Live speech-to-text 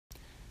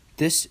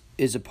This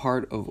is a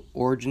part of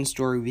Origin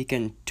Story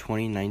Weekend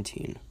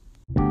 2019.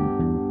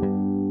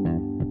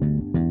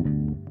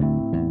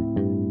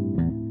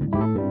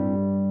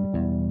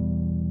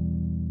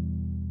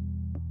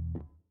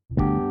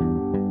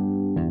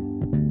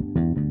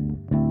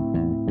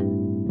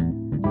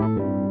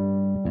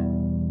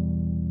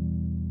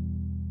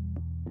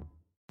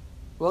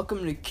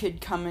 Welcome to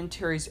Kid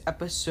Commentaries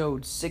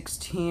episode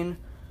 16,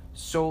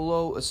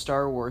 Solo, a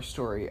Star Wars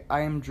Story.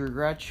 I am Drew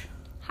Gretsch.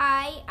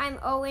 Hi, I'm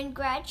Owen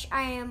Gretsch.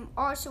 I am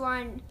also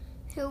on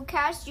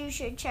WhoCast. You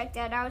should check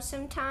that out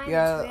sometime.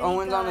 Yeah, really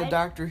Owen's on the good.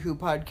 Doctor Who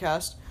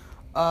podcast.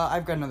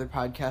 I've got another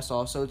podcast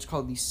also. It's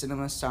called the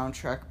Cinema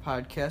Soundtrack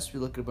Podcast.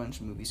 We look at a bunch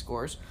of movie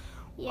scores.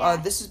 Yeah.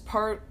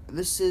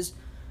 This is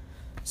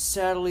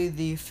sadly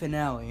the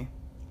finale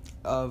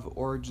of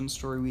Origin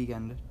Story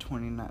Weekend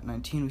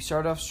 2019. We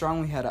started off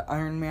strong. We had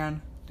Iron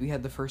Man, we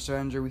had the first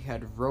Avenger, we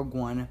had Rogue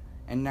One,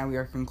 and now we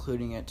are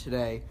concluding it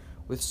today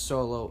with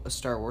Solo, a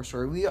Star Wars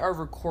Story. We are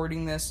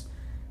recording this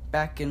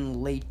back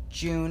in late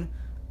June,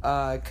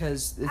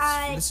 because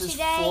this is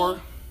for...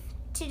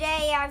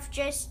 Today I've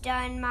just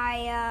done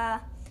my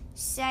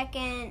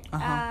second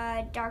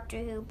Doctor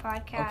Who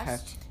podcast. Okay.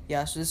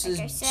 Yeah, so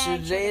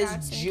today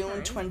is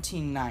June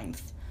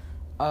 29th.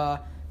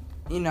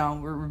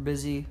 We're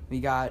busy.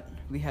 We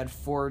had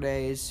 4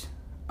 days.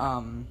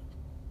 And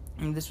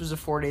this was a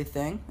 4-day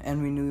thing,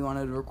 and we knew we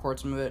wanted to record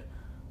some of it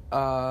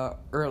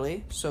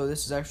early. So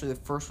this is actually the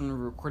first one we're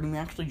recording. We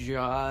actually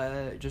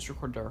just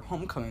recorded our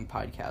homecoming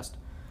podcast.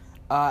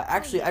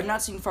 I've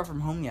not seen Far From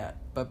Home yet,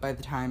 but by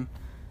the time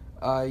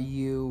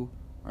you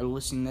are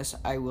listening to this,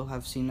 I will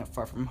have seen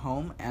Far From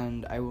Home,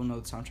 and I will know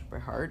the soundtrack by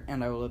heart,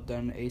 and I will have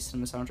done a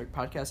Cinema Soundtrack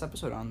podcast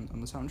episode on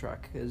the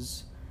soundtrack,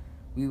 because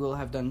we will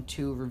have done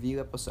 2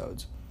 review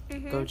episodes.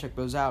 Mm-hmm. Go check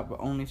those out,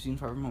 but only if you've seen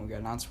Far From Home. We got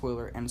a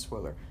non-spoiler and a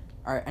spoiler.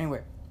 Alright,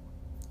 anyway.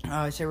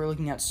 Today we're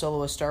looking at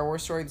Solo, a Star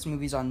Wars Story. This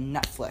movie's on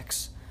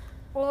Netflix.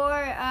 Or,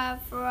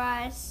 for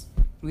us,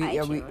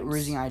 iTunes. We're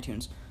using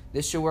iTunes.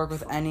 This should work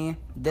with any...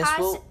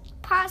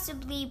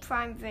 Possibly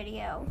Prime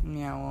Video.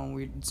 Yeah, well,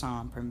 it's not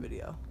on Prime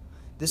Video.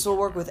 This will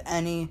work with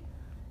any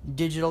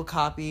digital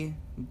copy,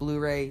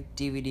 Blu-ray,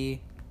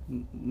 DVD,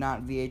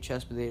 not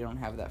VHS, but they don't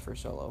have that for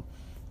Solo.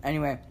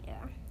 Anyway,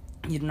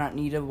 you do not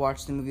need to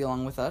watch the movie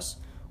along with us,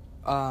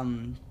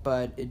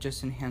 but it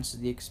just enhances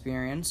the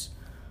experience.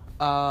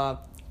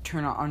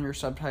 Turn on your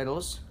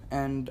subtitles,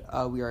 and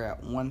we are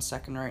at 1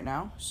 second right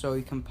now, so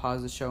you can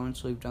pause the show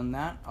until you've done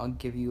that. I'll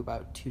give you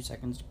about 2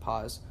 seconds to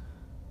pause.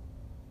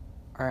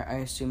 Alright, I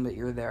assume that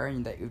you're there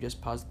and that you've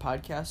just paused the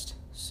podcast.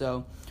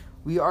 So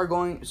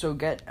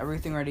get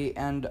everything ready,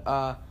 and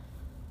we're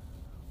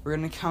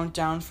going to count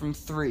down from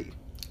 3.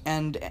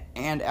 And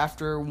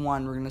after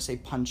 1, we're going to say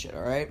punch it,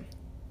 alright?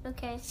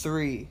 Okay.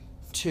 3,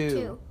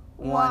 2,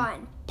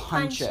 1,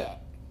 punch it.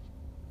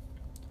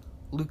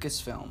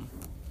 Lucasfilm.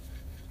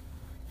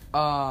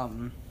 I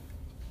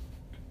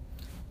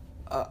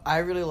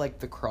really like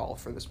the crawl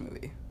for this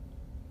movie.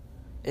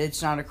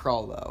 It's not a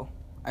crawl, though.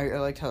 I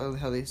liked how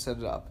they set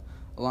it up.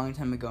 A long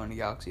time ago in a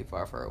galaxy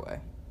far, far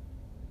away.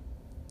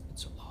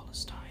 It's a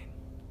lawless time.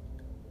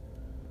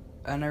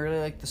 And I really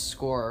like the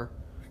score.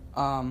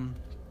 John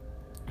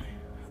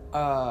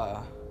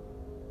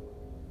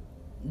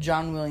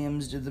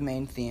Williams did the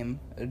main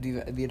theme, The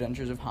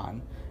Adventures of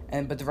Han,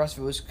 but the rest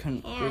of it was...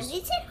 Is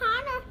it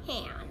Han or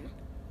Han?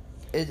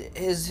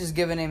 His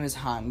given name is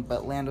Han,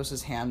 but Lando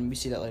says Han. We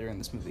see that later in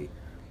this movie.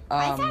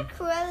 I thought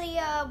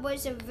Corellia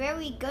was a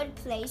very good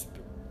place,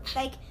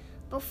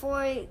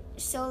 before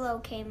Solo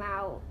came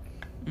out.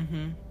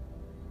 Mm-hmm.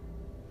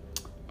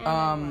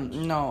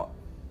 No,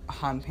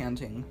 Han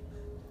Panting.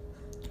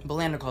 But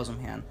Lando calls him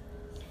Han.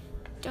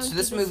 Don't so do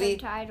this the movie...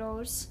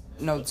 subtitles.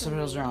 No, the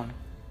subtitles are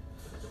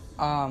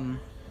on.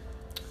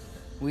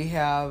 We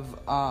have,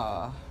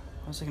 what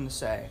was I going to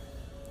say?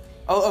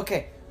 Oh,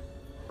 okay.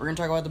 We're going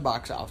to talk about the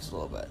box office a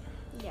little bit.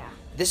 Yeah.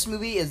 This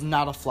movie is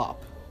not a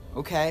flop,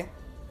 okay?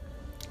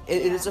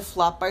 It is a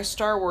flop by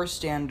Star Wars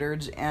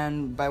standards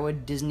and by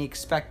what Disney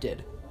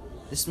expected.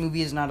 This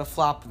movie is not a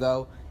flop,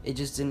 though. It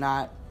just did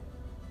not...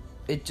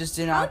 How do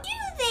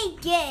they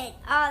get,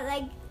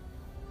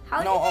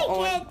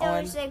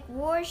 those,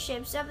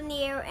 warships up in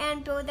the air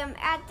and build them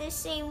at the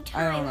same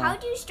time? How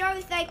do you start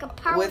with, a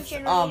power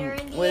generator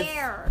in the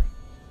air?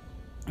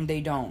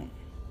 They don't.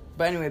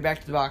 But anyway, back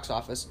to the box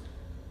office.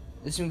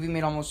 This movie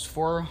made almost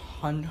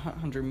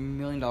 $400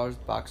 million at the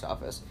box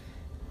office.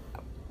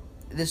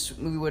 This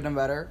movie would have done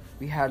better.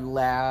 We had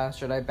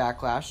Last Jedi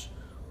Backlash.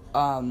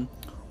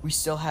 We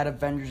still had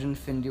Avengers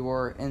Infinity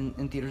War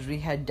in theaters. We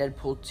had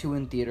Deadpool 2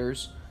 in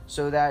theaters.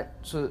 So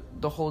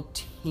the whole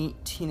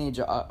teenage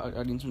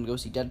audience would go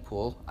see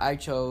Deadpool. I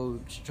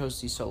chose to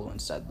see Solo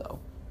instead, though.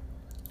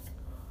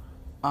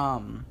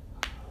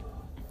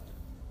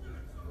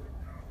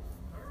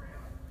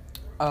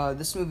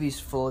 This movie's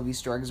full of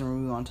Easter eggs,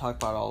 and we want to talk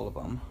about all of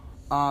them.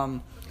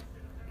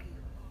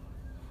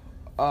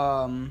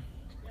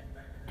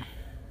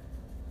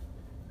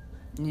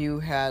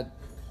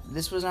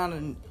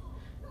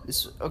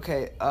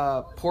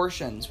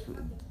 portions.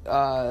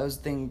 That was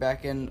the thing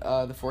back in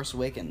The Force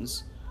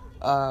Awakens.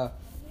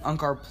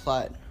 Unkar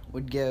Plutt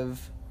would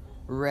give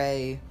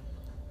Rey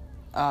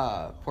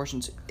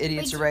portions.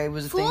 Idiots Array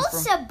was a thing from...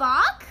 Full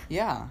Sabak?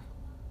 Yeah.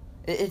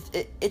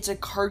 It's a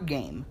card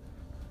game.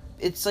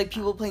 It's like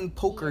people playing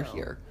poker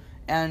here.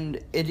 And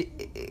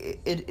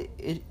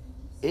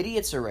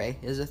Idiots Array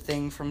is a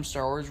thing from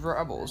Star Wars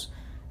Rebels.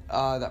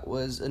 That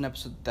was an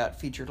episode that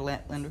featured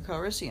Lando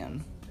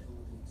Calrissian.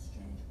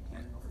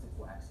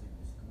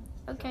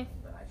 Okay.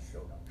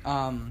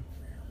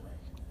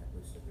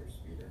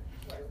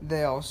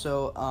 They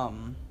also,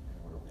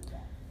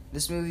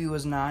 this movie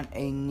was not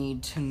a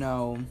need to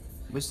know,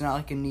 was not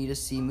like a need to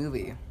see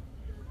movie.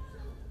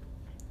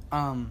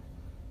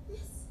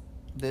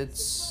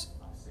 That's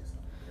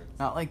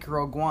not like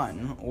Rogue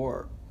One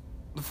or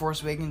The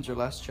Force Awakens or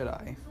Last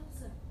Jedi.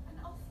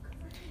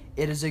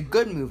 It is a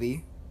good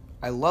movie.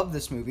 I love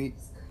this movie.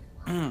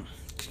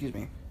 Excuse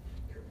me.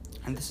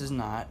 And this is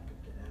not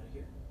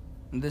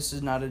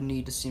a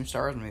need to see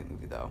Star Wars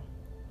movie though.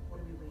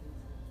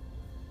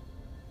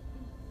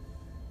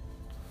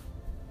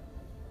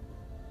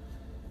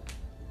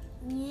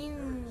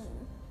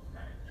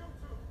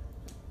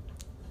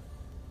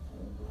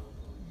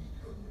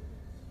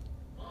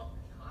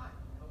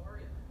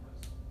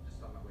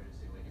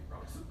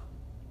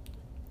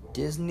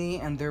 Disney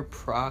and their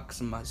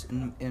Proximas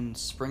in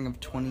spring of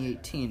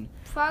 2018.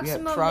 We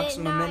had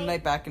Proxima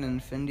Midnight back in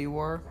Infinity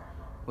War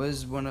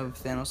was one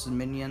of Thanos'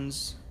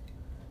 minions,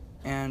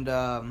 and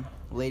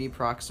Lady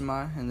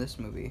Proxima in this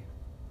movie.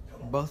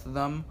 Both of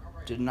them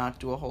did not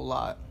do a whole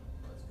lot.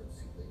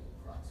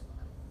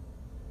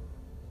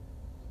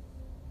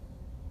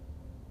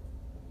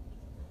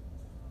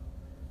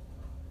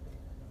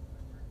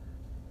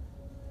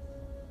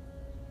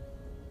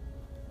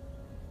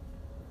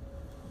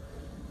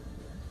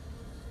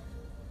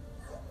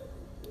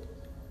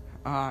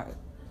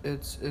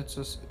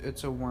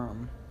 It's a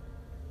worm.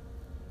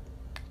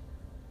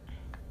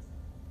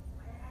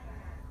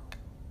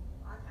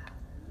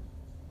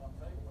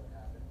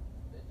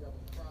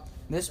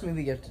 This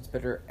movie gets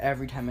better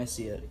every time I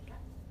see it.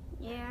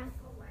 Yeah.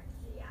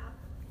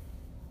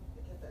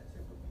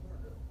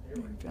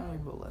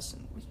 Valuable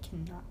lesson. We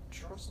cannot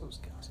trust those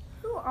guys.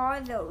 Who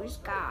are those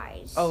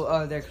guys?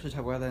 Oh, they actually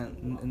talk about that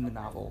in the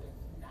novel.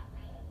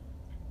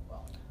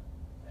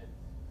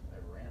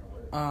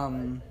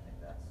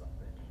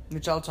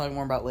 Which I'll talk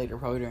more about later,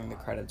 probably during the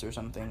credits or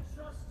something.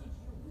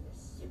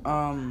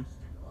 The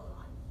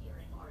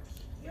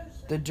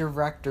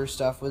director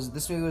stuff was...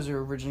 This movie was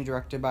originally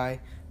directed by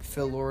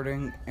Phil Lord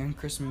and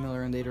Chris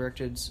Miller, and they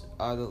directed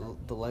the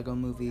Lego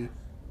Movie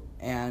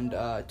and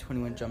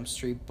 21 Jump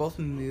Street. Both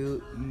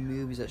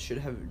movies that should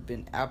have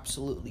been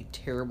absolutely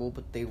terrible,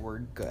 but they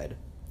were good.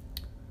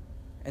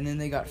 And then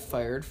they got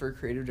fired for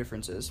creative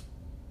differences.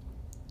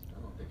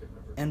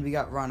 And we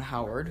got Ron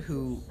Howard,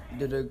 who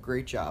did a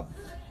great job.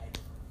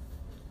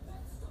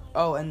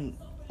 Oh, and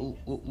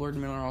Lord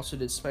Miller also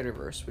did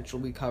Spider-Verse, which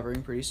we'll be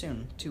covering pretty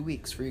soon. 2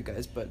 weeks for you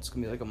guys, but it's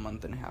going to be like a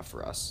month and a half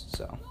for us,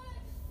 so...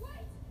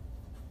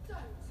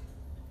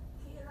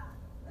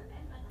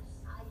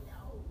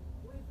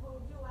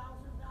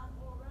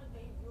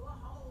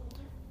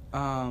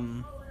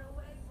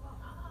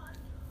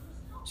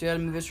 So yeah, the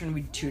movie's trying to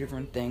be two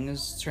different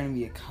things. It's trying to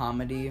be a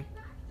comedy.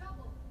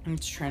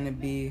 It's trying to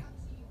be...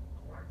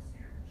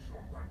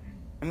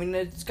 I mean,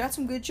 it's got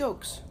some good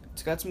jokes.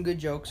 I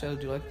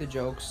do like the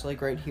jokes.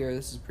 Like right here,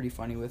 this is pretty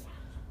funny with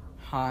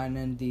Han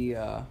and the,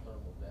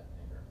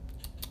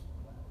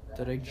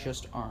 that I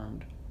just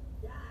armed.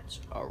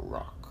 It's a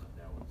rock.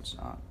 No, it's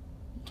not.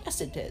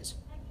 Yes, it is.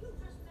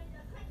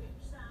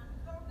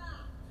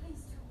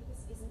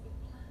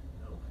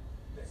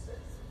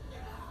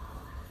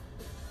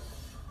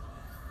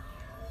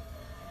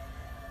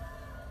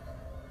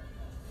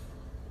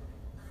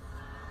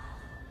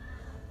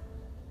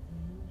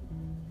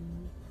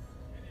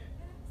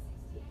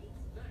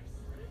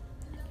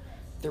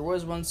 There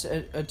was once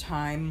a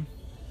time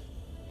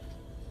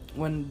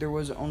when there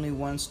was only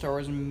one Star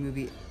Wars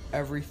movie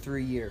every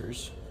 3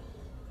 years.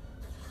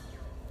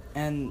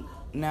 And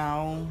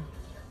now,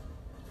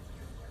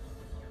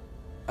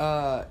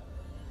 the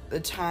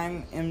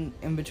time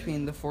in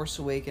between The Force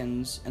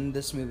Awakens and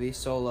this movie,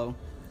 Solo,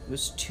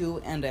 was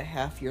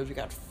 2.5 years. We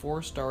got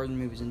 4 Star Wars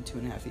movies in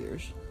 2.5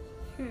 years.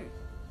 And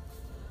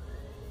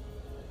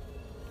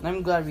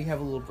I'm glad we have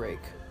a little break.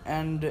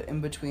 And in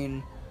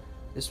between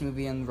this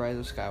movie and Rise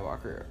of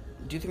Skywalker.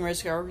 Do you think Rise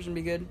of Skywalker is going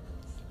to be good?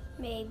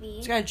 Maybe.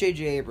 It's got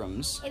J.J.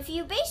 Abrams. If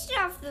you based it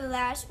off the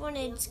last one,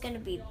 it's going to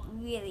be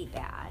really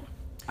bad.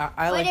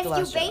 I like The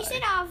Last Jedi. But if you base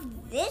it off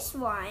this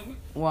one,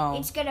 well,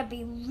 it's going to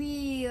be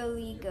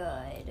really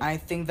good. I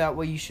think that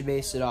what you should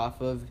base it off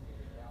of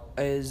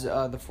is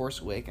The Force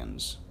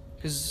Awakens.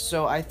 Because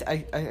so I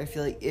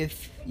feel like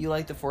if you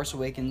like The Force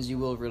Awakens, you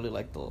will really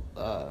like the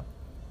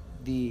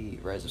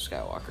Rise of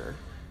Skywalker.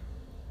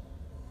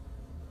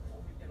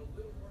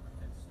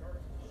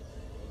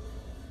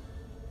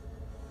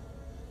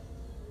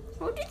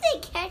 How did they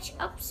catch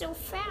up so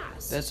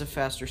fast? That's a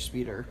faster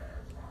speeder.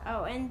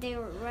 Oh, and they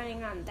were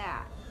running on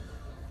that.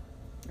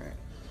 Right.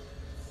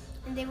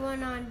 And they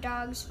went on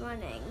dogs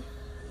running.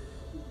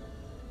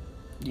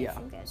 Yeah. I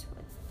think that's what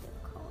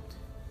they're called.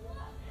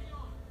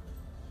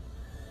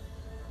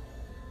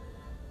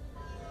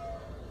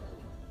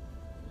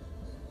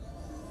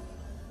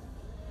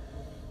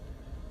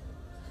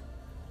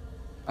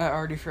 I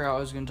already forgot what I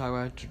was going to talk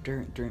about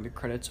during the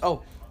credits.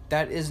 Oh,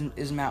 that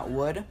is Matt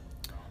Wood,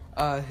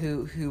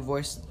 who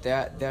voiced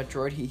that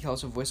droid. He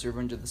also voiced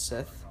Revenge of the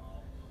Sith,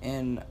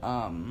 and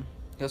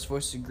he also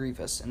voiced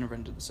Grievous in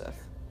Revenge of the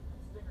Sith.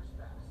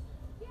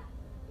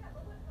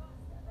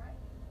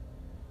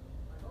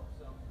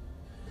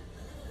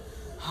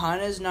 Han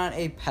is not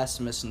a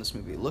pessimist in this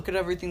movie. Look at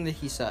everything that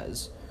he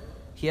says.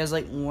 He has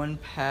like one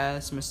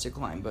pessimistic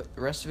line, but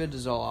the rest of it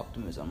is all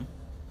optimism.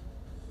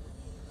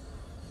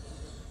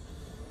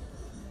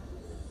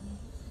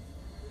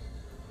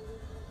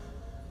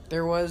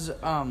 There was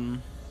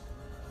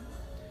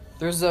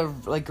there's a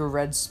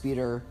red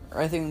speeder,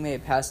 or I think we may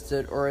have passed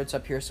it, or it's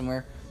up here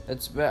somewhere.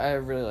 But I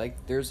really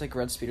like. There's like a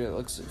red speeder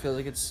that feels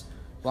like it's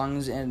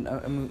belongs in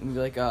a movie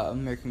like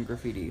American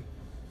Graffiti,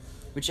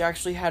 which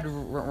actually had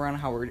Ron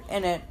Howard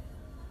in it,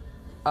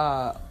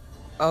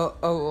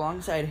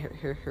 alongside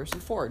Harrison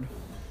Ford.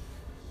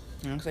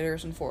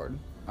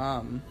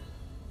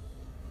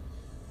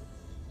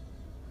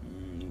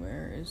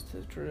 Where is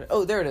the...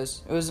 Oh, there it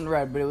is. It wasn't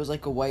red, but it was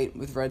like a white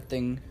with red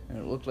thing, and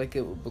it looked like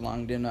it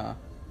belonged in, not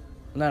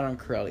on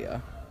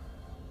Corellia.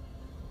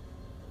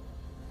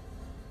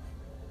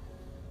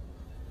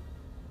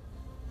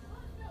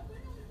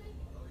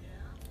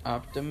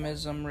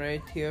 Optimism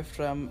right here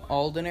from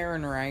Alden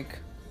Ehrenreich.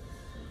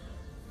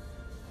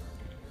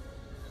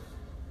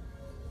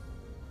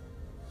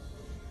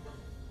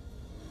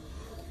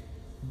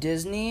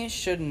 Disney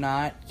should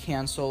not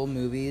cancel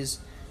movies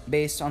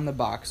based on the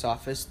box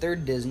office. They're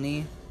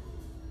Disney.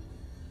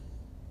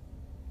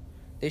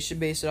 They should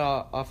base it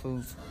off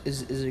of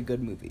is it a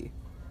good movie?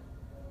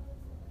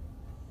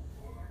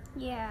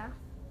 Yeah.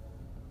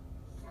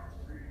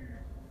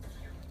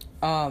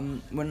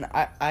 When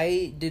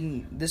I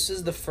didn't... This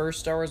is the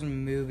first Star Wars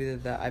movie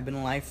that I've been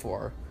alive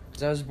for.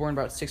 Because I was born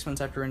about 6 months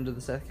after Into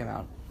the Sith came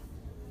out.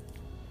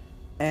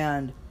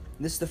 And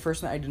this is the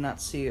first one I did not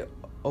see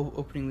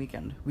opening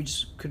weekend. We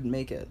just couldn't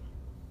make it.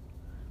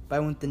 But I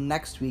went the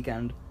next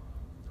weekend,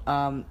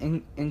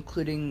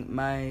 including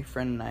my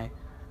friend and I.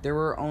 There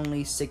were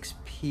only 6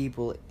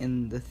 people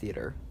in the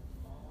theater.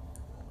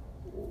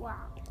 Wow.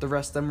 The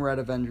rest of them were at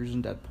Avengers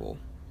and Deadpool.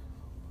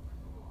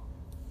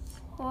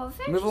 Well,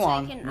 Avengers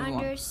I can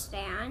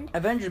understand.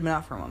 Avengers been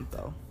out for a month,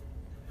 though.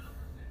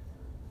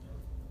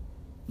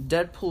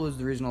 Deadpool is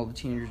the reason all the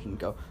teenagers didn't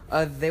go.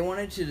 They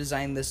wanted to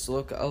design this to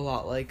look a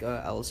lot like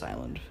Ellis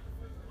Island.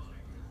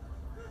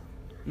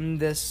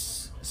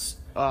 This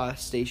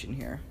station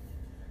here.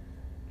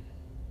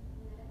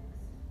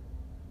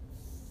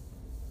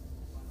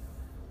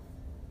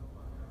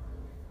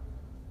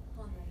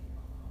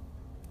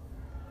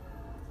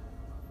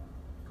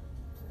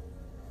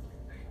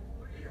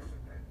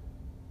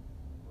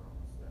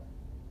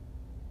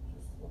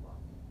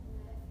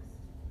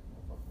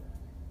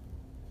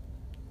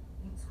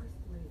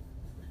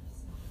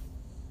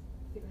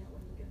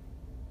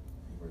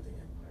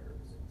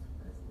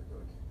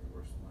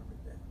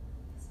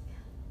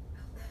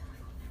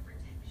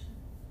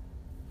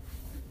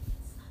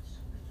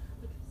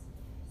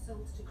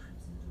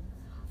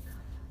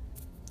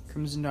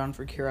 Crimson Dawn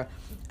for Kira.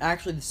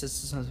 Actually, the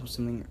sisters said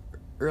something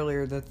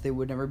earlier that they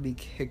would never be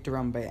kicked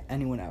around by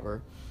anyone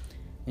ever.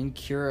 And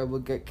Kira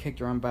would get kicked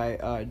around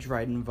by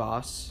Dryden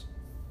Voss,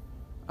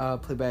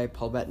 played by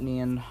Paul Bettany,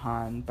 and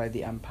Han by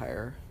the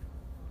Empire.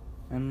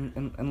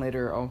 And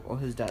later, all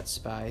his dad's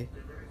spy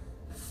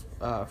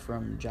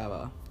from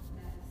Jabba.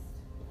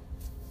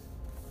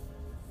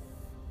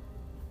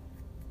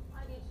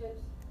 I need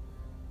chips.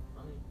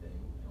 Honey, baby,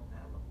 we don't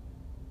have them.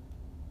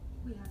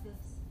 We have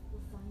this.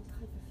 We'll find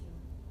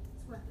hyperfuel.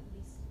 It's worth at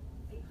least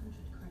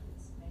 800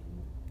 credits, maybe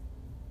more.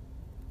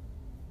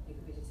 You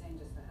could be detained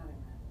just for having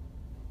that.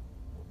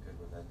 What good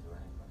would that do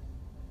anybody?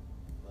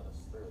 Let us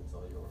through, it's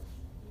all yours.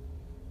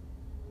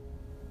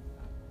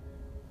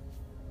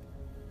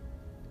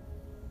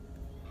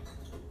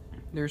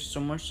 There's so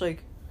much,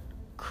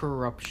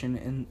 corruption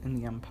in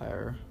the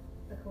Empire.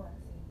 The coaxium.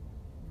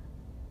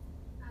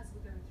 As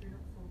we're going through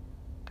nightfall.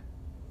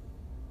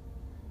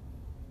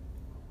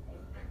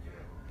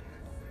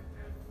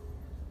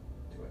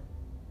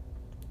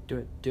 Do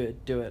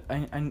it.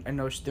 I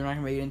know they're not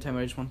gonna make it in time,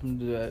 I just want them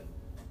to do it.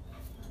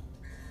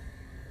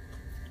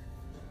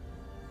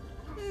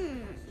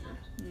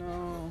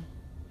 No.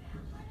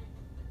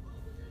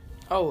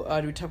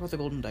 Oh, do we talk about the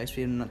golden dice?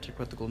 We did not talk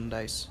about the golden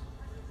dice.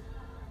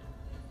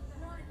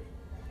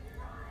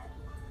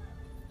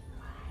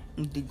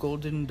 The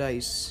golden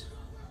dice.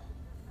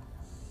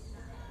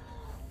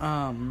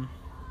 From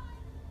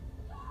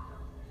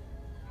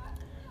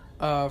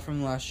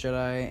The Last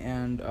Jedi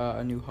and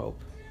A New Hope.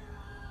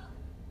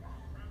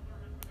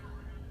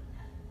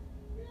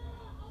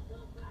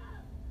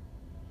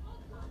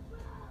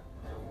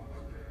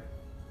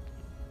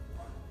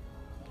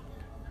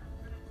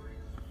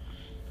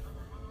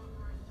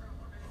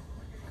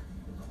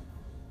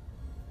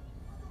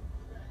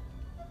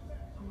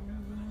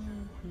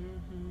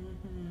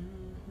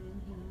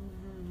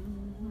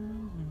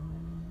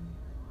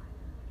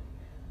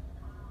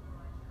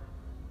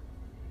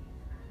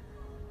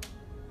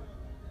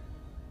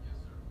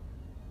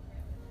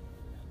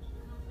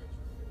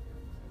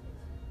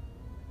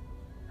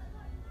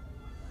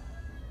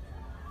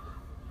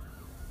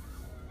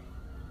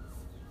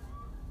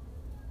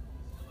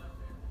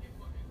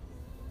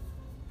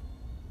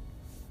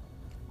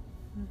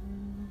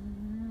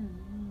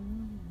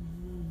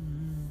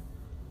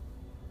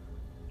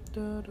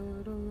 Da, da,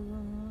 da.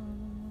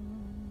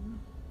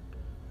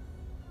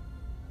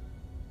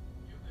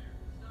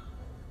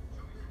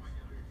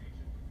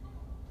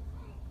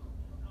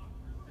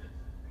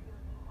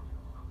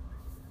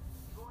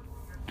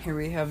 Here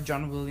we have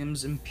John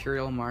Williams'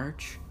 Imperial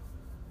March.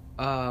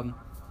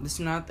 This is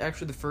not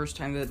actually the first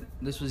time that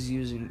this was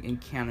used in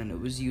canon. It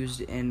was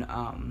used in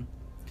an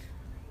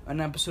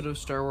episode of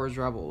Star Wars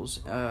Rebels,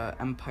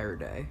 Empire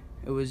Day.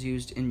 It was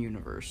used in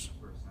universe.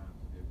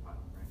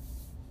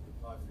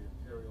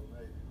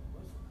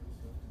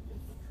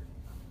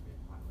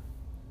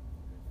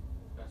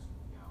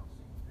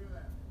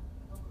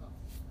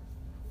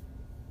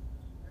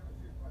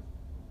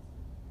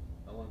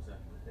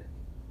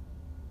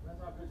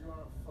 Depends how good you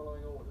are at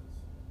following orders.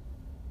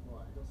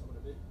 Right, you got somewhere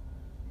to be?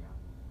 Yeah,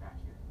 back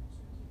here as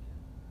soon as you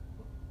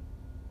can.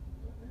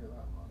 Don't hear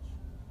that much.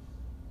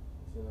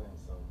 What's your name,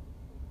 son?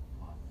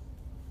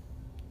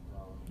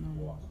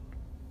 What?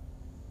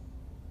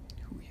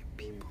 Who are you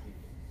people?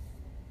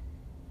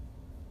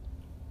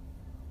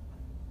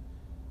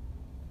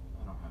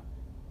 I don't have to.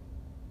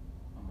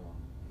 I'm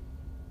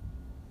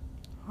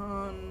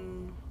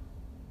alone.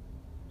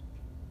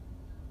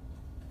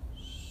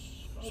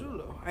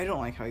 Solo. I don't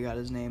like how he got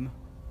his name.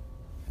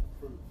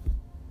 Approved.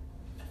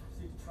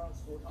 Proceed to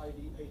transport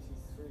ID-83 to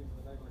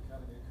the Naval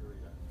Academy at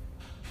Korea.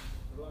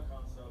 Good luck,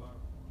 Han Solo.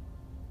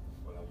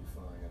 Well, I'll be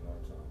flying in no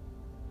time.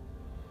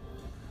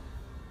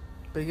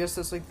 But I guess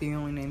that's like the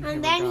only name he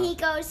And ever then got. he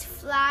goes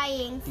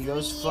flying. He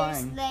goes 3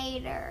 flying. years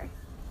later.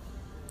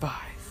 5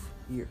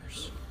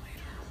 years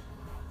later.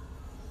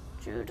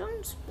 Drew,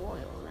 don't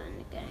spoil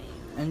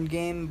Endgame.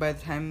 Endgame, by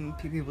the time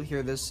people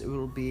hear this, it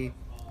will be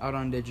out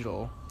on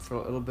digital.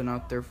 It'll been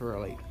out there for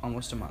like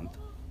almost a month.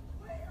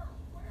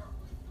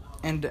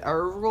 And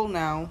our rule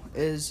now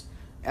is,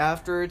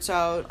 after it's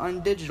out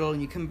on digital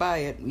and you can buy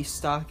it, we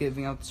stop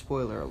giving out the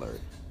spoiler alert.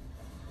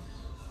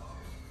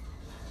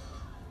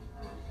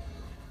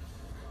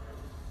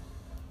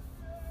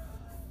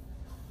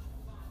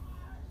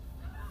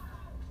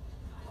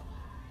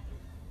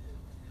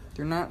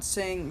 They're not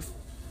saying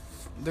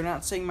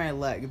my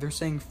leg. They're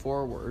saying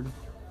forward.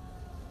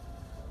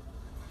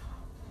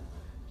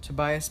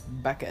 Tobias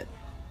Beckett.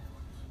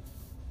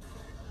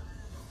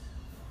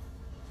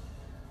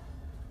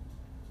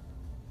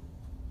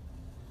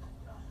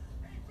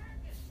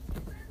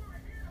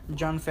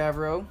 Jon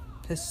Favreau,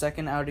 his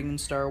second outing in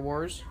Star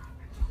Wars.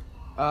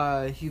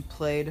 He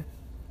played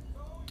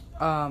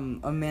a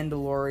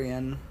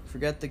Mandalorian.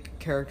 Forget the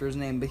character's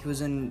name, but he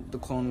was in the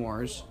Clone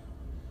Wars.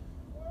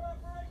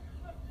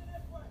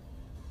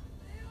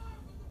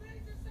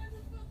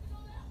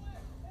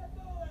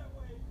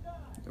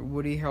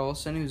 Woody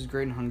Harrelson, who's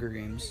great in Hunger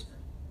Games.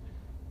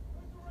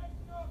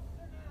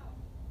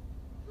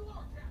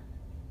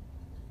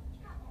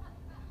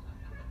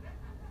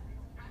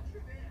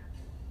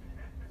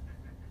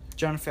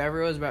 Jon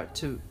Favreau is about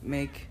to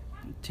make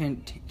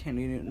Tandy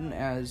Newton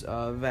as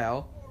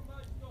Val.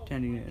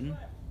 Tandy Newton.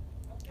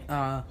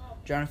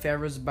 Jon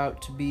Favreau is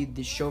about to be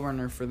the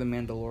showrunner for The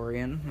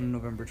Mandalorian on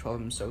November 12th.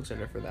 I'm so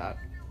excited for that.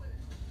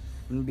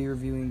 I'm going to be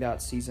reviewing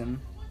that season,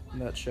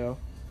 that show.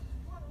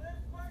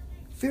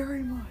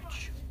 Very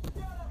much.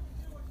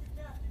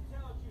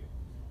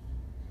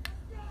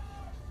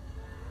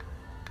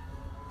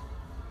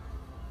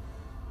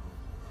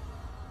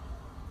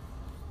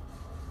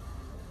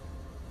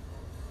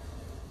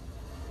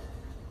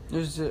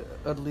 There's a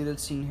deleted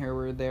scene here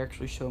where they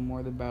actually show more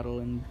of the battle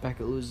and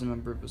Beckett loses a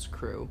member of his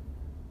crew.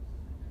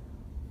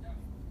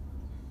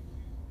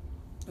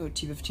 Oh,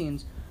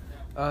 T-15s.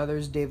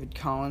 There's David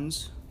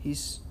Collins.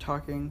 He's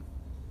talking.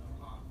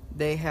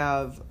 They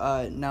have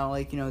now,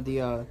 like, you know,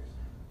 the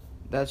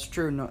that's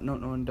true. No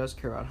one does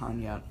care about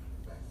Han yet,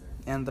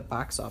 and the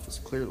box office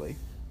clearly.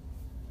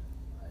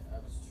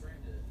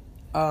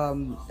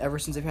 Ever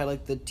since they've had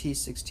like the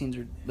T-16s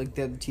or like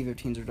the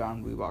T-15s or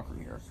Don We Walk from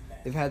here,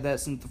 they've had that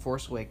since The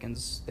Force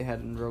Awakens. They had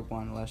it in Rogue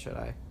One, Last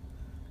Jedi.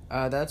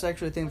 That's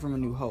actually a thing from A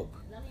New Hope.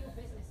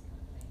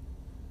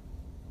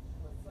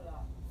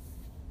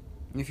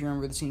 If you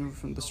remember the scene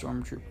from the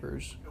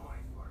Stormtroopers,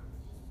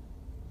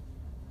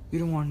 you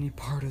don't want any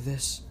part of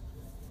this.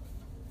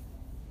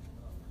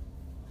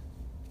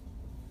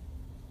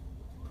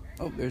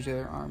 Oh, there's the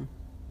other arm.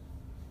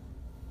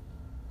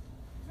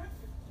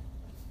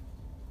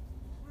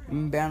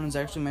 Bannon's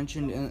actually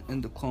mentioned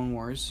in the Clone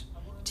Wars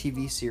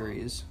TV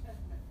series.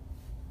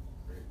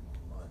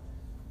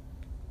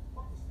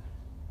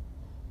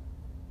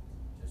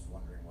 Just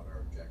wondering what our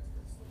objective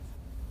is.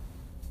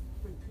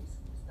 Bring peace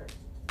and prosperity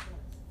to the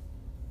planets.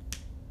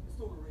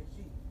 Restore the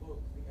regime loyal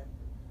to the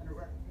Emperor and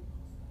eradicate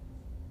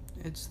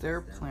hostiles. It's their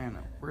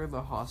planet. We're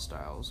the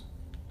hostiles.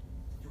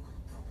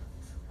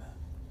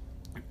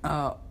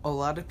 A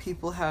lot of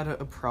people had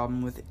a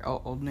problem with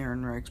Alden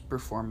Ehrenreich's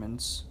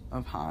performance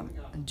of Han.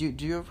 Do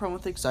you have a problem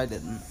with it? 'Cause I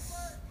didn't.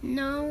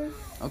 No.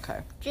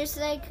 Okay. Just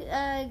like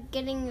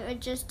getting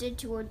adjusted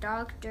to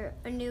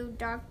a new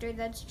doctor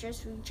that's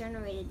just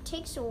regenerated.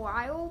 Takes a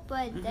while,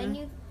 but then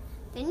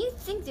you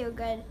think they're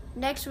good.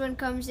 Next one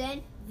comes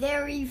in,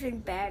 they're even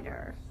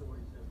better.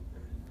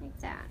 Like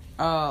that.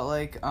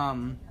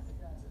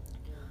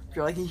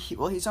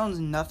 He sounds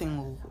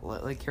nothing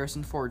like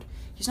Harrison Ford.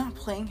 He's not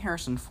playing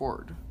Harrison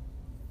Ford.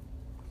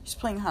 He's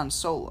playing Han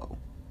Solo.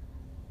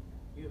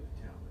 You have a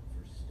talent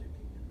for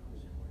sticking your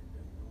nose in where it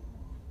doesn't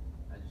belong.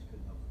 I just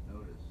couldn't help but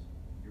notice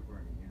you're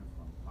wearing a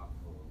uniform pocket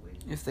full of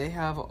lace. If they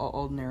have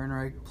old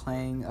Ehrenreich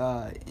playing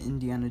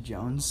Indiana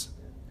Jones,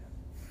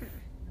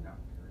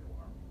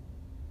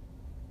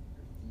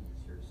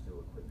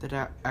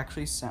 that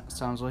actually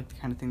sounds like the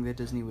kind of thing that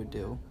Disney would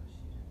do.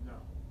 No.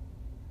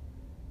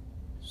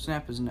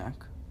 Snap his neck.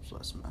 It's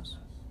less mess.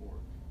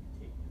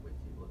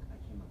 Look,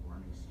 I came up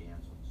running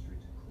scams on the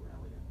streets of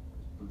Corellia.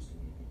 I was boosting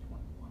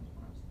AP-21s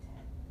when I was 10.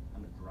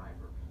 I'm a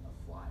driver, a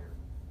flyer.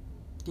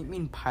 You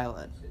mean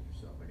pilot? Save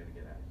yourself. I gotta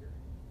get out of here.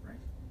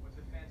 Right? What's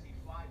a fancy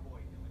fly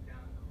boy doing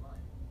down in the mud?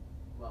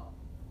 Well,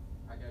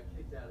 I got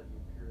kicked out of the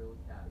Imperial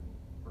Academy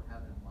for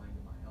having a mind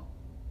of my own.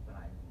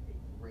 But I'm a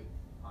great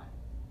pilot.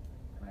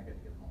 And I gotta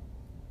get home.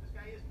 This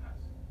guy is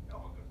nuts. No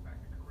one goes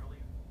back to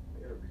Corellia.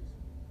 I got a reason.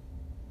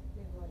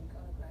 They've already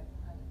got a great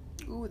pilot.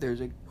 Ooh, there's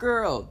a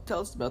girl.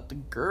 Tell us about the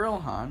girl,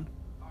 Han.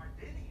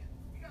 Ardinian.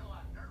 You got a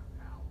lot of nerve,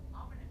 pal.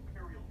 I'm an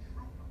Imperial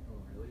trooper. Oh,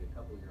 really? A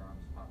couple of your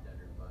arms popped out of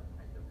your butt and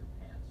hiked up your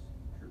pants.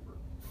 Trooper.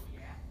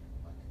 Yeah.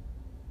 Like,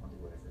 wonder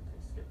whatever it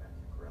takes to get back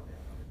to Corellia.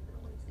 I think you're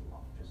gonna wait too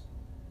long. Just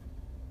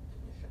give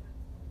me a shot.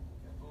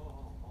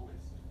 Oh, hold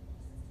it.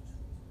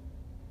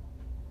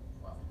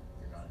 Well,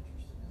 you're not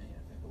interested in me.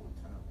 I think the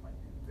lieutenant might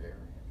be very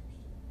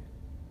interested in you.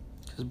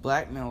 Because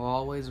blackmail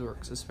always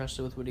works,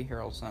 especially with Woody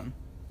Harrelson.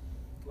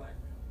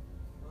 Blackmail.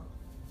 Huh?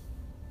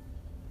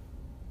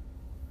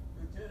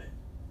 Lieutenant.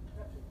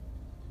 Captain.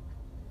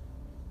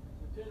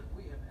 Lieutenant,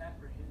 we have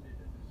apprehended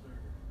a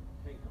deserter.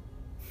 Take him.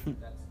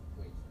 That's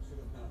wait. Should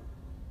have known.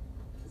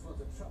 This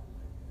one's a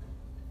troublemaker.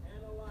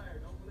 And a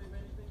liar. Don't believe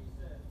anything he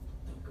says.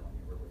 Don't go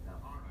anywhere without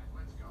me. All right,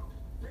 let's go.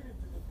 Bring him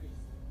to the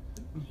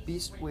beast.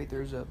 Beast? Wait,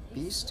 there's a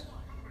beast? Haven't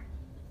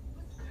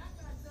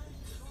fed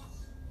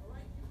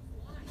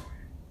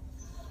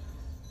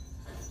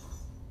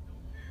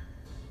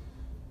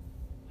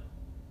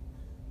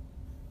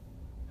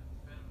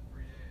him in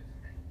 3 days.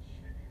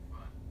 Should be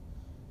fun.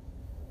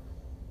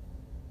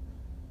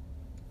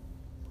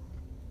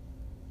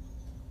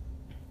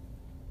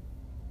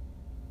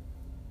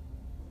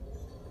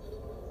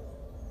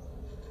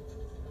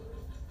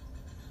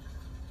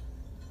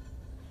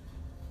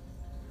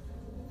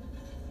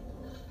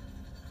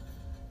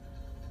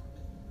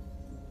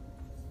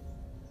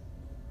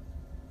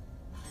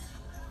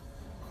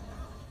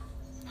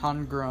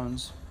 Han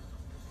groans.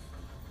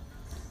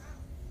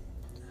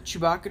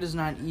 Chewbacca does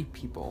not eat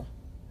people.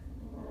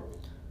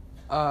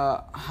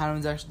 Han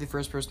was actually the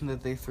first person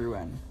that they threw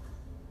in.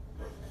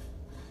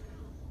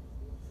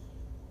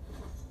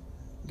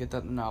 Get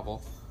that in the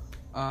novel.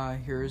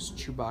 Here's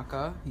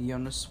Chewbacca,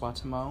 Jonas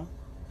Swatamo.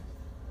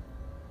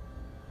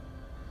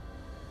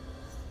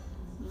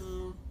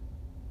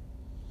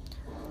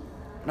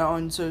 No,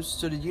 and so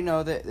did you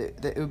know that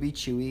it would be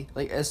Chewie?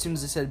 Like, as soon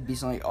as they said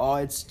beast, I'm like, oh,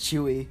 it's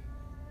Chewie.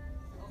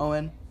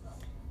 Owen?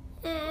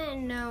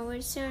 No,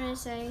 as soon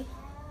as I...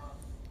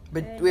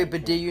 But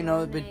did you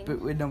know, but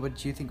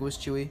do you think it was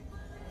Chewie?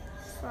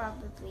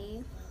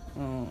 Probably.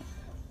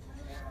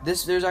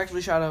 There's actually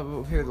a shot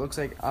over here that looks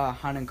like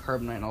Han and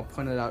Carbonite, and I'll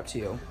point it out to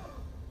you.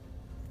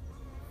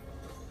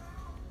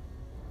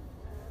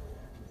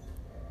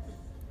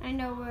 I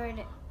know where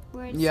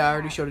it's Yeah, I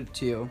already at. showed it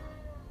to you.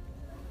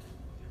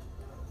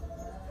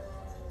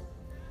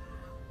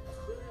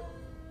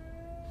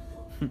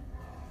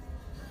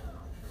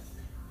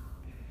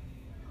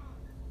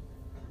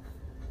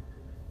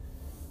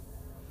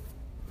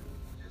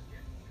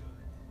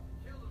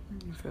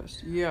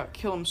 Fast. Yeah,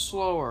 kill him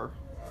slower.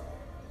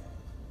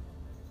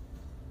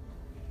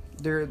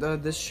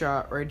 This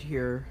shot right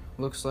here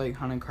looks like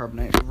Han and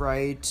Carbonite.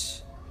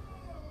 Right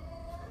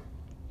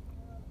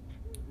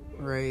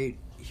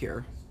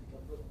here.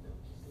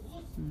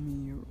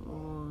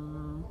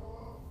 Mirror.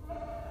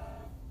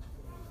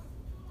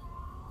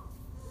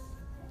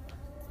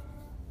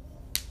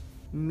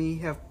 Me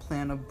have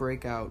plan of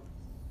breakout.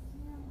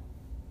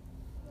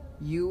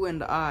 You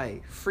and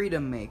I,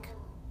 freedom make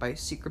by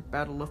secret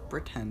battle of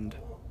pretend.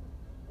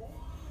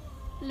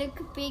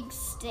 Look, big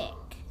stick.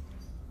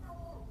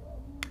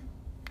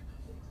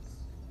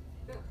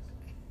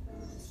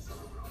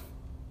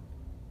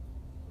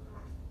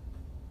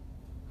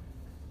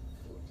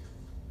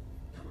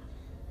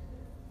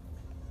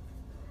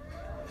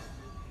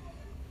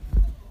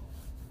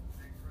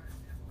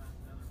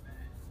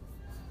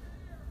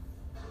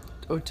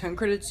 Oh, 10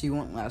 credits, you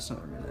won't last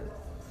another minute.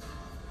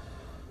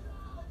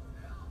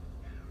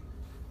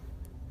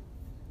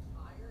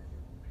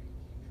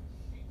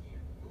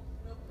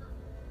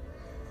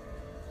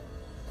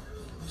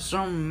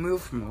 Some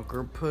milk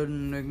milker put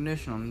in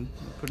ignition on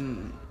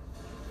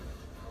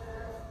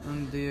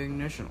the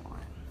ignition line.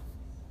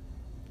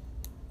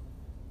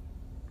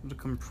 The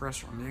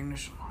compressor on the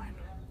ignition line.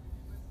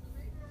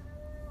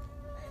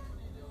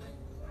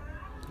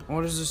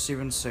 What does this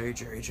even say,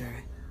 JJ?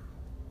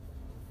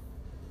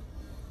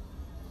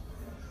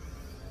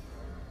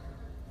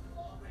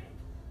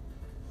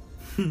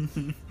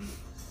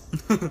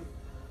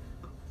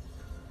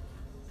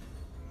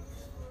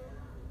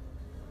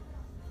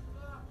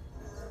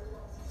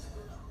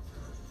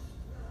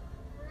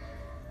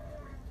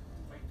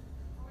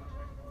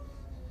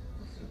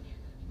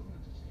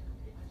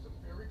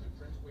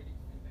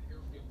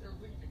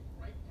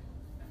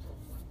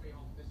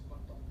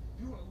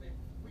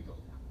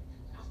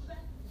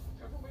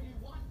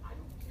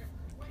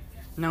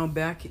 Now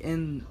back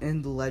in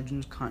the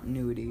Legends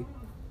continuity,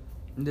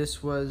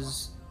 this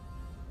was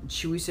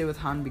Chiweise with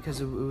Han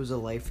because it was a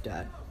life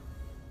debt.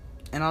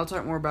 And I'll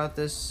talk more about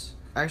this.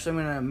 Actually,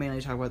 I'm going to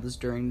mainly talk about this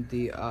during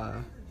the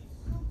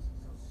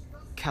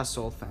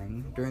Kessel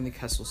thing, during the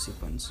Kessel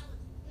sequence.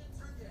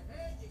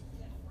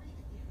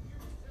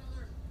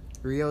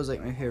 Rio is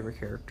like my favorite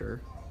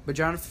character, but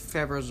Jon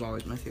Favreau is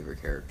always my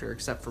favorite character,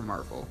 except for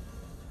Marvel.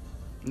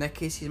 In that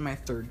case, he's my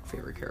third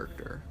favorite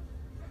character.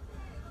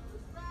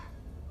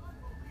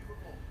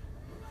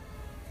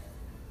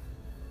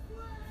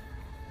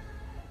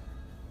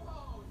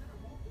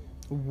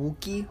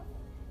 Wookiee?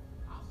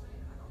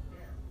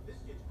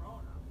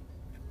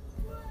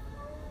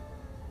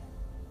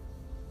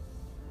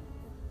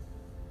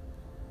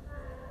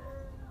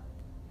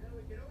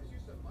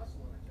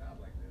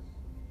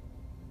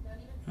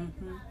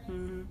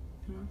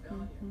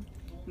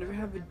 Never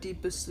have a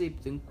deeper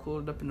sleep than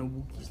coiled up in a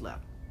Wookiee's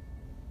lap.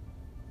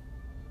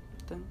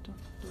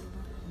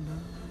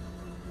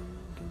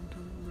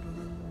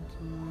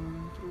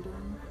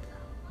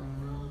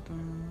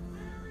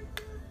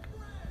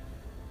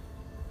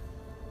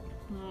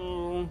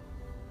 Oh.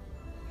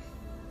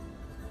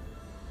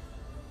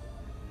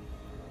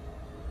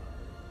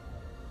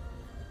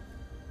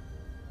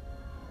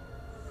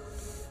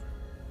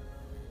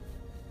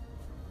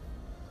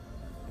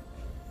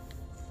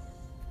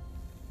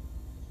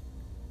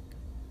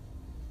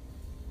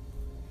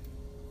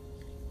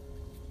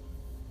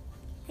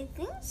 I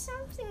think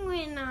something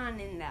went on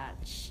in that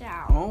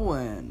shower.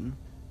 Owen.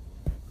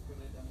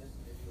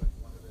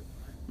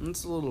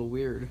 That's a little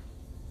weird.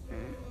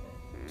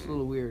 It's a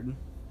little weird.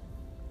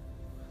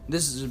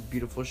 This is a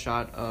beautiful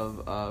shot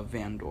of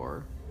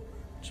Vandor.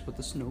 Just what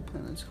the snow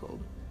planet's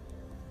called.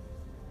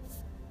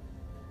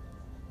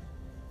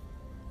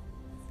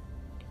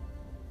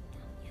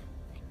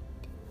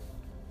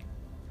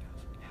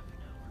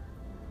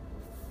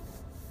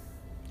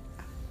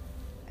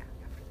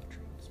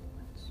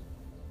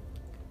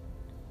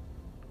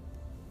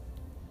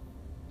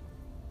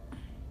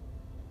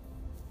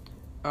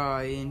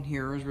 In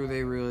here is where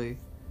they really...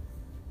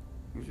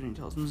 Here's when he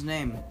tells him his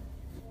name.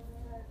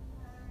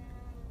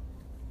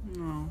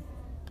 No. No,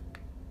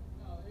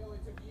 they only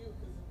took you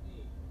because of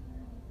me.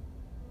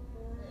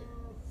 Hey,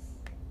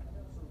 I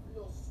got a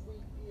real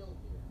sweet deal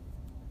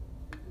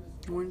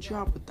here. One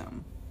job with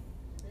them.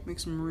 Make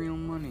some real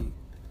money.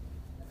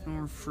 And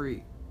we're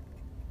free.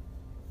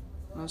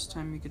 Last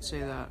time you could say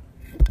that.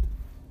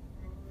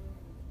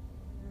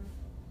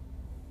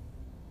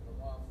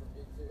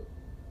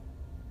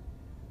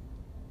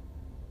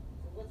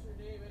 What's your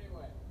name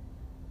anyway?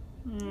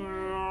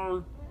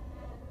 No.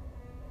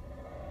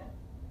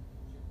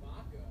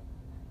 Chewbacca?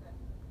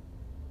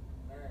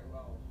 Alright,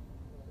 well,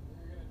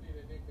 you're gonna need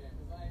a nickname,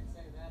 because I ain't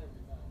saying that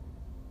every time.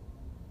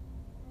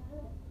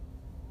 Here it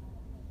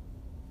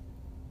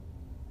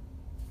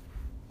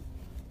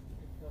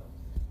comes.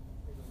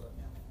 Take a look.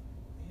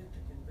 The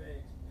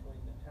interconveys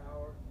between the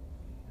tower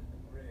and the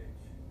bridge.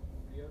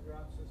 Rio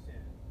drops us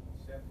in.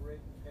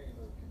 Separate the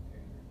payload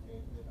container.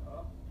 Cable it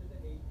up to the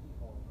AP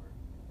holder.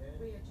 Then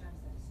Rio jams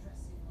that distress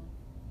signal.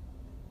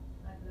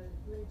 I blow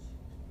the bridge,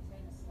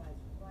 container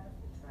slides right off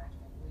the track,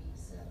 and we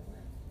sail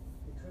away.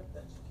 you trip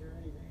that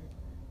security van,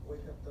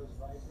 wake up those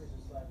Vipers,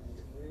 it's like we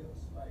get real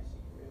spicy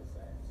real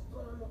fast.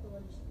 Well, I'm not the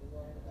one you should be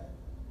worried about.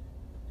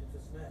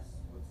 Memphis Nest.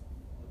 What's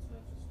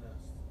Memphis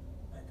Nest?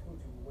 I told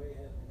you we're way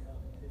ahead of the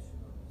competition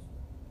on this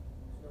one.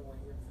 There's no way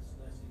Memphis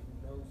Nest even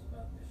knows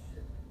about this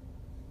ship.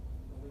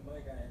 Only my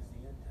guy has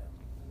the intel.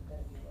 You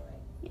better be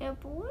right. Yeah,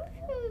 but what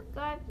if the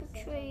guy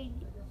betrayed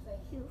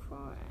you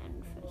for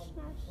Memphis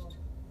Nest?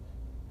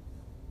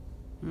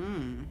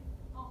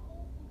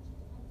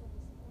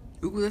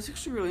 Ooh, that's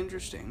actually really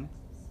interesting.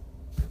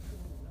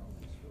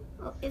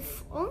 Well,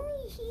 if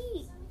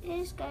only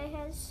this guy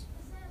has...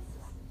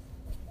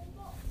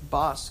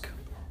 Bosk.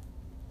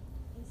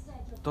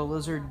 The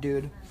lizard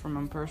dude from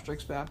Empire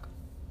Strikes Back.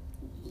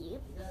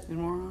 Yep. You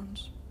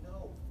morons.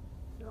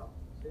 No.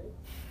 See?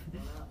 We're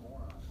not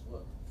morons.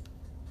 Look,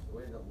 we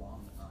waited a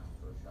long time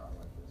for a shot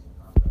like this, and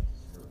I'm about to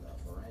screw it up,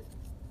 alright?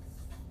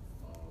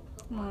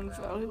 Oh, Come on,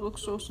 Val, he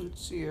looks so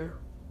sincere.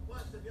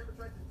 Plus, have you ever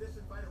tried to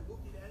disinvite a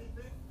Wookiee to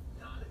anything?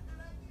 Not a good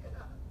idea.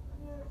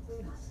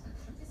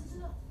 This is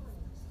not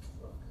funny.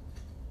 Look,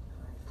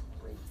 I have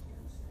great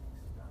instincts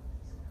about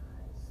these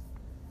guys.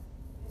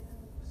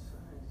 And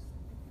besides,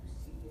 do you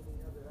see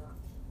any other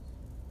options?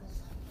 I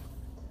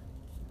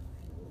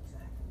know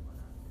exactly what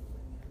I'm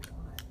doing and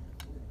why.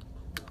 We're gonna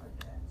clean our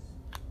debts.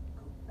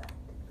 Go back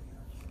to being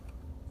sure.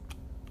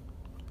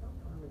 I'm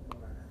probably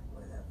gonna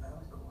play that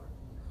Valcor.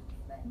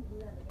 But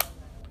never go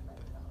around and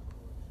play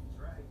Valkyrie. That's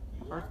right.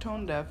 You Our are.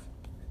 tone deaf. So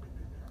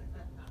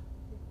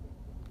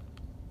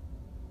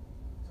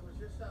what's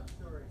your sub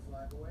story,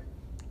 Flyboy?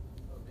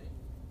 Oh, me?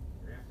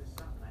 You're after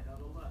something. I know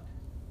the look.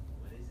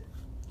 What is it?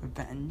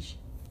 Revenge.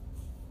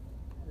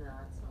 No,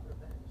 it's not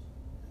revenge.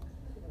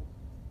 Look at it.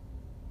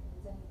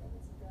 It's anything.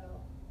 It's a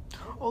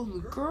girl. Oh, the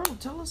girl.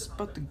 Tell us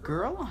about the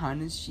girl,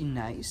 hon. Is she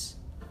nice?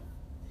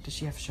 Does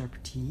she have sharp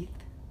teeth?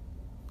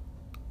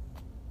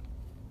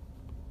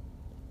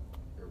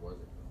 There was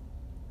a girl,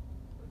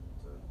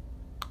 but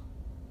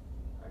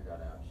I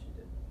got out. She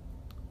didn't.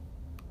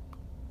 I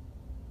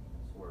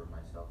swore to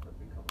myself I'd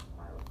become a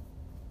pilot,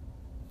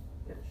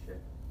 get a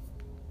ship,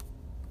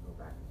 go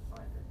back and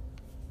find her.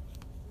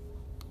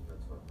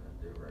 That's what I'm gonna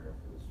do right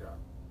after this job.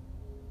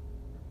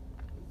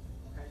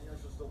 How do you know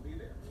she'll still be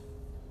there?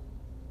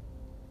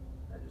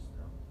 I just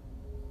know.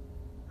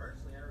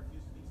 Personally, I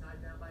refuse to be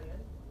tied down by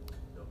anyone,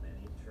 though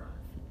many have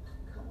tried.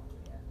 Come on,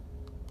 Leah.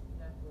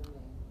 Not with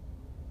me.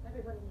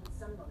 Everybody needs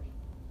somebody.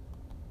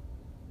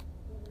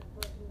 Even a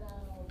broken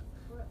down old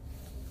crook.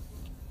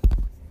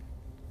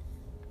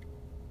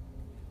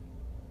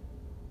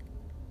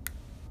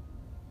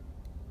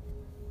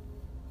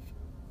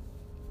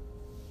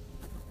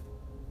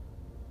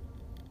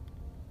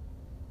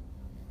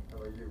 How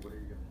about you? What are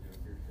you gonna do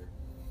with your ship?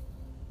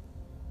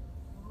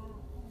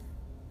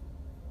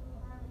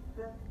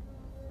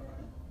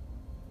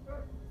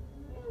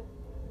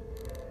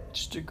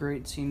 Just a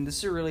great scene.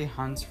 This is really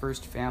Han's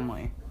first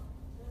family,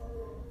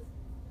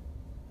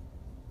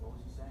 What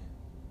was he saying?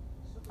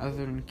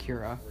 other than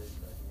Kira. Played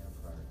by the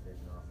Empire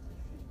taken off the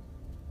sheet,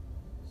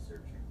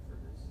 searching for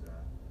his,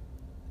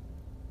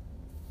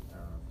 I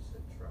don't know if he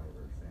said tribe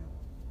or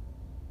family.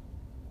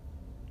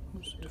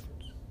 What's the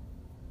difference?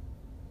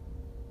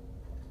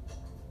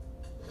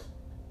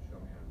 Show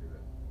me how to do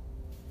that.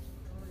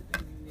 The only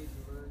thing you need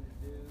to learn to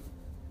do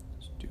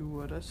Just do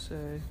what I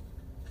say.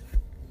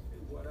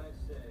 is what I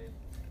say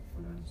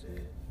when I say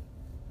it.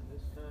 And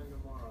this time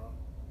tomorrow,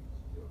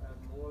 you'll have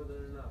more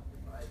than enough to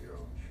buy your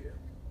own ship.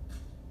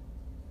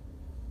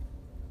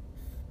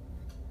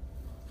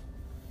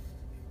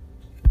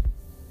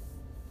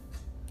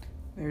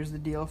 There's the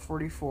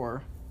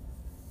DL-44.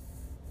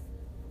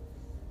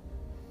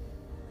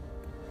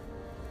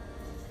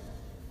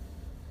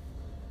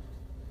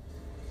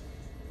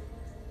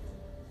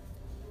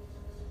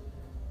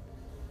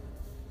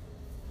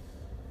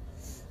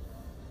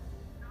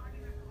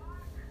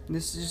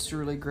 This is just a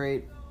really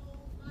great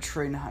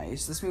train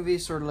heist. This movie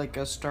is sort of like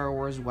a Star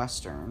Wars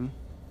Western.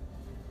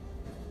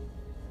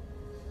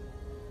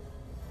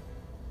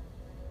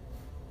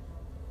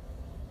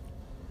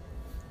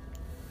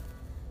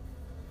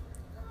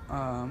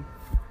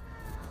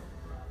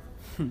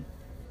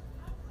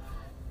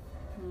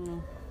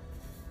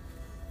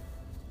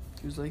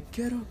 He was like,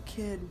 "Ghetto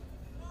kid."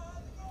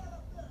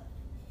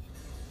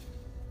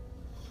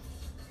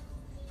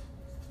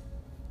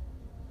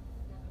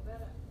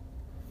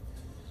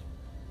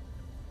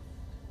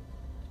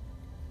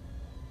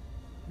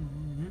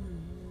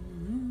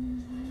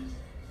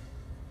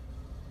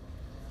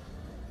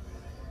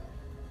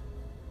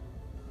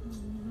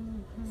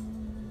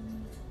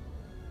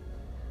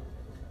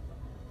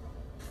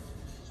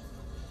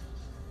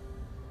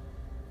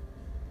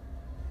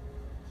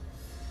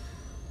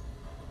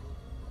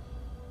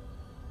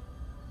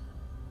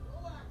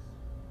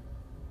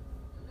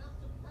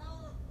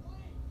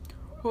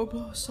 We'll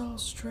blow us all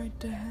straight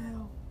to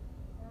hell.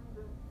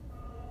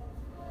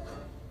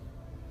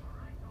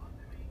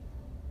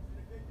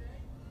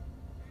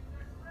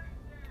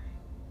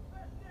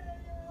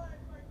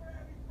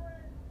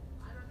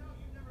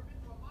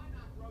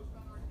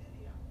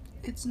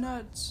 It's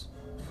nuts.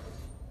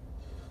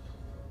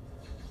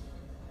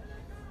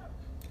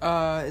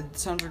 It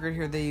sounds good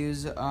here. They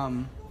use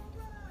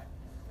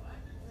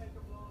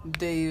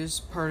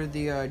part of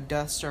the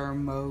Death Star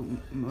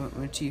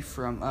motif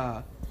from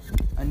A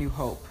New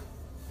Hope.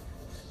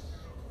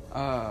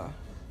 I'll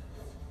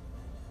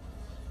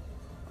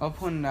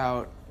point it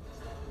out.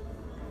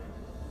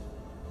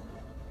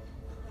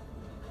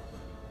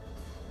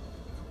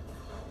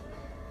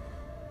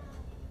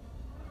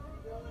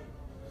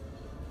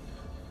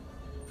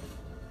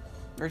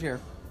 Right here.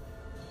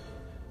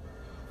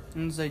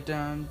 And it's like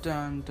dun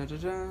dun dun dun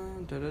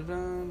dun dun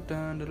dun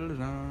dun dun dun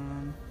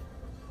dun.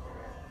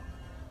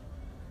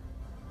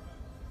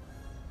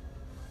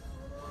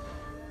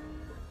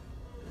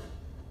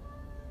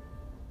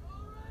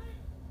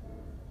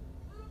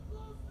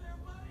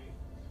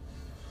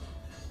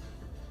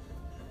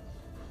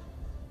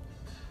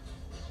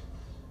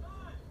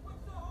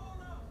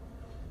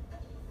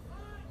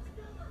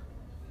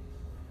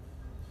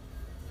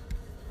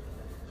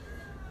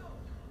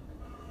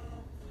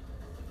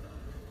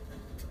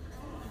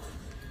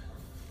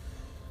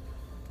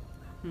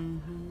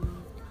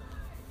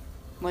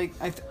 Like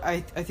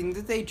I think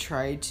that they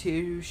tried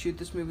to shoot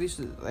this movie,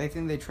 so I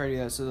think they tried to do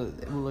that so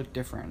that it will look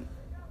different.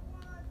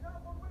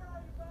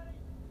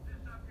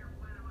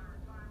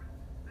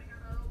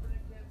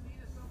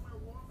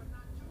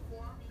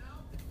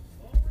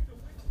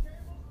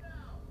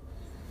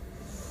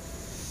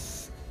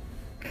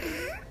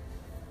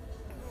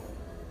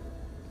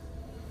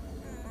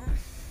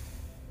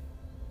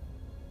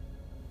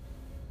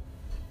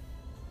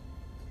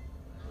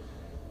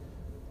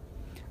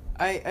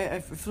 I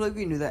feel like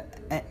we knew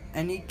that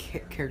any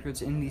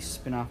characters in these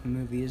spin-off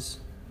movies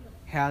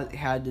had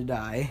to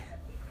die.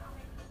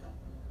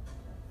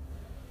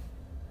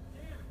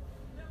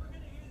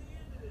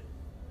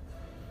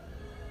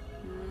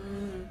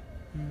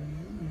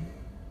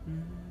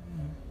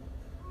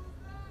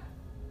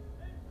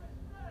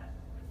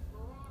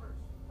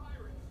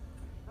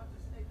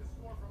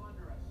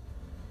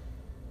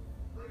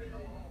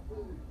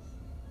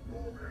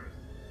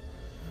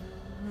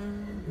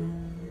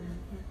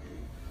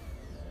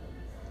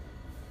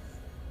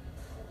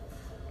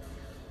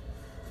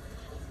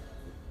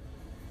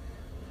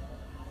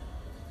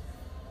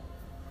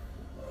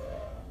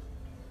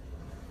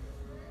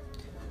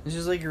 It's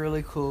just like a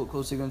really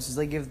cool sequence. It's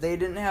like if they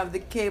didn't have the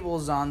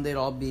cables on, they'd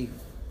all be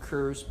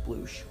curse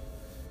sploosh.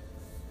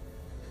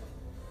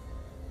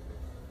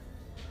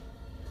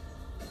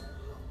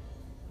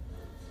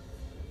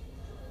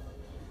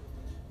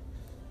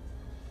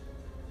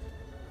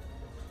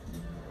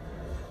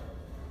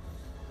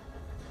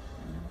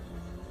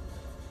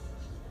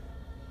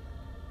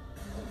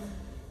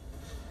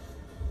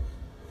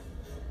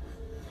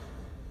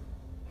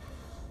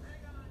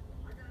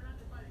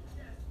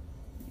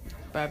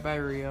 Bye-bye,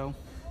 Rio.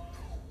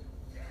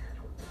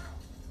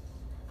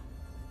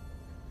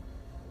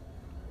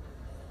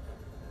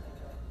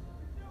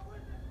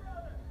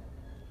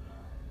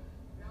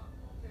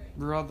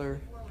 Brother,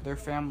 their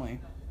family.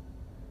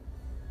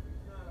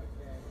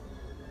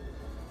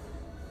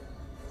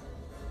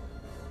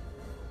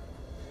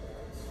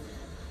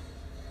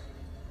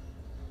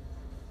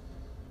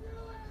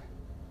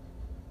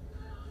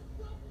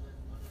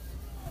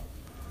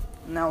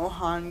 Now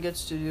Han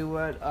gets to do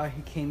what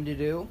he came to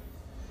do.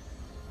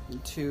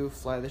 To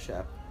fly the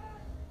ship.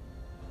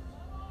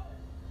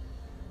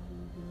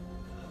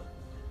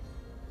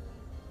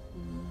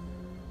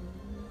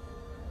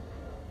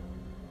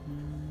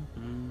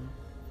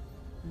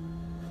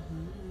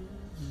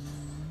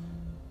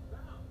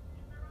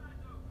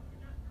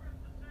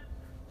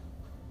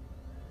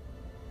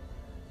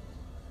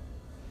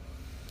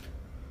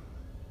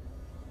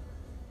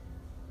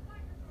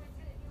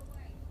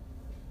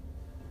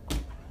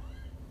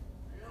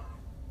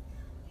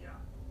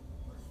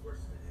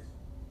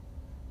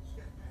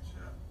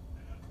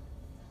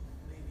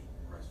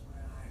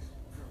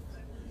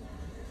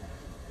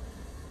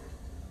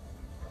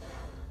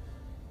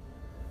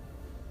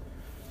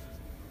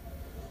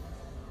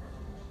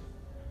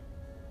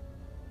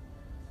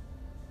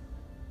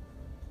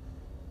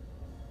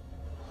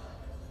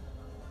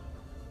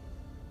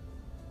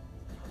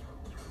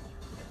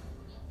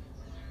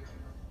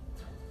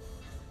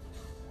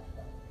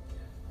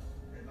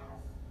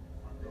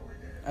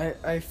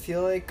 I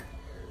feel like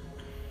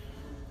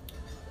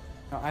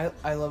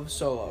I love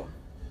Solo.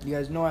 You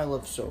guys know I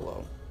love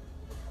Solo.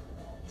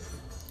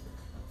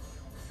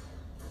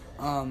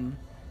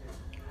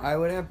 I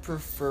would have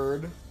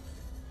preferred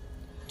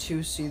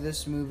to see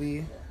this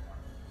movie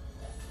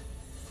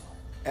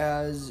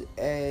as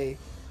a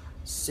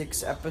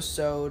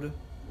 6-episode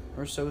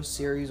or so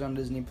series on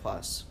Disney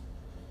Plus.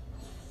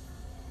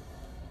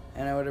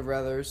 And I would have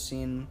rather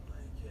seen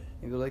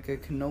maybe like a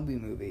Kenobi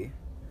movie.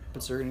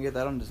 But so we're gonna get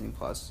that on Disney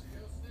Plus.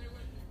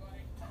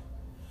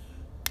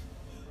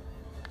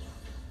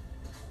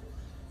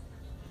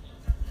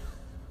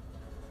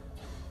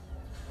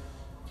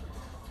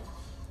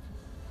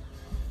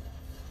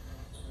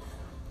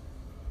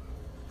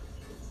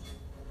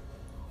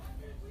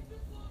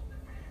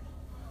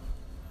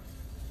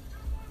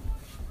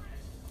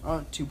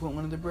 Oh, 2.1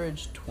 of the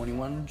bridge,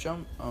 21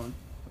 jump. Oh,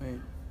 wait.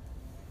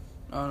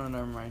 Oh, no,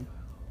 never mind.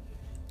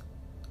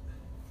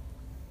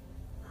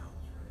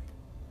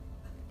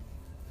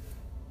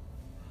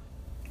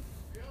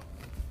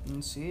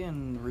 And see,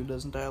 and Reed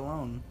doesn't die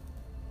alone.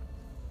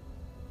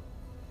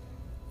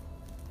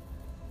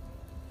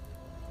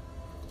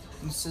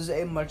 This is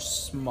a much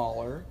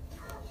smaller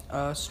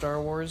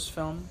Star Wars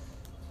film.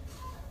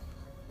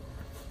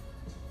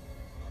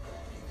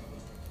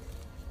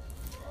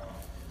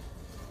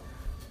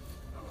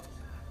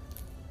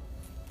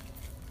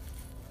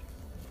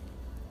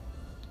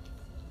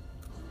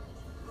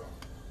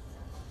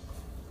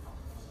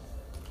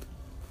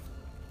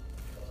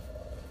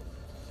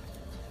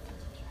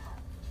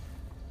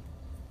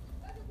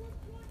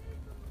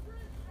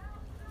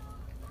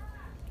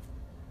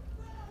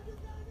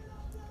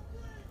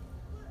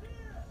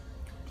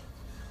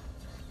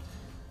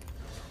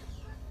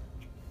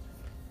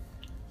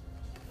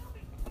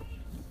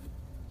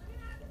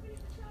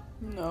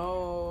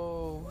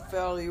 No,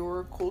 Val, you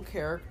were a cool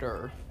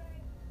character.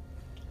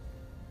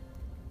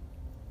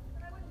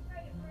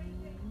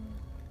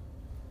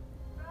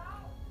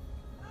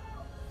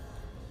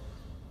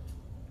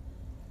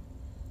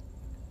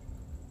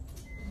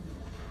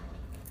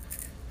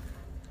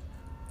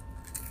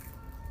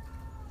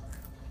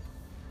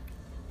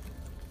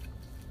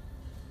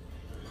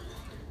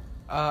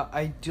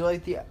 I do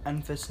like the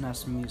Enfys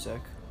Nest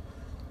music.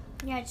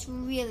 Yeah, it's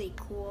really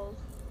cool.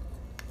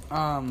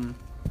 I'm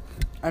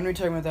going to be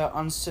talking about that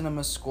on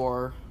Cinema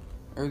Score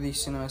Or the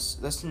Cinema...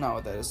 That's not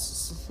what that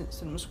is.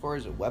 Cinema Score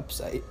is a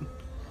website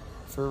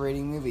for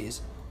rating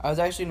movies. I was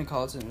actually going to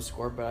call it Cinema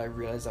Score, but I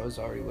realized that was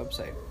already a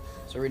website.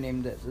 So I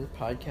renamed it the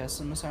Podcast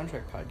Cinema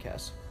Soundtrack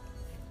Podcast.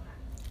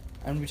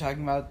 I'm going to be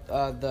talking about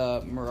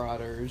the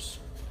Marauders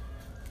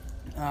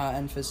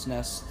and Fist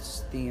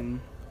Nest's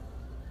theme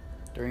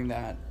during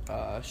that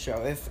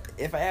show.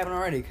 If I haven't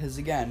already, because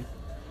again,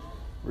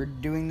 we're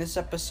doing this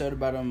episode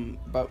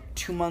about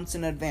 2 months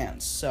in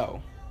advance,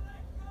 so...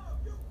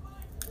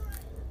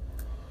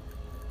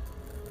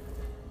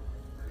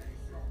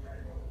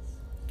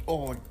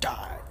 Or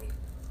die.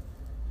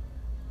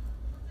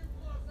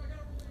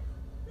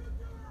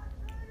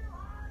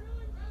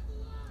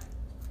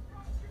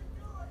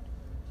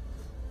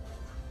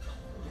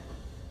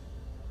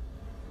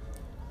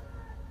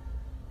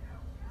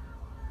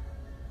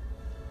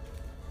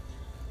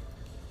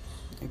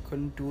 I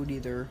couldn't do it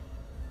either.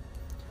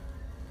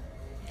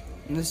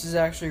 And this is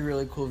actually a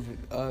really cool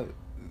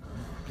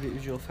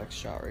visual effects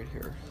shot right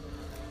here.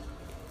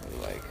 I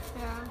really like.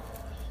 Yeah.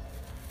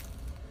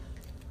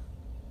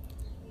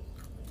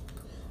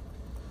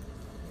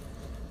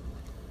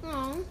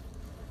 No.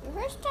 The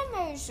first time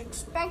I was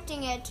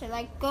expecting it to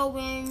like go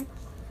in,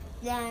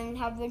 then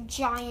have a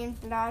giant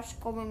blast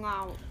going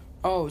out.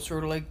 Oh,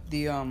 sort of like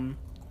the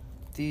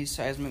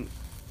seismic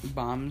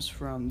bombs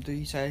from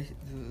the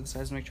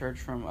seismic charge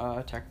from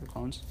Attack of the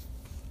Clones.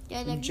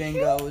 Yeah, like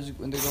Jango is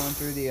when they're going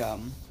through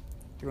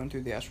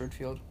the asteroid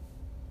field.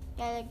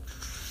 Yeah, like.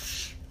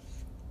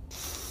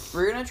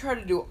 We're gonna try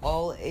to do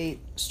all 8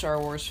 Star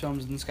Wars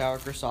films in the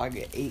Skywalker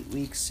Saga 8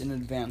 weeks in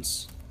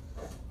advance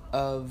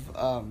of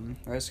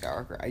Rise of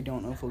Skywalker. I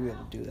don't know if we'll be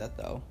able to do that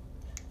though.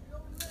 You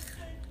don't listen,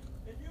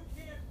 and you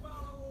can't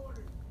follow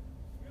orders.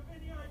 You have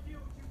any idea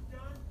what you've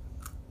done?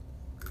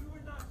 We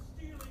were not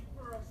stealing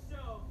for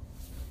ourselves.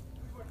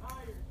 We were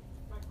hired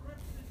by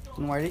Crimson Dawn.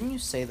 Then why didn't you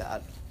say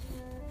that?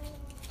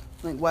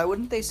 Like, why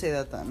wouldn't they say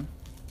that then?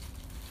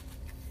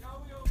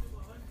 Now we owe them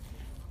 $100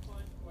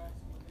 fund quest.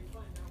 When they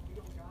find out we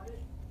don't got it,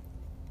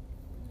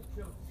 we're gonna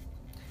kill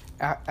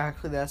them.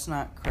 Actually, that's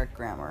not correct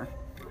grammar.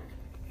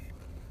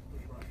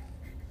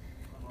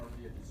 I'm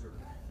already a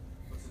deserter.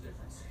 What's the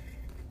difference?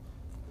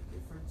 The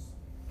difference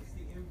is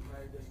the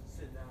Empire doesn't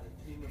send out a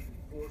team of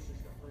enforcers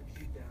to hunt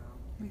you down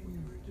when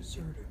you're a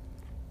deserter.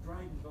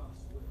 Dryden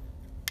Voss will.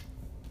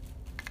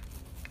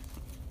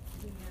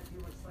 You any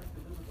idea what it's like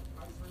to live with a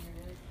price on your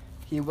head?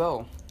 He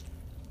will.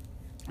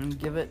 And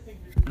give it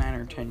 9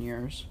 or 10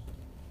 years.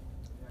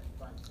 You have to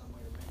find some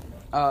way to make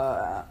it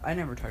up. I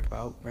never talked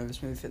about where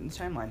this movie fit in the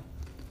timeline.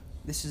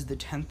 This is the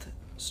 10th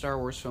Star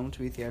Wars film to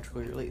be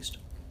theatrically released.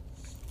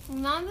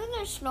 Remember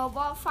the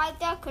snowball fight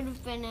that could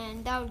have been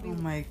in? That would be. Oh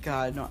my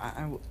god, no,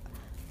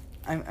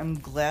 I'm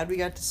glad we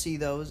got to see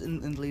those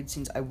in the lead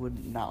scenes. I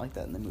would not like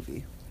that in the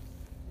movie.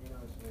 You know,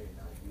 it's made an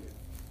idea.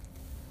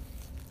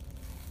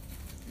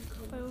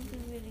 It would be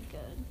really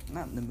good.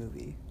 Not in the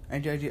movie. I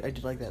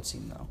did like that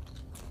scene though.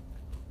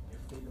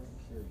 If they don't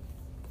kill you,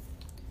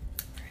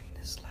 We're in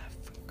this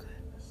left for good.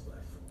 that's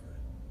left for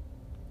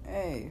good.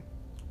 Hey,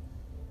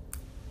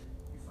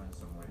 You find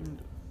some way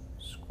and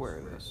square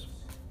this.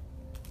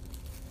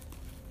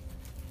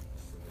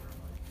 for their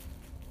money.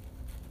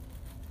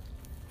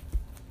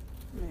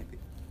 Maybe.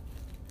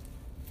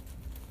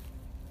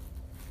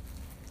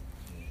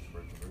 It's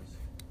worth the risk.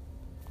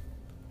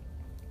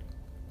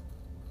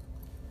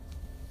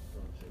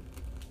 Don't you?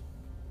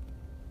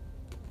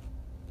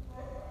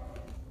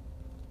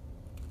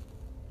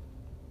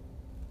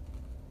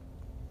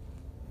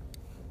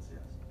 That's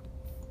yes.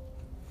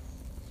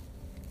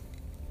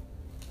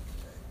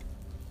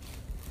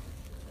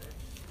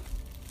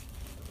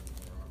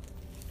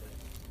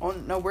 Oh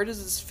no, where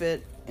does this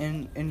fit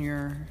in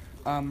your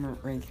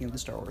ranking of the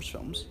Star Wars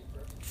films?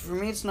 For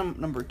me, it's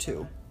number 2.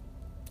 You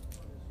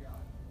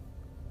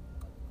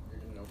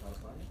didn't know how to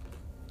find it?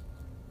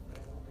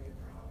 That won't be a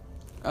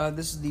problem.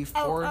 This is the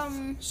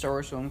 4th Star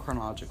Wars film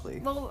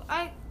chronologically. Well,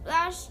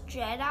 Last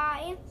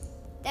Jedi.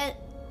 That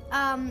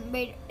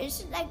wait,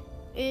 is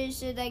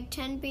it like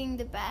 10 being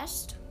the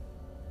best?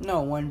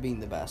 No, 1 being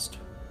the best.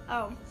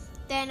 Oh,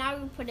 then I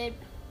would put it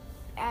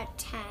at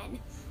 10.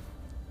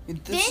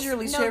 This is your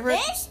least favorite?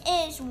 This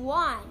is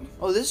 1.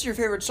 Oh, this is your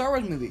favorite Star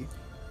Wars movie?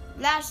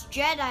 Last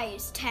Jedi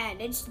is 10.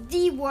 It's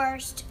the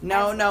worst.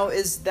 No,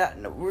 is that...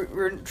 No,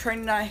 we're trying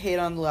to not hate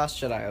on The Last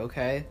Jedi,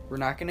 okay? We're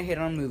not going to hate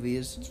on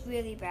movies. It's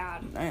really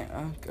bad.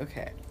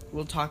 Okay.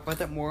 We'll talk about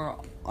that more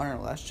on our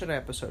Last Jedi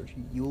episode.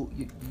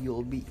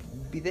 You'll be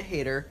the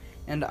hater,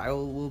 and I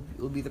will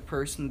be the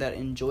person that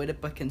enjoyed it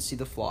but can see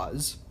the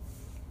flaws.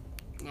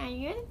 Yeah,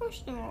 you're the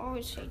person who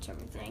always hates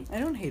everything. I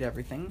don't hate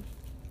everything.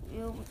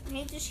 You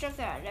hate the stuff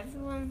that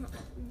everyone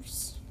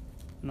loves.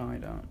 No, I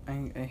don't.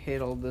 I hate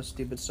all the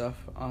stupid stuff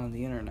on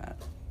the internet.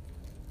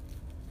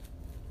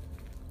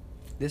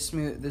 This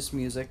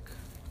music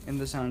and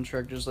the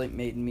soundtrack just like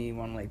made me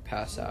want to like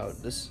pass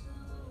out. This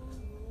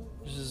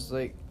is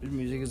like the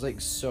music is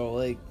like so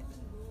like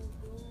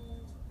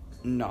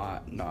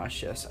not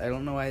nauseous. I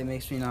don't know why it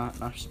makes me not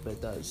nauseous, but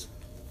it does.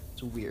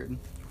 It's weird.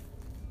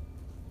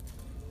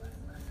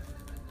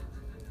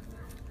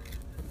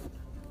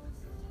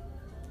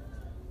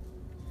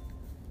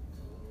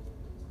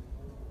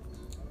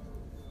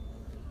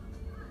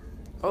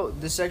 Oh,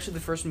 this is actually the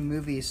first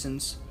movie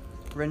since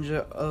Revenge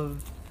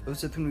of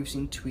Sith when we've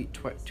seen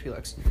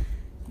Twi'leks.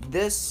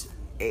 This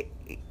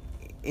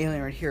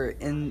alien right here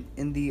in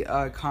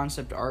the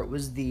concept art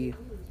was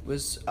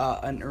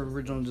an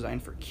original design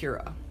for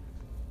Kira.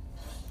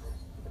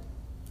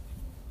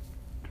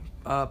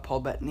 Paul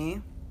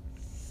Bettany.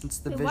 It's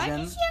the Vision. Why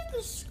does he have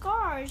the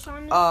scars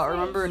on his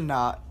Remember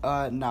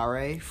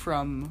Nare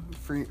from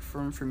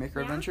Freemaker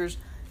Adventures?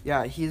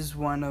 Yeah, he's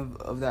one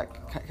of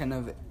that kind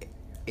of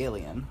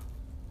alien.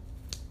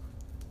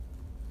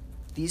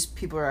 These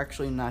people are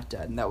actually not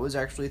dead, and that was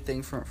actually a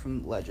thing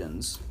from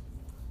Legends.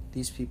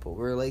 These people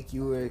were I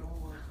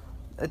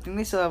think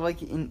they still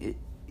have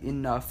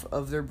enough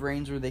of their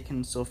brains where they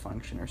can still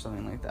function or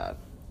something like that.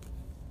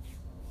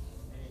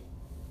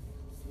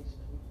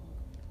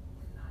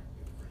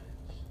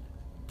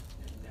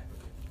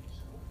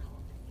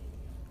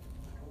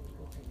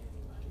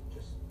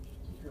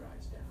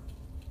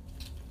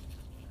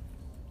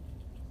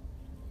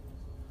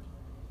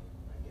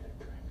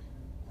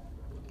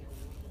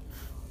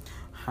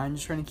 I'm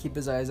just trying to keep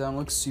his eyes on.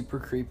 Looks super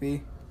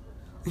creepy.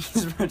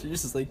 He's about to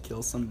just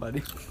kill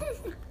somebody.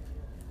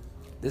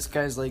 This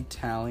guy's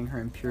telling her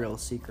imperial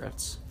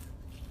secrets.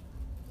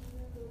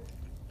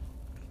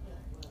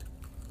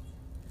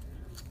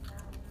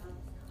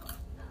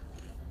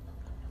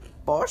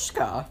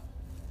 Boschka.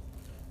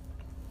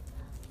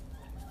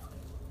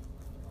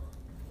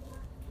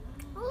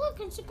 Oh look,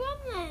 it's a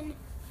gremlin.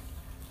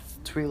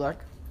 Twi'lek.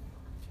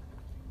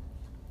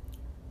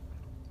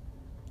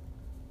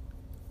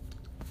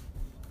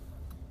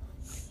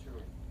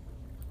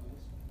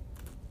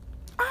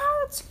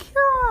 It's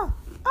Kira!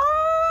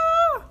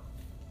 Ah!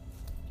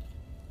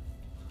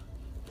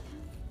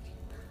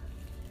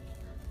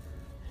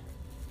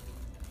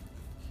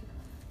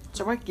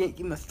 So I get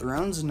Game of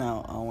Thrones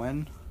now,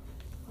 Owen.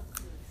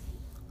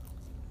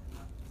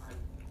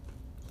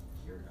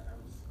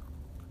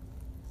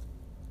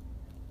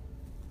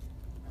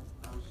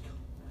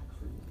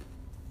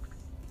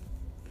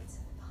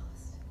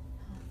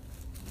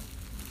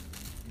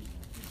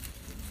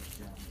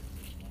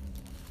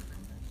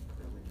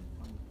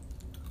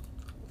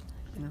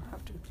 You don't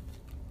have to.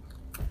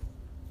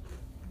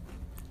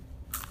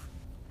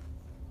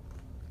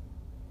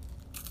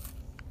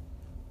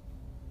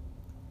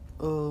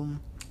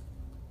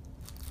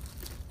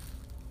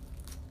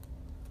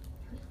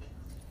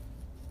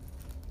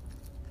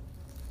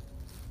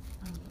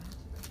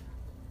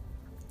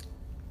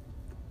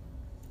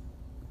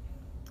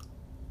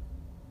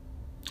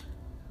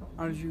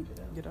 How did you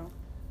get out?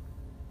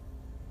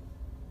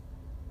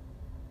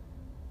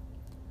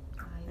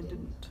 I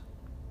didn't.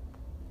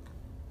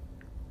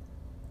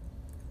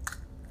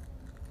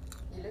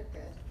 You look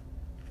good.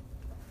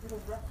 A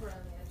little rough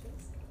around the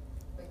edges,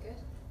 but good.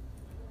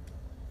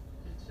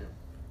 You too.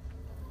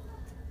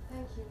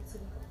 Thank you,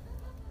 Italy.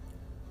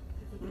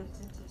 Have you been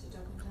tempted to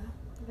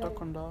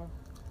Dokondar?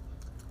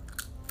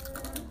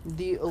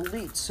 The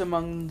elites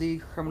among the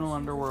criminal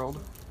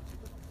underworld.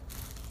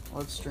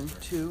 Let's drink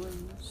 2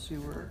 and see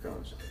where it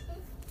goes.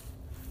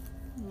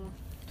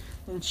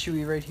 And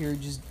Chewie right here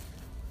just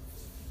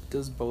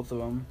does both of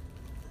them.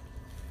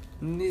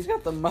 And he's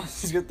got the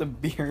he's got the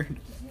beard. Did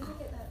you ever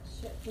get that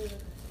shit feeling to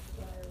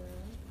fly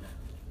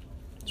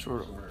around?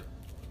 Sort of.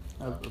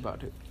 About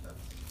to.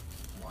 That's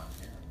one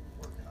here. I'm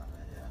working on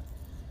that, yeah.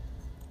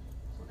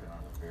 Working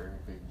on a very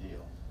big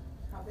deal.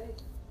 How big?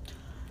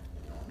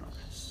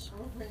 Enormous. I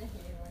want to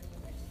hear when you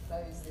meant to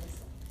close this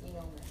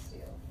enormous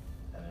deal.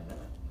 Any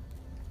minute.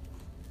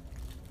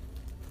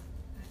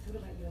 I thought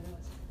about you a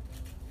lot.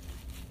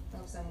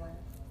 From somewhere.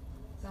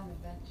 Some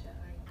adventure.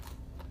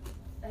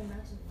 I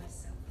imagined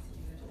myself with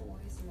you. It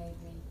always made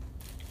me.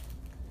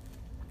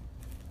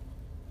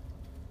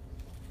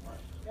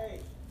 Hey,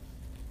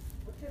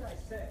 what did I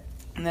say?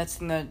 And that's the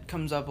thing that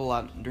comes up a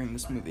lot during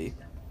this movie.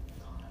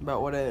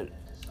 About what it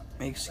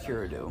makes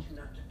Kira do.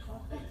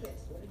 Beckett.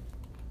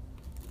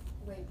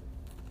 Wait.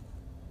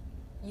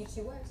 You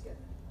two work together?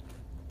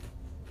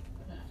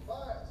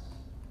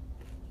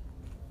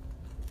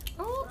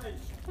 Oh,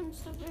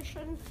 comes the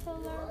vision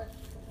filler.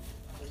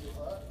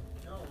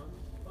 No, I'm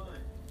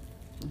fine.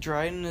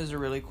 Dryden is a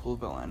really cool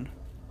villain.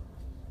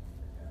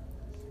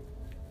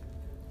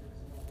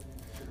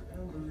 I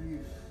don't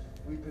believe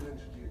we've been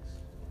introduced.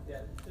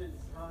 Yeah, this is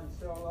Han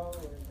Solo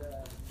and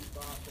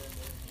Chewbacca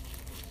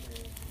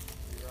and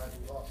You're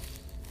riding boss.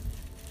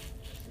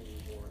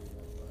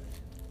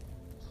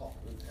 Top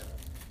lieutenant.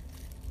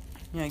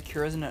 Yeah,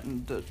 Kira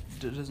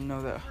doesn't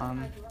know that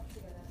Han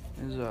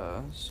is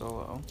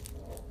Solo.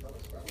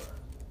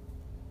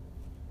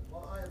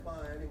 Well, I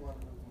admire anyone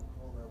who can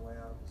crawl their way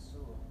out of the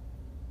sewer,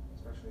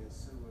 especially a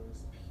sewer as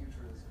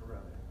putrid as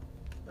Corellia.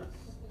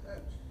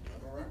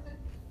 Alright.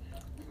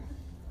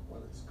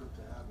 Well, it's good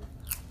to have you.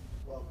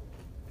 Welcome.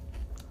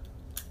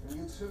 And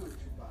you too,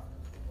 Chewbacca.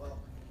 Welcome.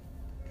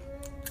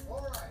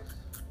 All right.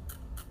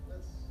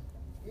 Let's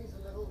ease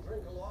a little,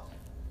 drink a lot,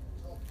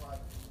 talk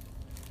private.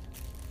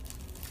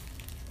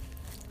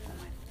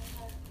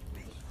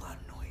 Make a lot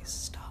of noise.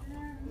 Stop.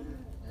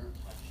 You're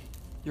touchy.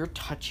 You're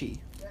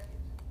touchy. Beckett,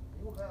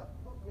 you have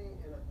put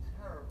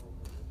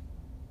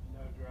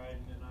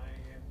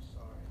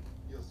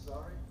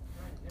sorry?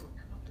 Right, there were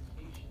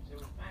complications. There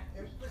were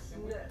factors. This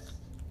nest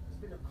has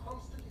been a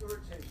constant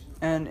irritation.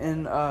 And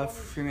in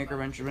Freemaker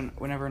Adventure,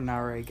 whenever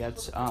Nare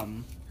gets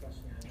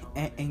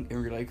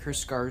angry, like her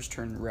scars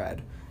turn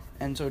red,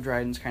 and so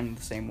Dryden's kind of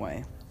the same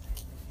way.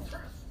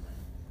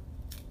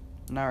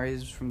 Nare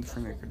is from the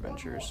Freemaker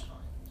Adventures.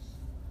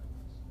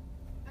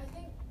 I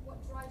think what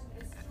Dryden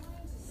is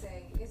trying to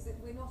say is that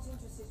we're not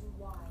interested in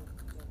why you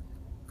don't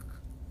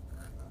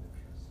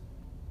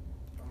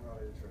I'm not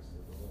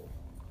interested at all.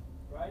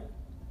 Right?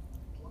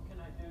 What can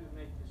I do to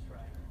make this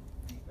right?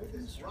 Make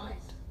this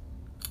right.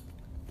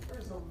 There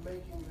is no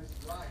making this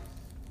right.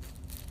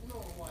 You know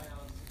why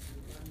I'm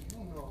you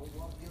know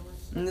what you're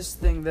And this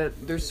thing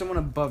that there's someone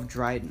above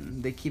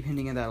Dryden. They keep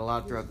hinting at that a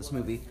lot throughout this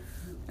movie,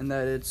 and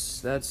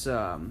that's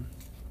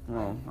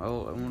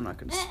well, I'm not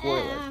gonna spoil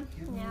it.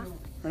 Yeah.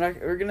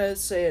 We're gonna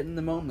say it in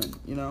the moment,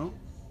 you know.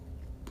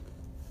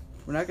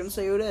 We're not gonna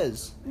say who it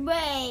is.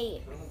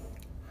 Wait.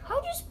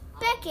 How does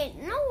Beckett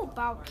know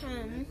about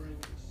him?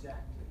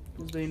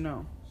 Because they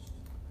know.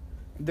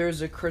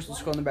 There's a crystal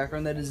skull in the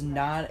background that is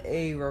not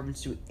a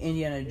reference to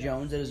Indiana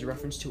Jones. That is a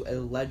reference to a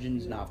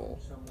Legends novel.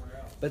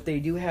 But they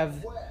do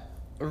have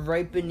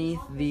right beneath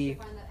the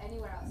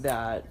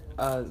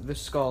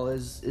skull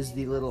is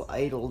the little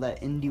idol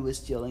that Indy was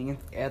stealing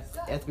at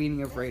the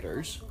beginning of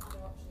Raiders.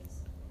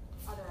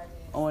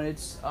 Oh, and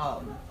it's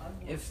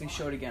if they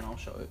show it again, I'll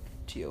show it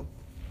to you.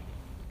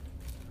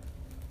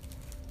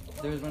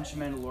 There's a bunch of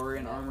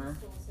Mandalorian armor.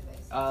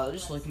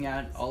 Just looking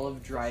at all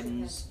of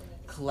Dryden's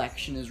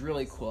collection is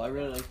really cool. I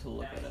really like to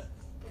look at it.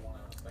 The one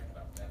I was thinking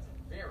of. That's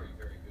a very,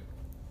 very good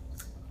one.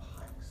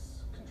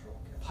 Pike's control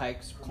capsule.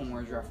 Pike's Clone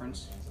Wars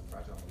reference.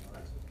 Fragile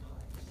alliance with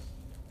Pikes.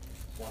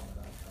 One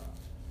that I can't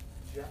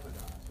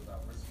jeopardize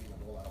without risking an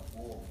all-out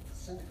war with the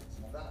syndicates,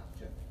 and that,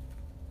 Jim,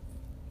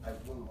 I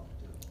will not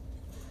do.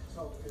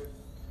 So if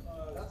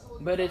that's all.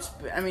 But it's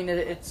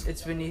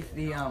beneath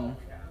the We don't have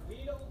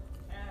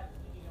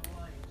any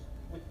alliance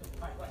with the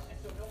Pikes,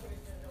 so nobody's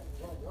gonna know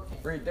we're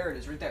working. right there it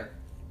is, right there.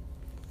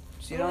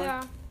 See it Oh, on?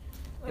 yeah.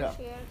 Yeah. I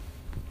see it.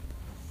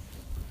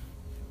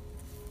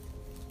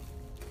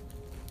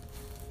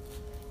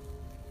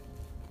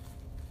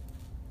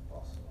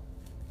 Awesome.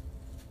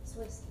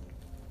 Swiss.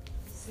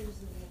 As soon as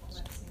the wall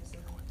collapses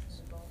around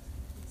the bolt,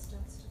 it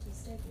starts to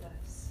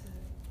destabilize.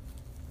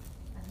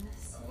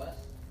 So,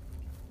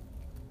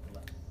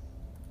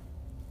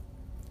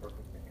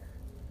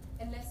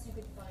 unless you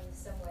could find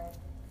somewhere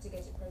to get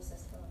it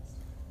processed fast.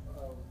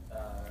 Well,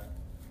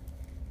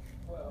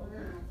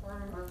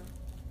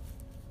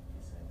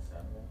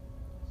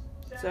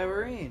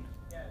 Severine.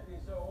 yeah,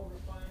 there's an old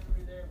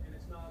refinery there, and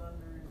it's not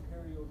under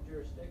Imperial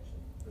jurisdiction.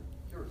 But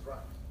you're right.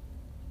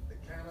 The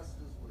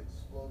canisters will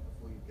explode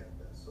before you get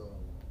there, so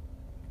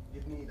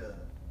you'd need a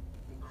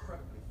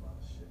incredibly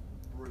fast ship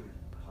with brilliant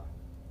pilot.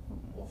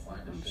 We'll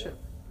find a Ship. ship.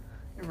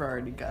 You've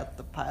already got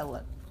the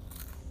pilot.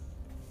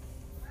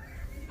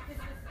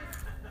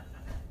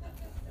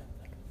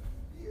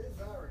 He is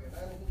arrogant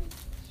and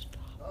he's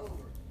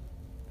hungry.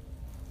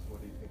 So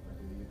what do you think, my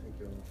dear? You think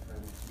your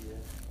friend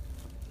here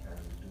can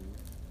do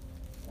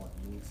what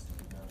needs to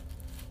be done?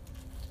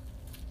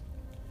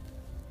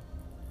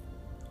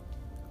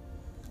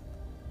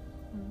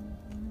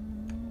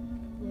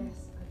 Yes,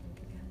 I think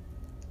you can.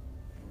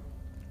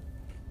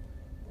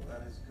 Well,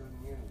 that is good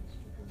news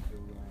because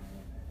you're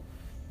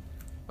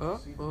right.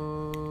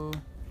 Uh-oh.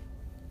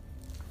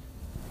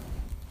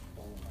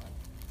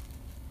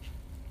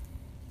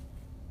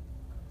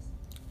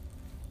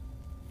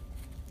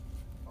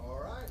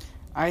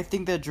 I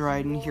think that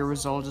Dryden here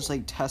was all just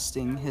like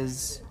testing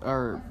his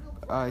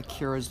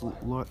Kira's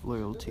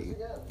loyalty.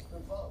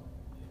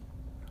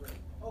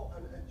 Oh,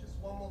 and just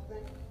one more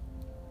thing.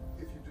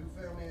 If you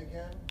do fail me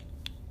again,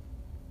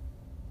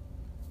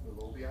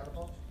 we'll all be out of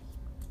options.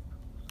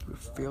 You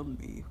failed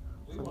me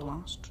for the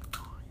last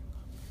time,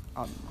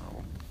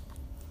 Admiral.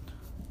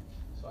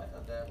 So I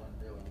thought that went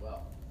really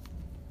well.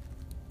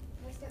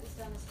 Let's get this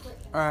done as quick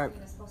and All right. as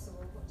clean as possible.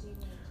 What do you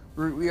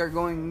need? We are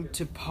going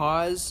to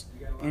pause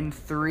in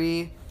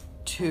 3,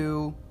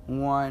 2,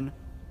 1,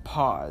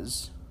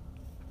 pause.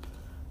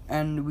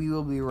 And we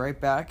will be right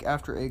back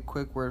after a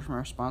quick word from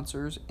our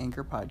sponsors,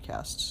 Anchor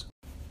Podcasts.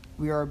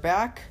 We are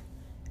back,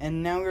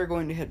 and now we are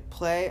going to hit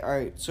play. All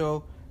right,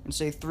 so and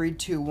say 3,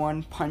 2,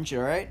 1, punch it.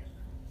 All right,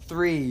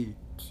 3,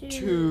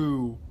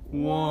 2,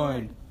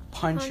 1,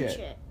 punch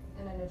it.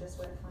 And I know just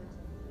where to find him.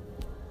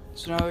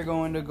 So now they're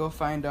going to go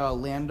find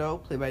Lando,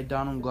 played by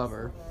Donald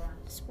Glover.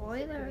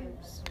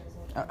 Spoilers.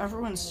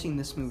 Everyone's seen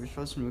this movie. We're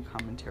supposed to do a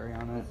commentary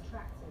on it.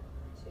 Attracted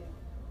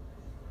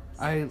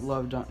to I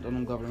love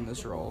Donald Glover in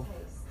this role.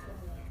 taste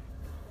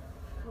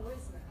and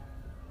charisma.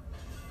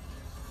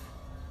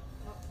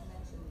 Not to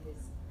mention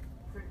his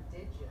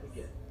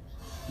prodigious.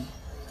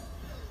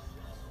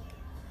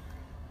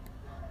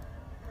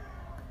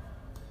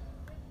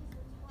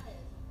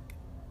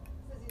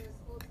 Says he's a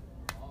sportsman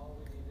now. All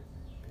we need is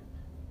a ship.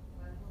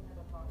 Well, he'll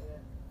never part with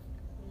it.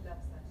 He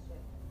loves that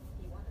ship.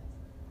 He won it.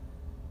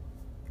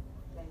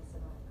 Then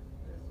survived.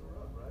 There's the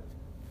rub, right?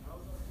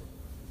 How's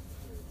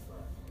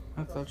that?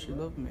 I thought she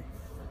loved me.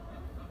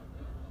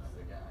 That's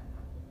the guy.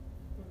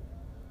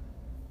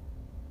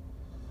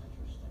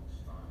 Interesting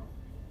style.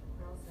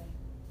 I'll say.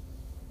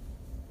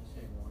 You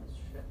say one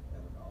ship at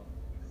an all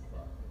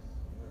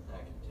I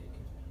can take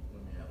it.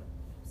 Let me have it.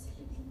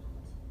 Absolutely not.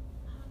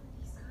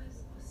 These guys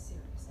are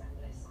serious,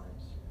 Atlas. I'm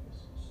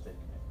serious. Stick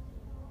me.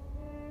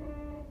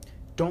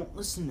 Don't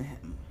listen to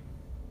him.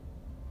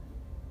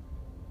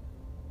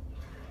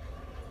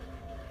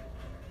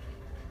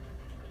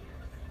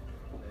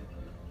 Thank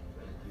you.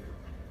 Thank you.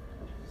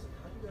 Listen,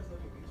 how do you guys let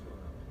me beat you on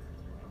that?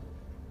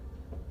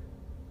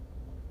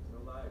 There's no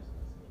lives in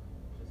this game.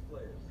 Just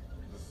players.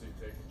 Let's see,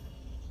 take it.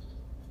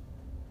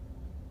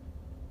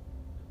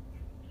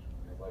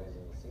 Nobody's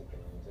in the seat, then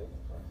you take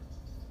it, right?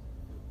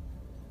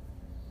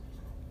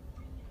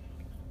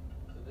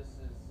 So this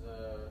is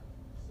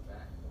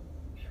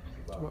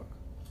Sabacco. Look.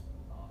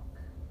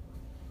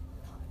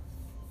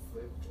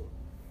 Flavorful.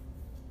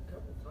 A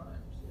couple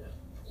times, yeah.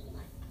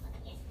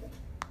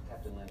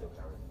 Captain Lando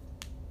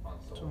Calrissian on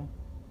So, Solo.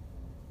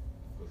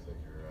 Looks like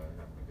you're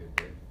having a good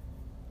day.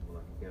 Well,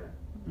 I can get it.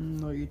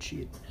 no, you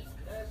cheat. Can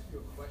I ask you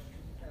a question,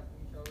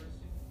 Captain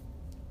Calrissian?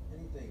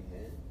 Anything,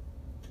 man?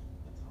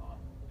 It's hot,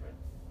 but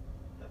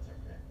that's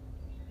okay.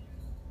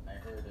 I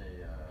heard a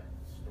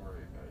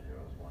story about you.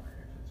 I was wondering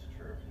if it's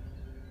true.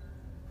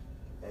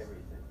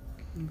 Everything.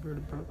 You heard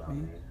about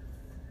me.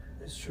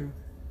 It's true.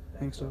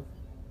 Think so.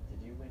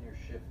 Did you win your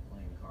ship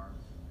playing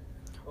cards?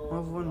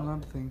 I've won a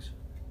lot of things.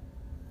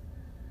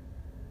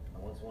 I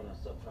once won a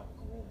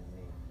subtropical moon in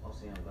the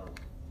Ocean Belt.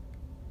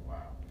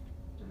 Wow.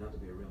 Turned out to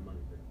be a real money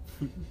pit.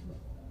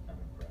 I'm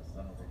impressed.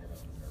 I don't think I'd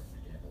have the nerve to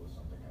gamble with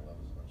something I love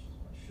as much as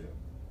my ship.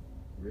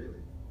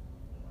 Really?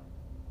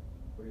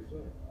 What are you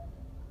flying?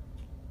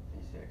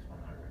 DCX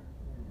 100.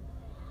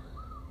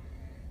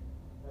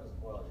 That was a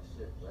quality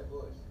ship, right,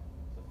 boys?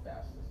 It's the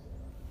fastest in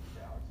the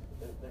galaxy.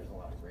 But there's a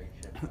lot of great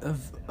ships.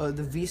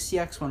 The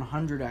VCX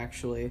 100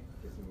 actually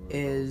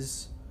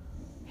is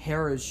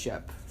Hera's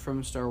ship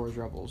from Star Wars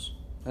Rebels.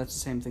 That's the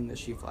same thing that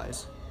she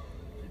flies.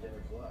 You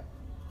never fly.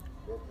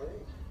 Well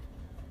played.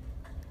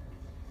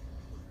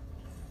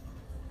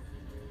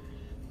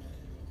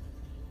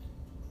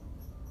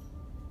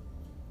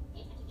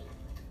 Let's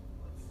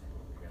see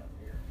what we got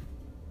here.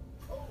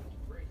 Oh,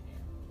 great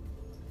hand.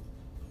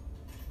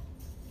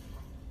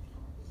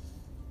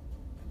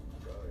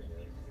 Sorry,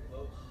 guys.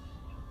 Close,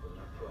 but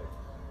not quite.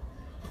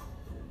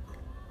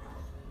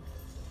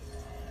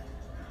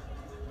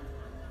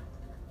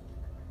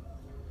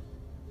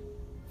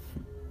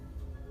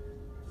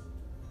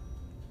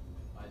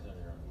 Eyes on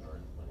your own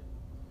yards, buddy.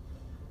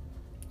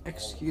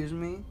 Excuse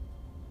me?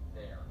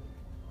 There.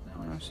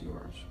 I see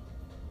yours.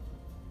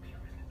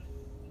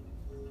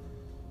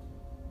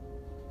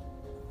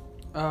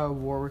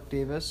 Warwick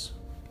Davis.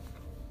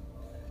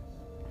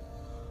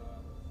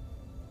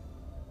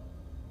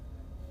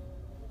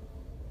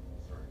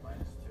 Sorry,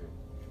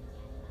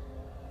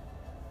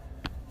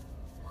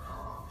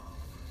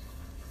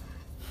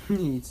 -2.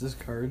 He eats his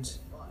cards.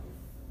 Fine.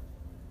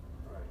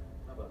 Alright,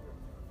 how about this?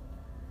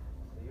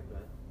 See your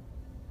bet.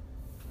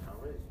 Now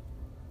raise.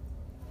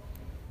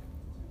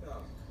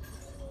 2,000.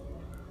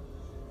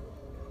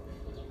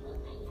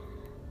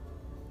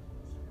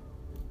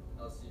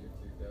 I'll see your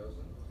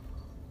 2,000.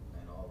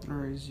 And all the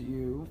Or is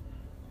you?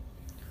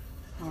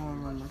 I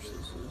don't know how much this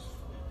is.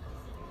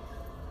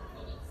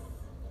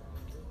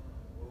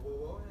 Whoa, whoa,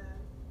 whoa, man.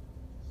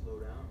 Slow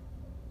down.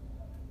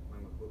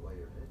 Might want to quit while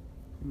you're ahead.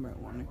 You might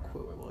want to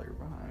quit while you're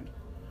behind.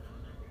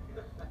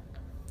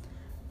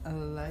 I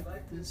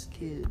like this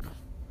kid.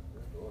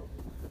 You're adorable.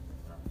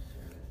 I'm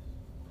serious.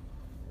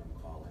 I'm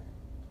calling.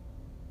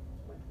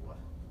 Wait, what?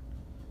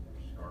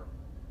 Your scarf?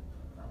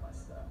 Not my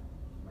style.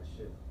 My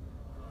ship.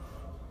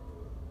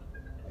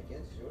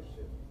 Against your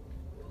ship.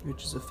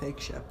 Which is a fake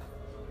ship.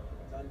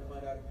 Time to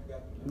find out if you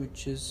got the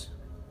Which is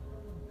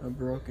a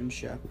broken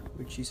ship,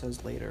 which he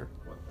says later.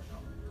 What the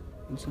hell?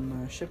 It's in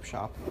the ship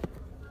shop.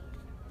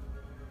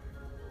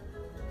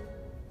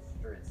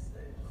 Straight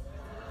stage.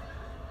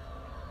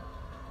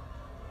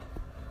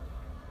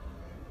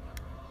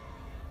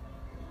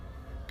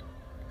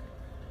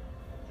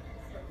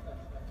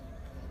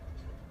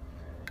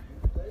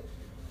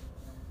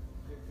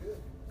 You're good.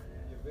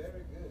 You're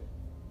very good.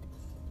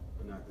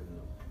 But not good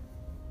enough.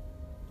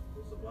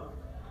 We'll survive.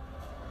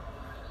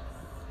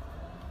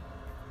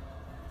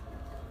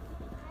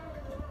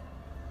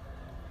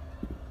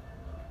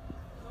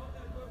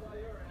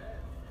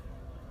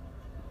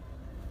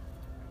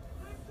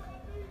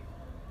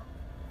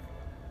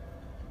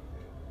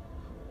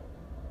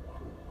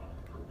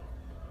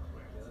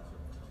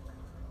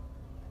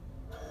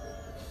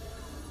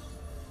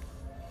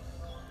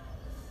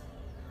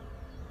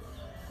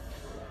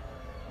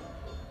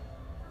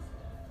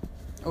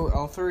 Oh,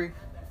 L3.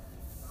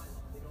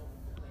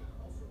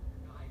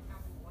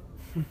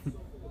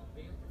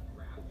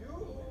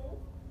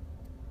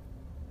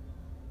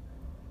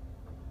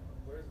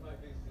 Where's my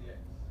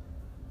VCX?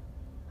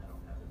 I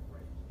don't have it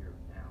right here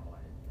now.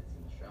 It's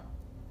in the shop.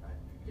 I'm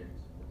getting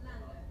some.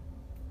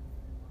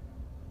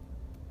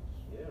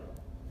 Yeah.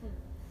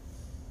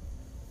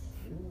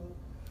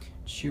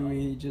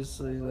 Chewie just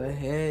like,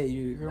 hey,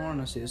 you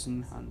want to say this,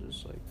 and Han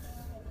just like,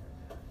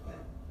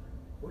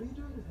 What are you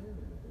doing with Harry,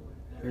 boy?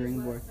 hearing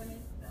boy.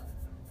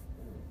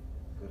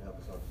 Could help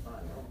us out to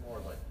find no more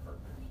like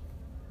partners.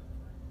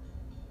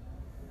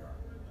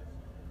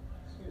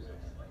 Excuse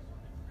us.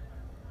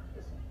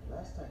 Listen,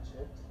 last I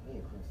checked, me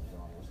and Crimson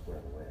Dawn were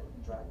squared away.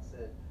 Dryden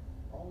said,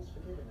 all was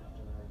forgiven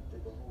after I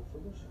did the whole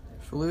Felucia thing.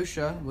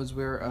 Felucia was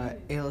where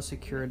Aayla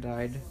Secura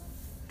died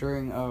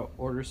during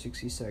Order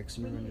 66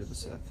 in Revenge of the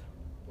Sith.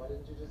 Why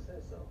didn't you just say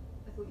so?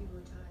 I thought you were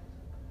retired.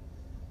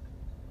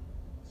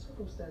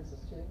 Circumstances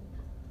change.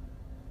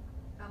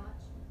 How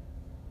much?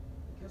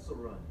 The Kessel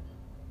Run.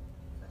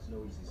 That's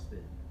no easy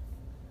spin.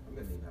 I'm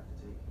gonna even have to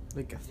take it.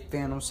 Like a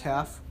Thanos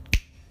half.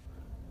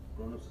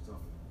 Grown-ups are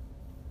talking.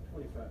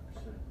 25%.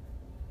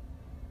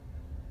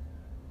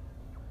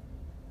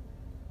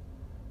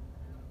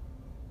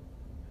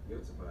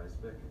 You're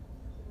surprised, Beckett.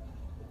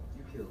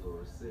 You killed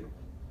Doris Sig.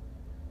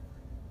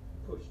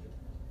 Pushed her.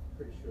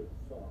 Pretty sure the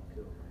fall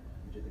killed her.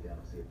 You did the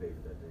galaxy a favor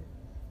that day.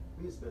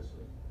 Me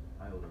especially.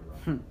 I owe her a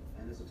lot.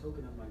 And as a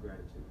token of my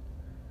gratitude,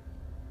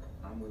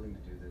 I'm willing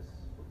to do this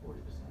for 40%.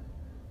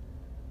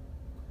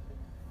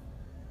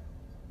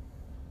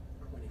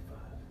 25.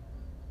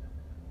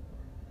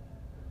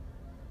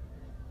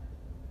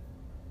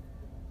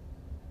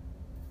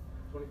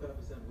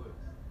 $25% works.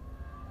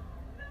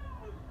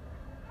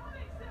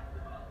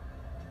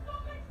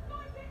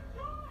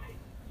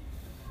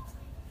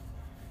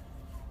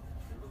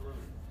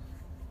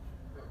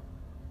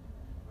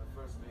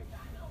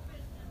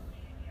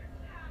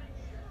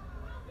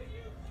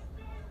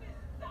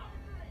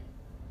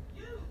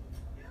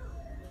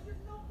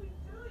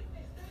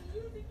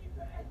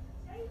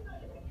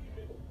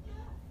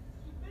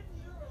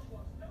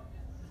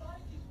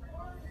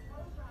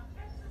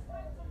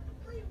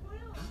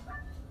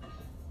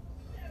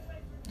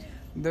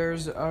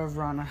 There's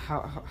Ron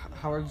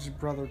Howard's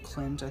brother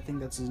Clint. I think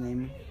that's his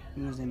name. I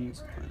think his name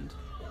is Clint.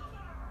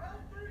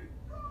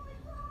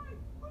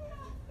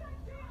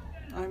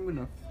 I'm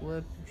gonna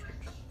flip.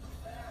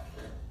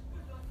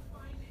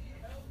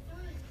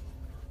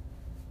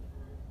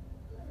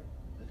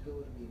 Let go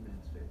of the mean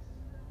man's face.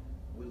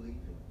 We're leaving.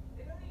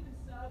 They don't even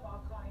serve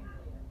our kind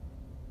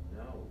here.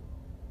 No.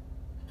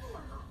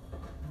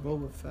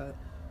 Boba Fett.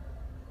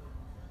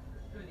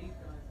 Who are these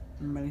guys?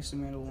 Mace the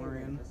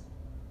Mandalorian.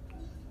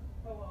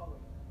 Who are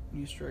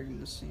we? Easter egg in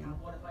the scene.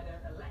 And what if I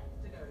don't elect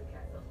to go to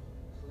Kessel?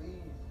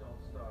 Please don't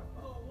start.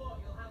 Oh,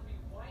 what? You'll have me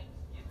white?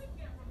 You could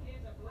get from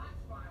here to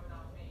Blackspire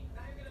without me.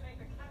 Now you're gonna make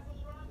the Kessel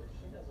run? If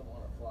she doesn't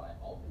want to fly,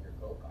 I'll be your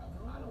co-pilot.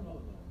 I don't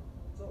know.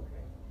 It's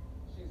okay.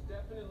 She's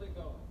definitely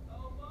going.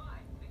 Oh, why?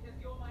 Because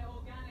you're my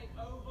organic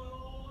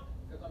overlord?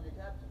 Because I'm your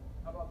captain.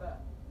 How about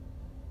that?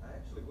 I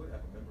actually would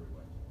have a memory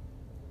wipe.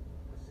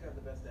 But she got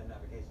the best damn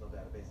navigational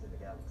database in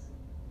the galaxy.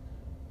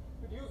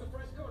 Could use a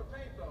fresh coat of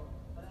paint, though.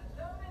 But that's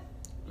bonus.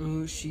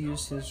 Ooh, she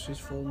used his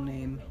full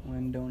name,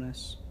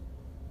 Landonis.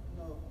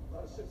 No, a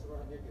lot of ships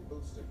around here get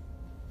boosted.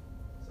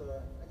 So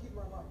I keep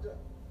mine locked up.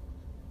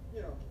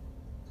 You know,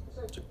 for It's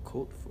a safety.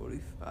 Colt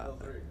 45. L3.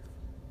 Keep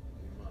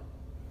in mind.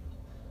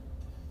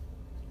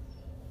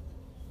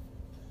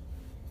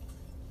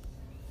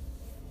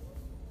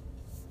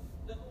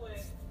 Look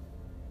away.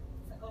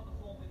 I can't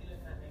perform with you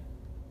looking at me.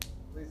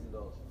 Please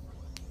indulge.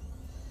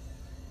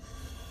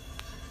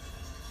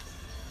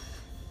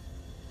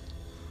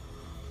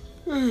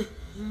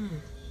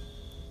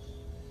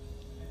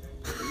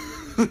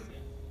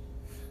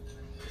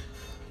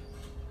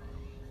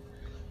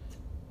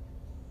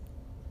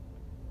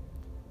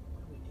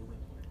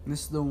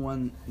 This is the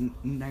one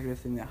negative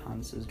thing that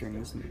Han says during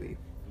this movie.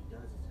 He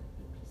does is make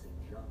you a piece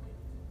of junk.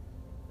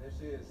 There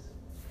she is.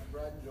 My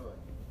pride and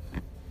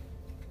joy.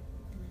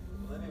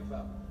 Millennium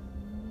Falcon.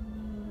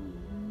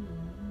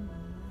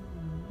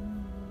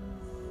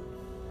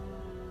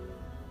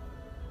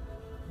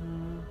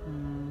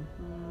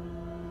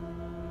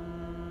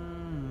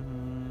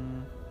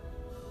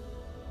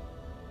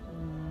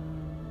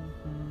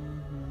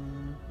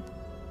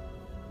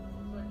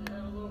 Looks like you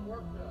had a little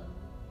work done.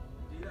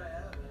 Indeed I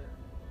have, man.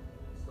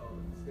 Installed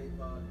an escape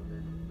pod,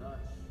 prevented notch,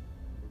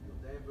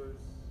 revealed dampers,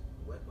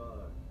 wet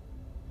bar.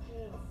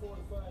 And a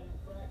fortified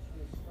infraction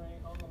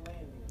restraint on the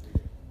landing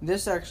gear.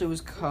 This actually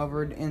was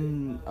covered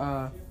in Ship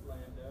Lando.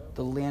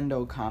 the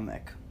Lando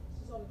comic, This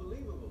is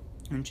unbelievable.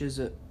 which is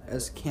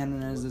as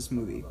canon as this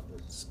movie.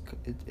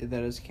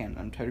 That is canon.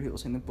 I'm tired of people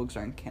saying the books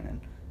aren't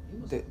canon.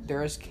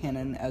 They're as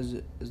canon as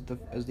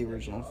the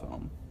original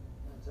film.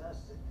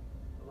 Fantastic.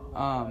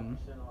 Along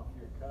with 5% off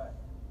your cut.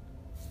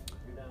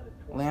 You're down to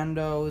 20.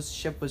 Lando's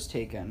ship was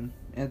taken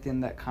at the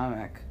end of that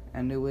comic,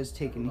 and it was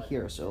taken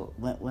here. So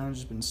Lando's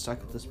just been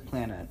stuck at this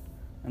planet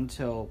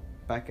until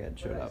Beckett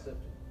showed up. You're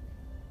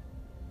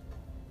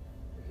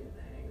getting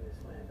the hang of this,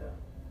 Lando.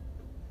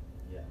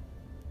 Yeah.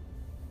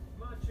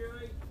 Come on,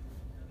 Chewie.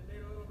 I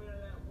need a little bit of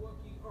that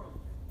Wookiee oomph.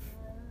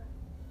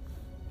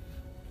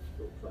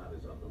 Your plan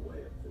is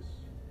underway at this.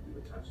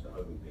 We've attached to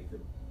home,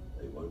 Nathan.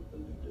 They won't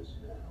elude us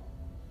now.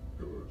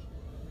 Good.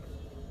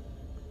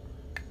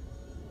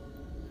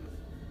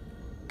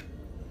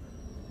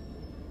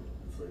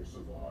 they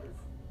survive,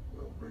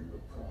 they'll bring the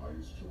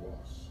prize to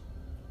us.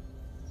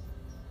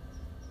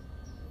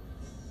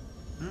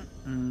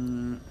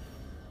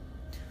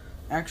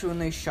 Actually, when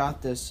they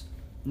shot this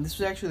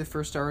was actually the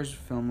first Star Wars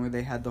film where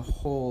they had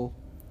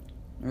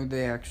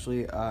they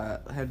actually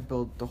had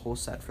built the whole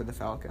set for the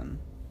Falcon.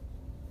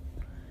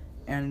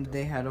 And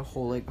they had a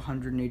whole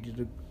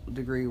 180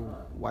 degree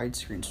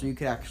widescreen, so you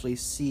could actually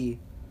see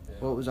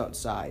what was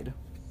outside.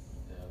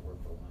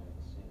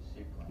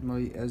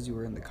 Well, as you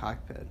were in the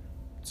cockpit.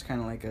 It's kind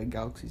of like a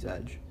Galaxy's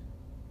Edge.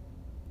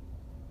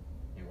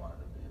 You wanted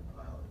to be a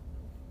pilot.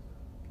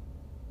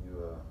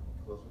 You,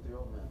 close with the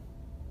old man?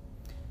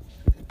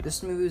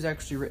 This movie was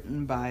actually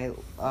written by,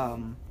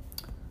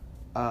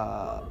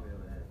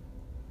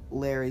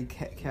 Larry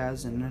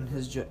Kazan and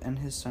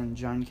his son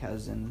John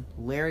Kazan.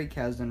 Larry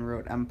Kazan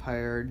wrote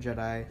Empire,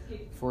 Jedi,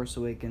 Force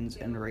Awakens,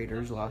 and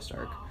Raiders Lost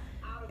Ark.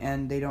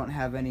 And they don't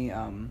have any,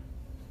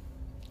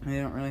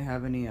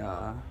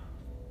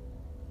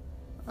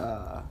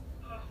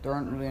 there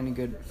aren't really any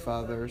good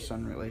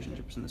father-son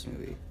relationships in this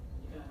movie.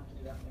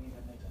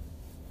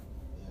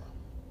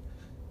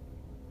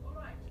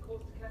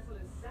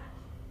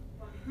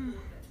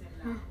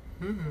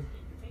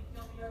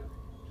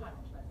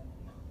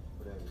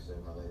 Whatever you say,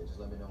 my lady. Just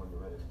let me know when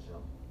you're ready to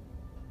jump.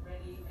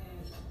 Ready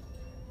and...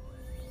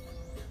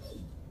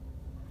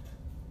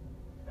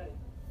 Ready.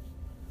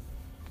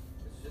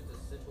 It's just a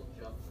simple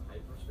jump to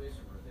hyperspace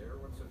over there.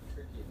 What's so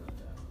tricky about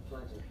that?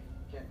 Plenty.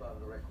 Can't find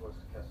the right course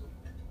to Kessel.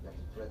 You have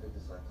to thread through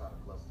the cyclonic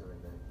cluster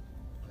and then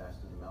pass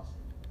through the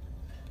maelstrom.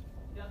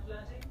 Done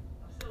planting?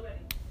 I'm still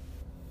ready.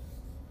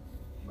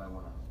 You might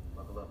want to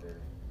buckle up,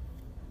 baby.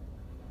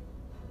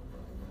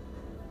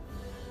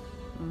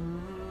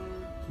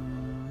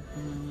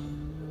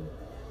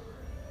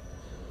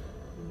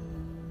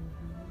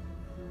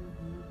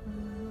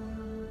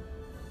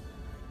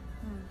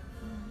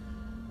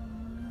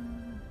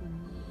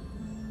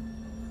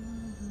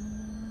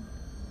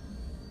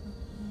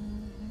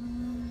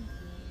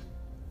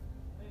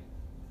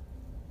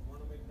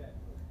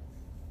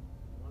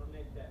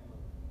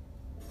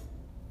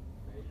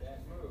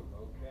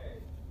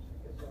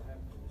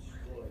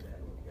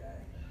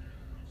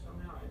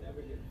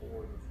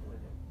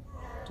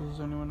 Does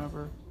anyone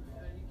ever?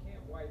 You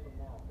can't wipe them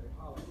off. They're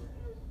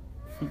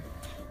holograms.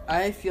 I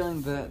have a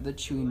feeling that the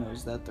Chewie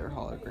knows that they're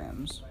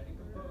holograms.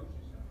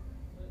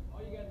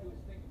 All you gotta do is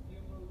think a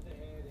few moves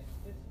ahead,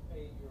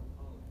 anticipate your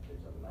opponent.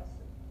 There's a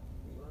lesson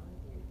we learn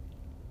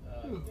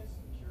here. Yes,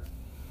 sure.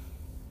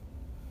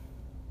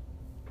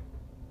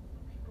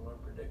 People are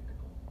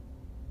predictable.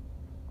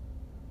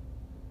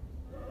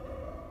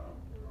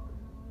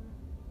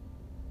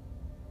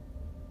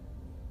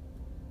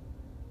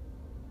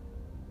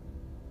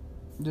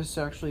 This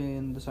actually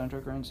in the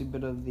soundtrack runs a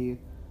bit of the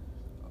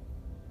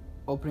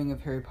opening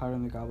of Harry Potter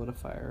and the Goblet of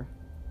Fire.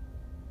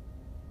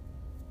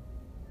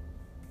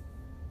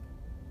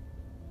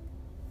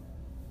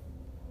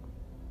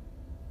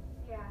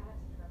 Yeah, I had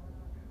to travel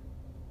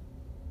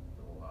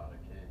on. A lot of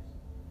kids.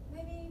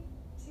 Maybe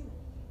too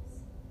many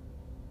kids.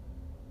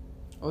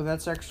 Oh,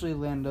 that's actually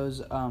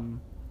Lando's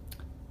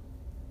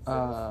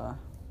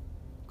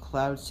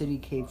Cloud City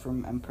Cave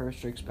from Empire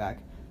Strikes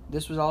Back.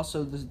 This was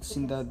also the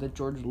scene that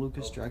George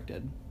Lucas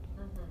directed.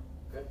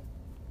 Good.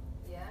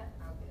 Yeah,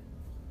 how good?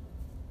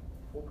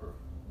 Foolproof.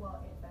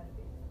 Well, it better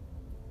be.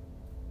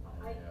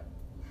 Yeah.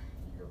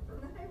 You go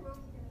first. I was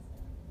gonna say.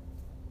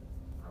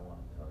 I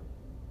want to tell you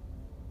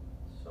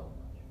so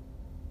much.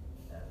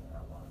 And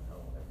I want to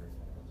know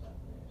everything that's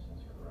happening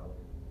since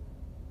Corelli.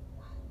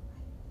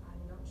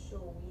 I'm not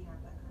sure we have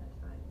that kind of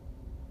time.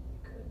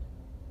 We could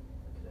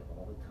have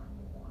all the time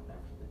we want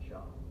after the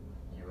job.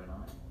 You and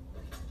I.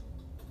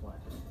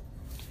 What?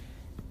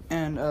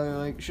 And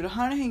like, should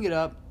Han hang it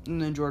up?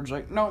 And then George's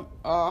like, no,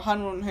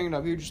 Han won't hang it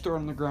up. You just throw it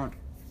on the ground.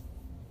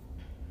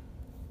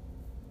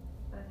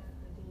 But I have no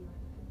idea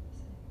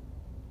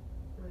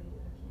what you're looking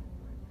at me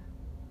right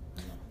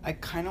now. I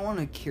kind of want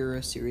a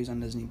Kira series on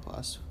Disney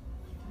Plus,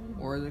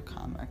 or as a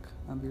comic.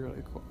 That'd be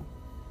really cool.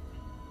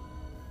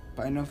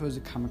 But I know if it was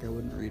a comic, I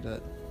wouldn't read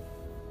it.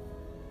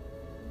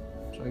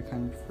 So I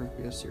kind of prefer it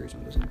to be a series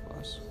on Disney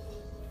Plus.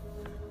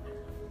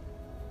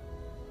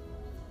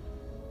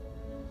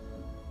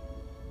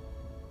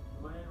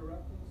 Am I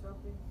interrupting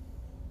something?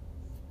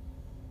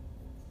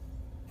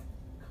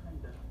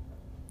 Kinda.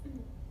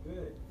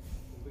 Good.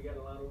 Well, we got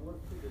a lot of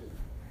work to do.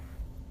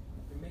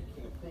 You're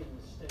making a big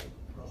mistake.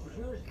 It's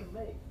yours to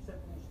make,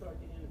 except when you start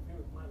to interfere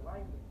with my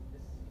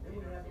livelihood. Then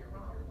we have a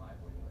problem.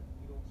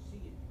 You don't see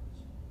it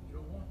because you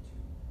don't want to.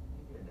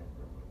 You're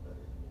never a little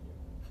better than you.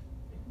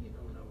 Maybe you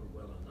don't know her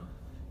well enough.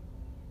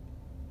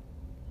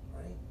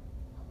 Right?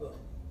 Look.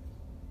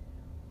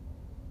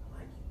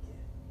 I like you,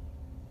 kid.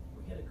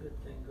 We got a good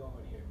thing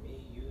going here. Me,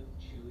 you,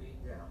 Chewie.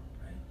 Yeah.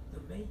 Right?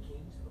 The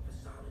makings of a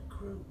solid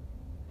crew.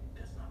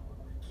 It does not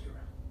work with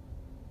Kira.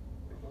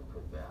 We work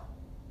with Val.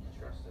 You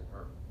trusted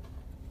her.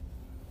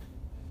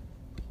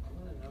 I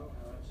want to know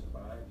how I've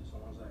survived as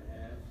long as I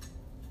have.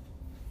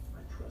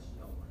 I trust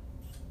no one.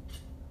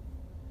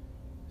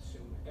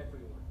 Assume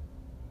everyone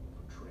will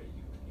portray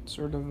you in the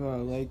sort of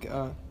like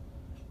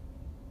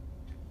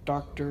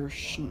Dr.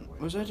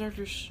 Was that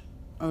Dr.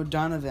 Oh,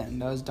 Donovan.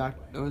 That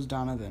was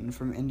Donovan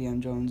from Indiana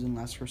Jones and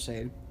Last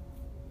Crusade,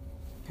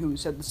 who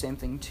said the same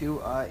thing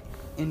to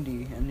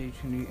Indy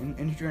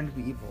trying to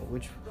be evil,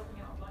 which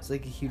is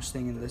like a huge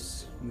thing in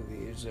this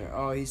movie.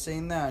 He's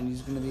saying that, and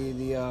he's gonna be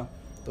the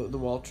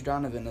Walter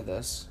Donovan of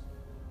this.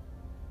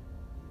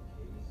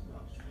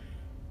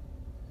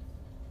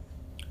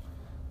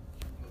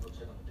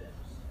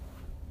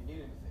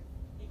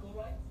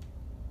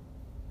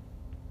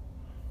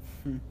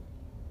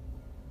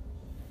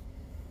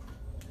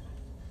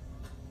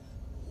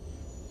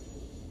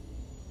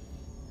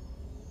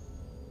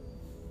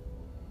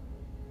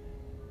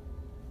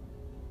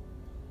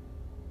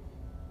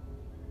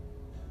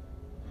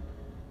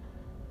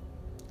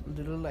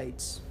 Little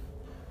lights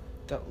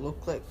that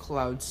look like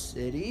Cloud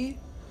City?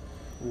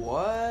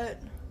 What?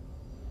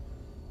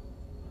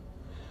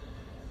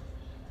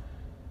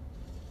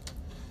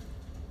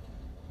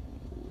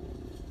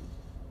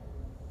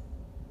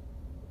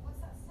 What's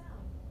that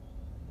sound?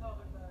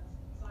 Carbon birds,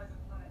 size of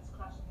planets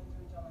crashing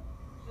into each other.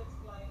 Ships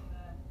fly in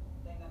there,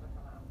 they never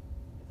come out.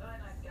 It's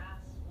ionized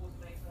gas, water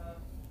vapor,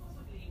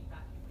 possibly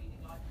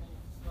vacuum-breathing life forms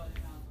swirling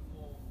around some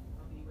more.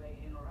 Only way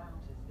in or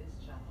out is this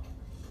channel.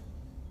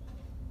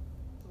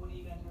 So what are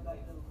you going to do about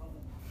your little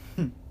problem?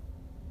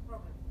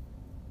 Problem?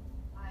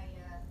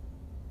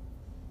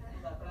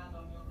 That brand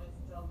on your wrist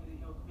tells me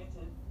that you're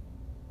committed.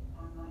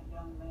 And that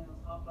young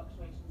male's heart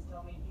fluctuations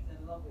tell me he's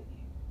in love with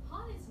you.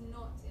 Han is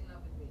not in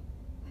love with me.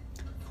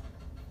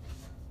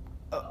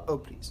 Oh,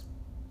 please.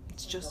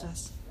 It's just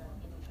us.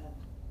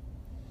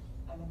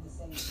 I'm in the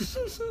same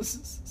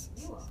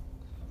you are.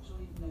 I'm sure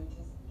you've noticed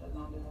that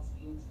Lando has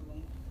feelings for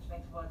me, which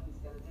makes working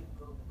together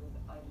difficult because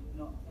I do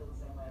not feel the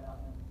same way about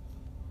him.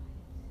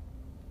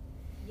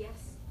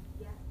 Yes,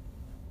 yeah.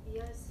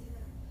 Yes, see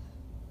that.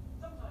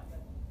 Sometimes,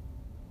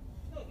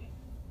 maybe.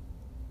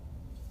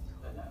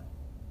 But no.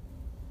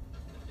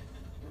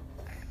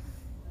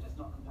 We're just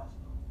not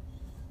compatible.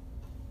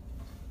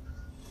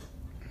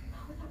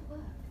 How would that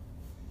work?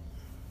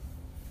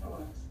 That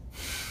works.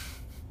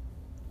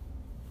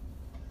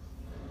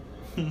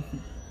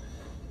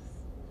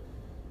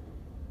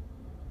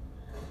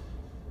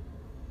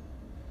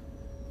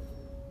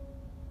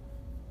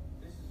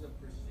 This is a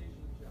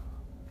precision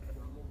job.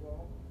 Thermal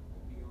ball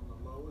will be on the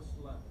lowest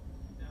level,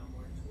 down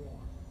where it's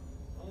warm.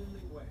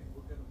 Only way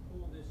we're gonna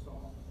pull this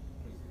off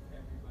is if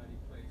everybody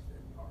plays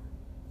their part.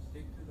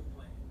 Stick to the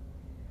plan.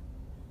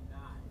 Do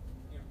not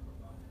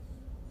improvise.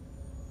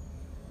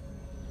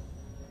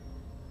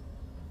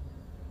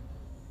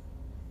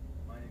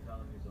 Mine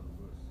economy's on the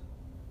worst.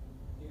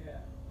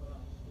 Yeah,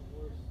 well, the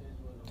worst is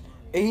where the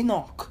money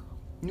Enoch,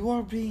 you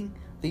are being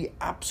the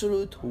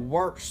absolute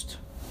worst.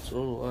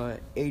 So,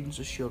 Agents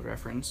of S.H.I.E.L.D.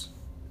 reference.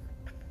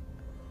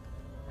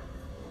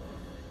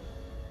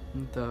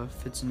 The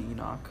Fitz and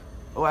Enoch.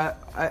 Oh,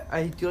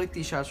 I do like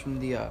these shots from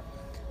the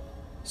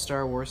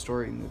Star Wars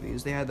story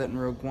movies. They had that in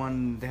Rogue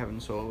One, they have it in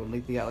Solo.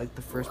 Like, they got like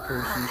the first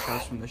person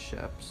shots from the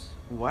ships.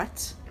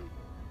 What?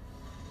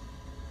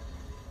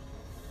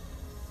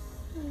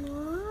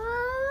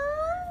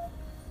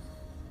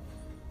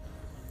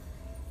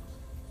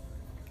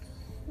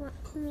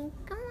 Come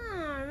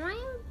on, why are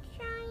you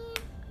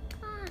giant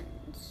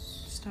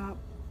guns? Stop.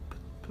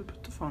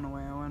 Put the phone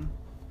away, Owen.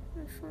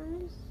 My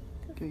phone is...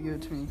 Give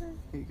it to me.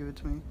 Here, give it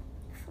to me.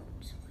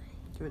 Phone's away.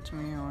 Give it to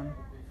me, Owen.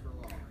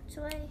 It's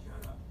away.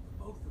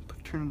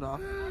 Turn it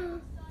off.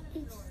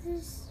 It's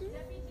this...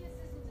 Deputy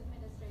Assistant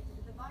Administrator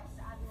to the Vice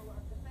Admiral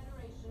of the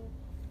Federation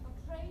of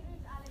Trade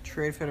Route Allocation.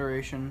 Trade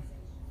Federation.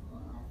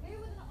 Here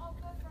with an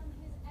offer from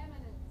His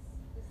Eminence,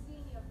 the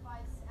Senior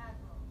Vice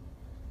Admiral.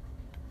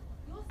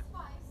 Your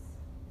spice,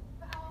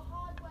 for our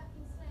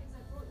hard-working slaves,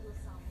 I brought you a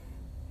sample.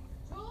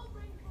 To all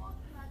bring forth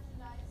the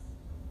merchandise.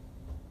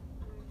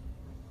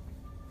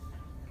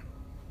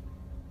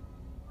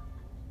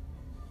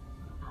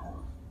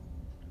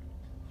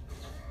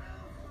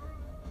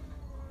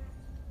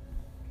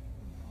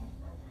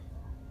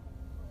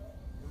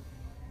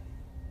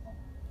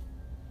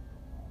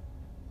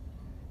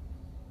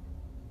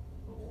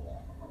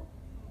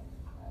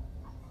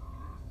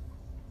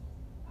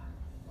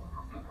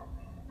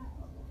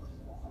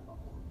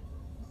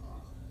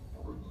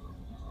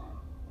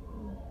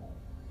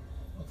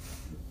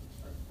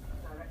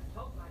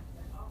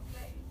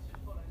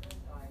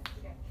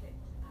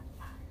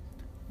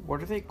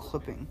 What are they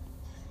clipping?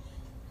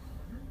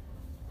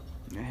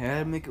 I had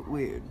to make it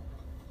weird.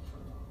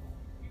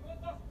 That's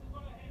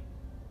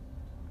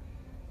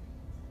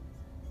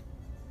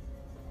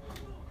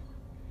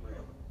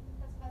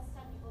best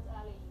time you called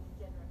early, you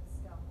degenerate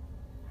scum.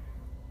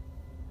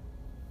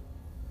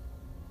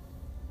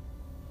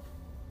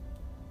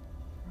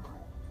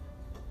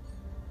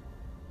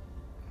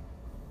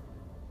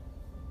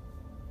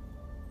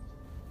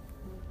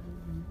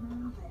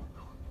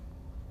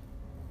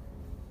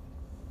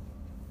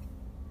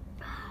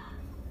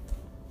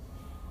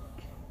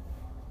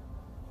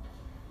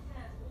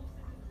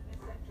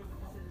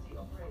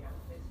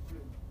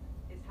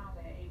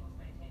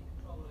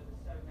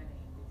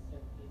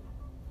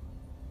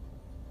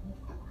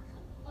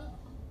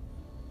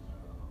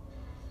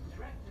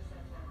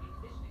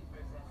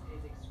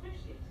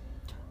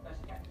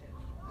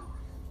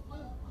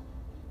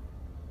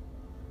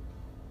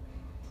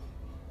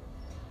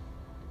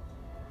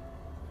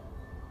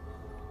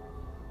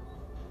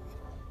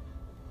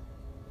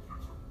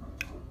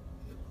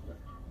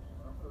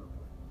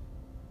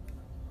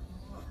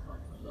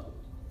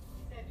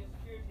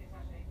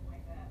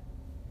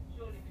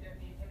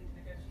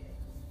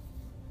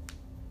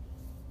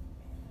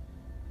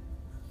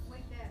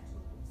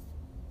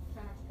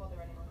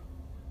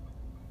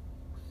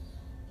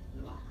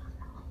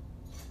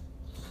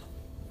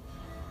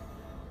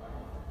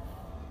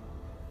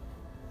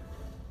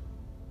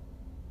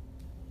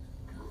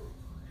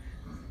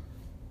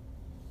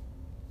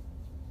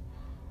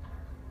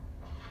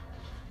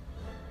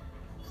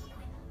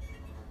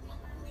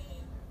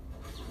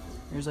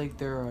 Here's like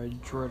their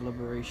droid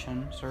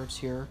liberation starts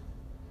here.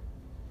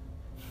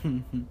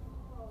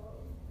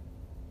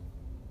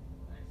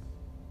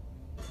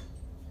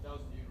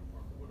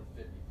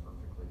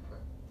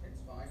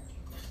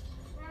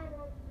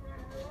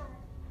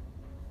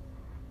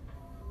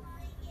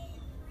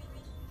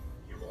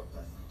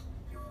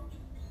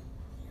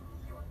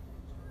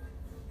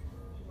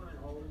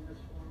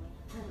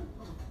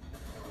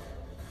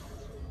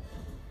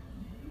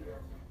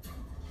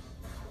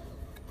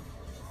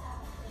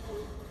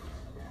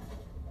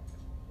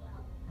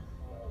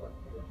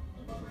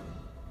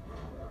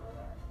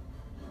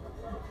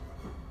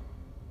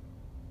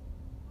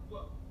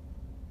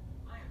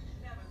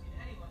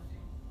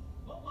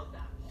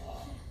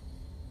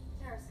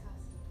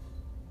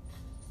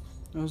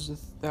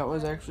 That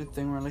was actually a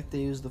thing where like they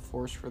used the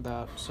Force for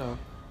that. So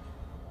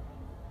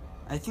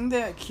I think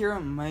that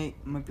Kira might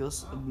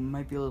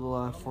be a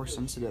little Force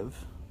sensitive.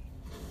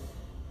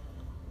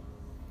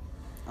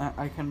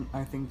 I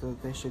think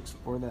that they should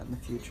explore that in the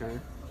future.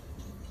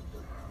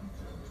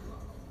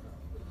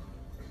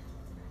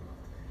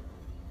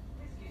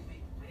 Excuse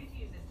me, I need to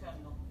use this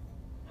terminal.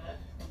 Hello?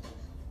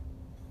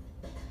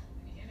 Can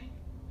you hear me?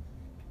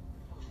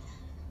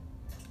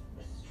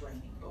 The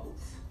straining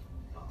bolts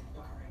are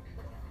barrack.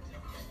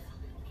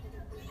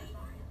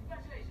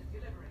 Congratulations,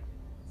 you're liberated.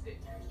 Stick.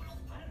 I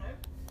don't know.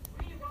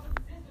 What are you, brothers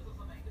and sisters or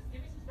something? Just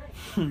give me some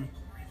space.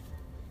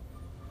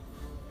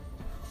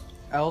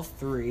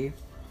 L3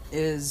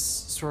 is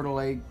sort of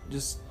like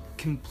just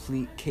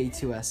complete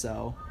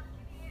K2SO.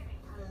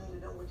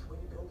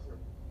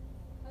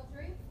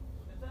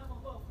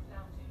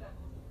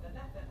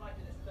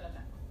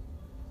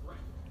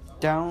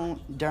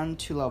 Down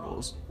 2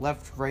 levels.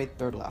 Left, right,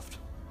 third, left.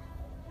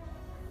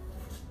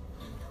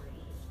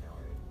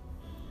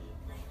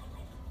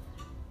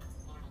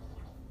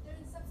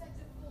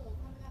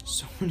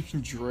 So many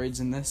droids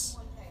in this.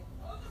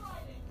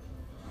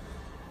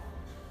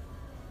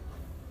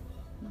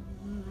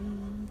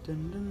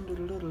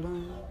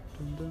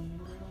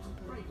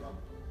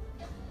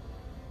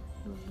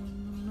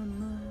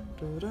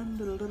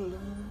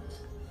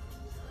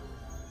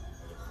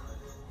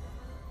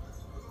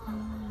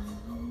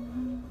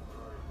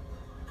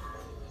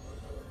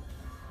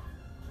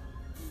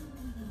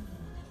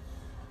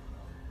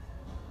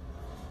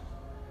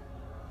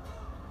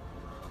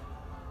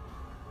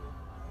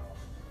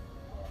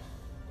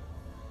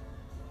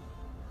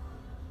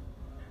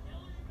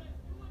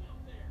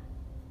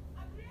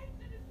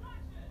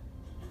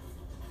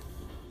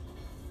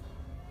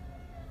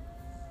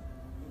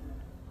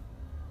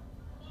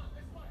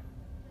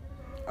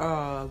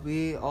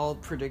 We all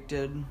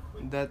predicted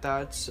that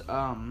that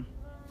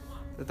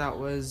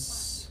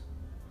was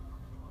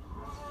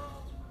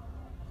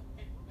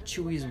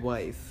Chewie's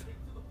wife,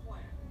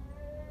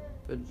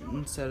 but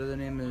instead of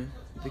the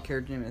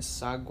character name is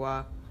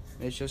Sagwa,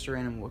 it's just a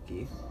random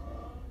Wookiee.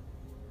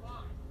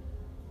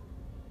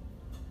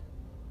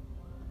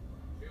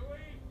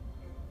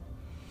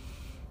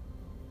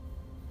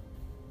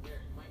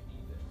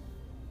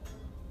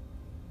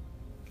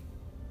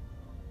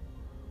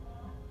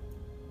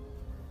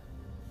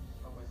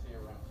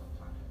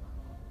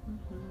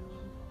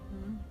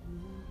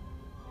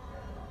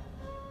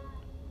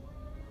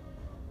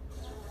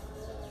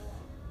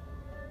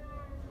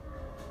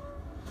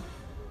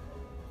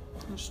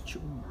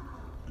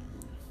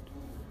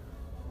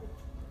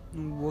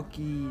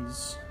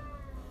 Wookiees.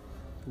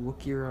 The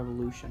Wookiee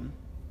Revolution.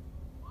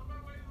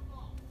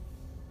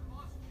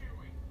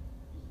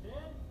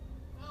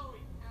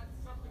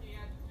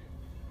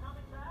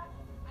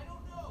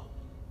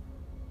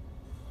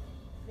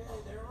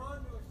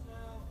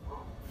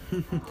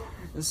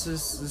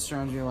 This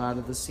reminds me a lot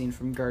of the scene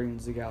from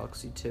Guardians of the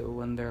Galaxy 2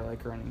 when they're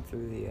like running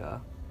through the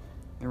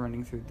you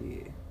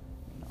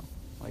know,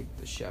 like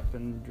the ship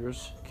and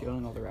just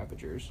killing all the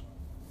Ravagers.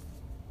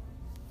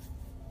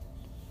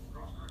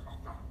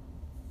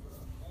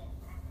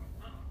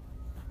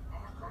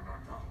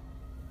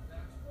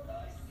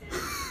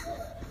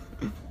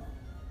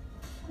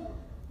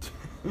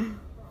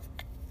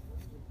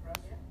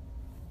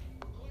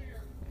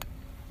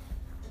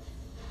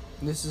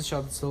 This is a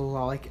shot that's a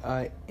lot like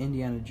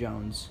Indiana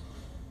Jones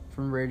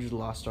from Raiders of the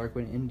Lost Ark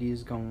when Indy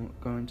is going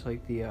to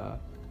like the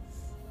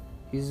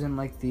he's in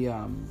like the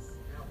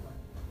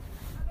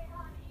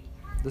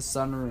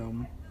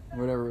sunroom,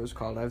 whatever it was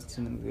called. I haven't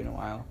seen the movie in a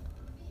while,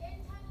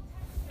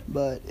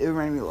 but it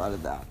reminded me a lot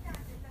of that.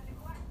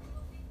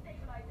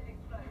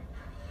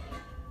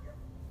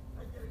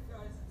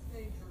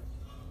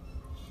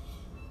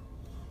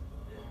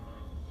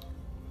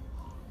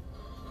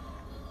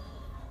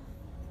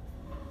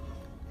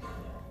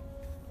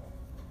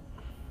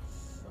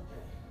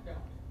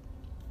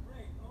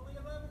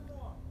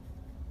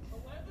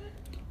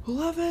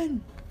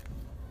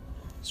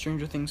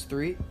 Stranger Things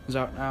 3 is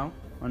out now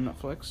on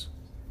Netflix.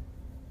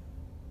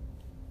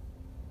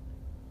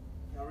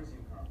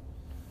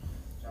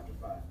 Chapter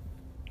 5.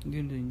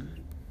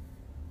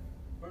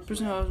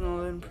 Person has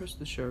no then press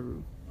the show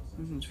room.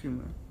 Listen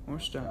to more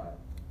style.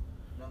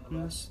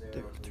 Unless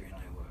there were 3 and I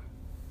were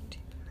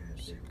deep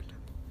in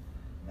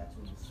And that's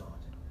when we started.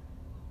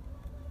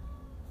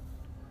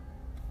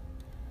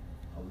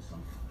 Always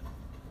something.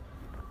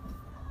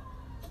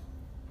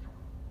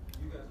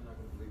 You guys are not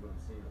going to believe what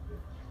I'm seeing up there.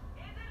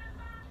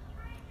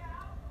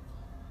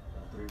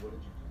 Three, what did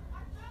you do?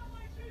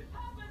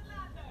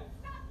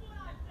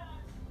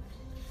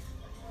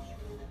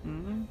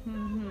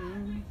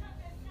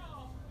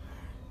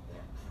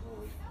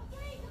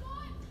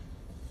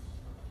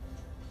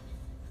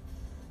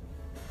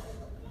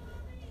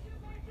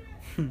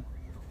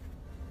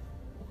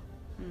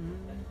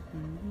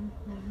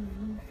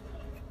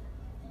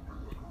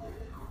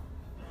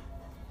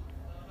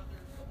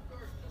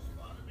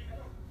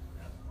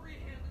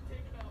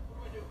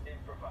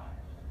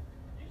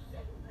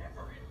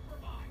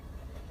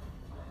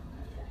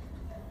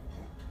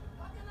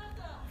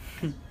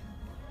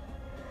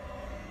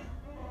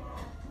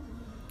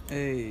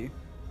 Hey,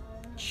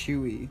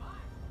 Chewie.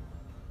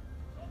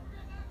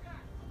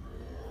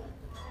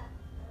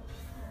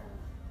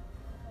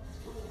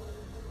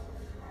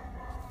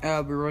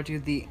 We wrote you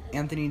the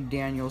Anthony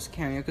Daniels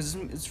cameo because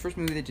it's the first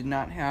movie that did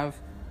not have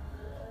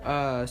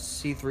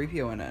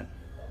C-3PO in it,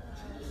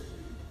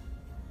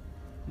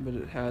 but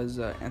it has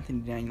Anthony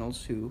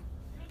Daniels, who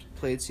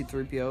played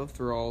C-3PO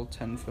through all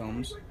 10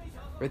 films,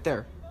 right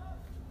there.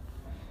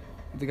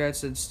 The guy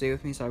said, "Stay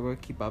with me, so I will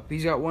keep up."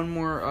 He's got one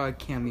more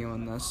cameo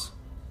in this.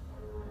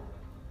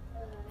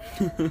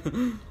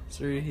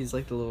 So he's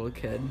like the little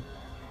kid.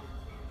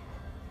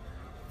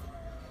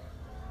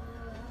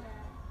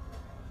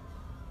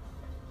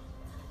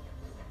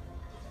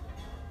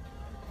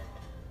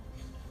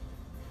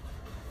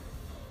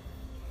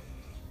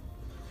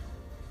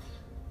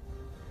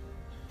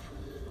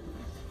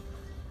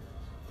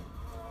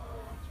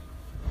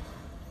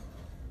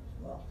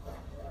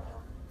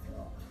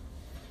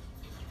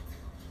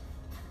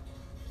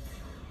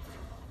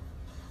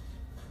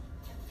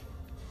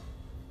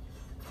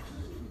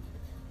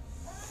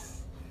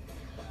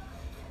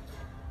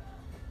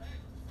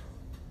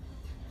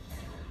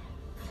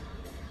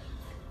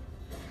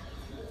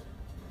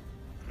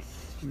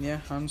 Yeah,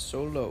 Han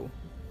Solo.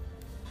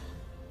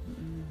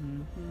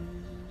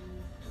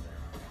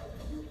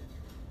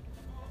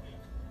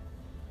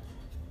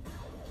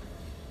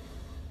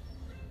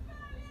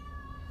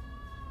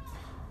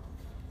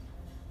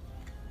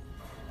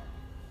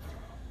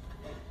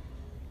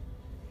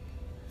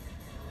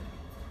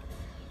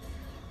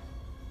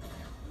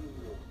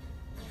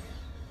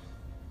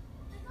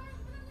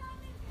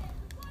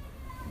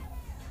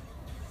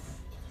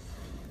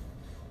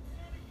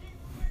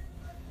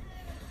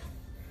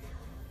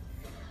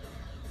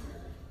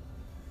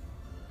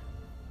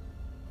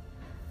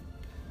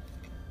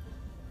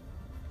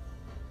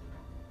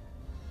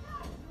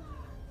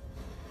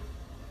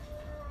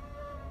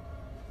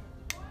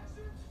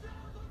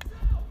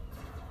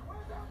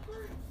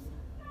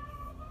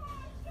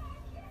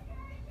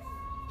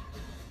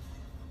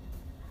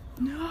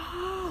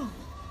 No.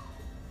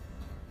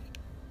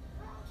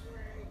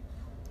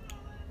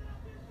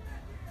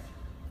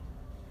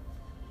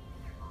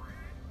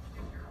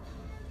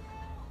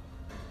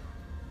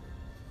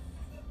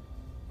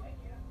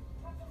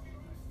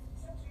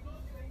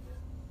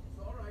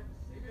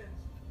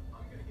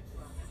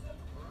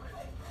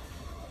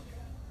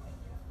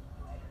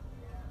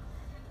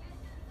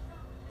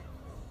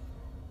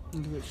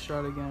 Need to get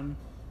shot again.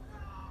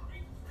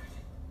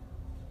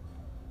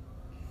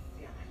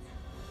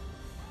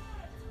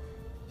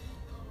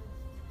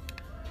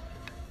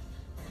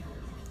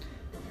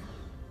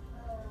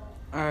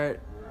 Alright,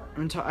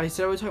 I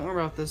said I would talk more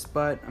about this,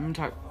 but I'm gonna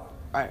talk.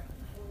 Alright.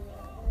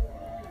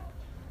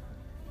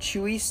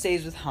 Chewie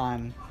stays with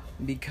Han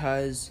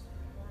because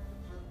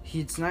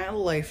it's not a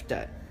life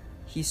debt.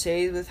 He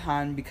stays with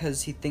Han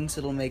because he thinks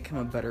it'll make him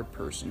a better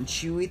person.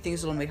 Chewie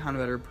thinks it'll make Han a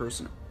better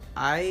person.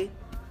 I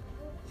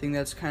think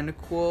that's kind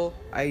of cool.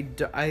 I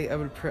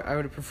would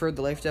have preferred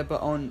the life debt,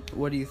 but Owen,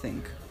 what do you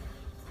think?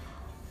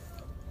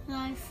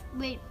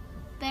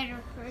 Better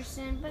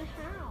person, but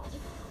how?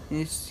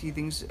 He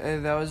thinks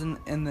that was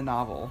in the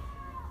novel.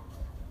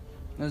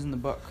 That was in the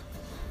book.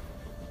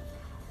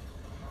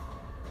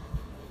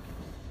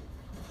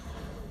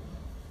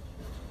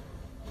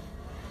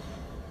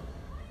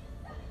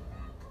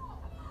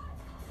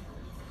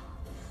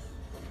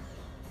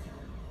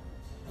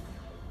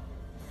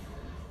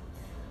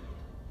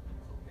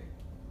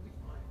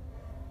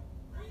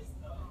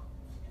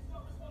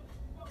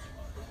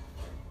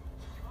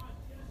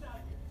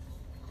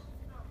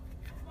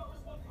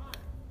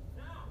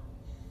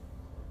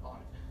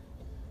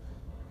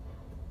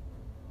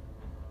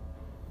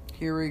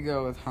 Here we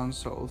go with Han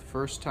Solo,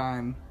 first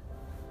time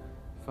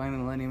flying the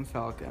Millennium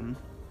Falcon.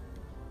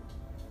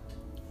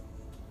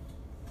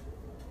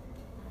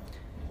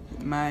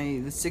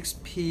 The 6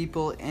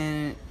 people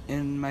in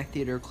my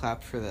theater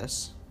clapped for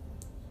this.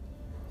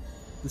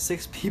 The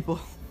 6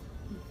 people.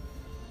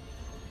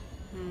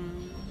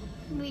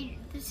 Wait,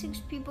 the 6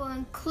 people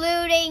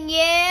including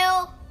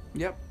you?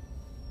 Yep.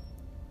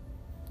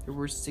 There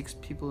were 6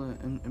 people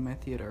in my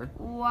theater.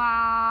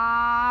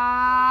 Wow.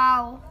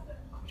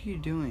 What are you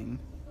doing?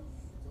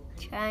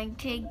 Trying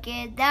to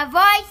get the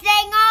voice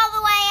thing all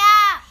the way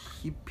up.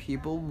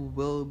 People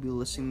will be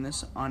listening to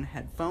this on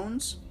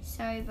headphones.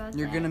 Sorry about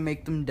You're that. gonna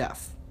make them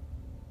deaf.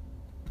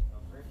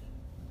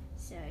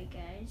 Sorry,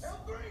 guys.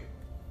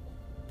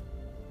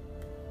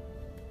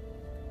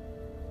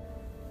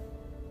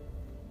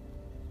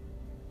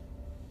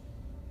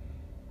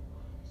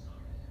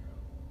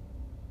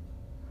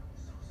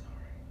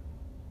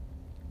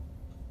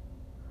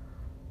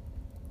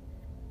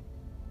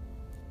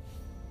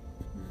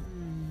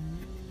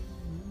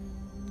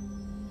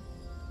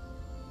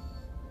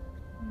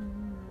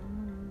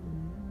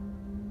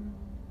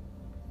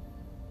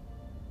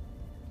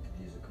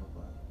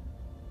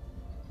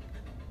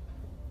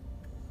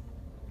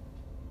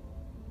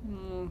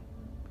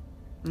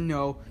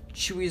 No,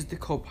 Chewie's the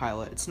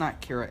co-pilot. It's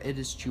not Kira. It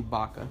is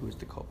Chewbacca who's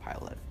the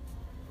co-pilot.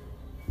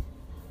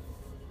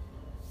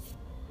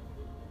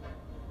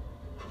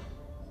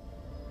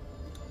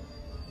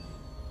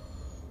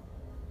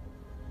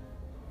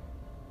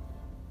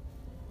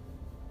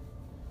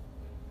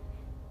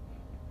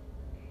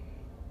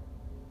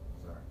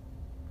 Sorry.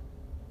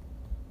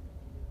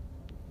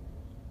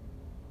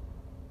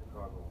 The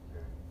cargo will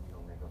carry. You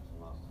don't make up some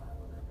lost time,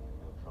 we're gonna be in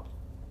real trouble.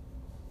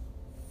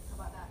 How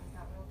about that? Is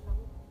that real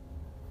trouble?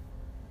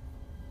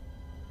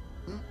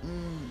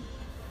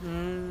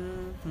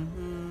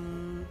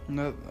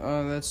 No,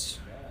 that's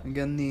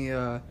again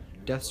the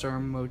Death Star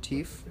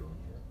motif.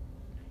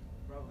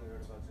 Probably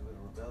heard about your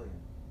little rebellion.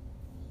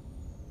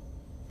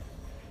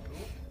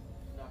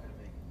 Not gonna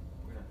make it.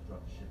 We're gonna have to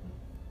drop the shipment.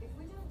 If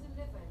we don't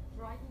deliver,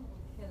 Dryden will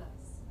kill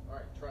us.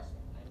 Alright, trust me.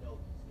 I know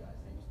these guys.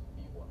 I used to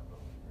be one of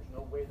them. There's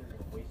no way they're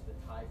gonna waste the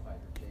TIE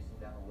fighter chasing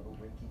down a little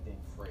rinky-dink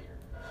freighter.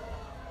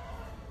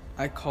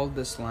 I called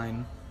this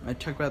line. I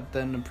talked about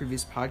that in a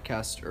previous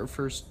podcast, or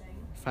first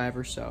 5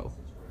 or so.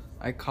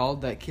 I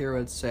called that Kira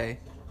would say,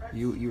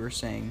 you were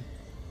saying.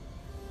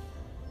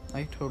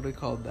 I totally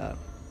called that.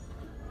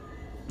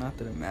 Not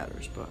that it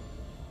matters, but.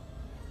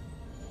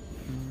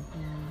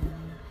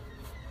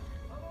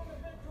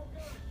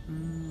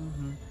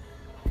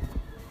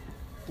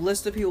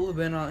 List of people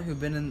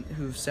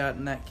who've sat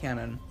in that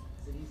cannon.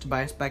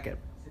 Tobias Beckett.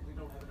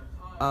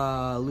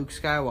 Luke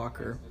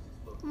Skywalker.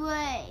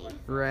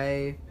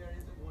 Ray.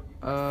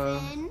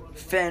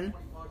 Finn.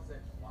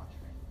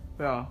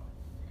 Yeah.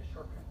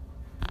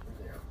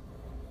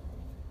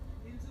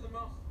 Into the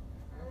most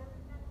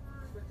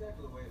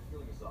spectacular way of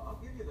killing us all. I'll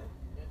give you that.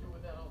 Can't do it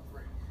without all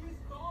three. He's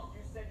gone.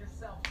 You said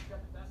yourself he's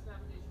got the best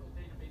navigational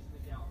database in the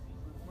galaxy. If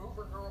we remove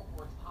her neural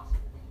core, it's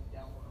possible we can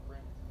download a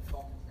ring to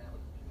Vulcan's nano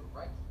computer,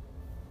 right?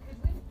 Could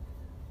we?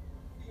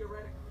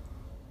 Theoretically.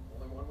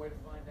 Only one way to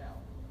find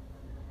out.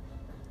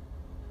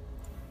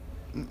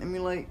 I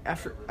mean, like,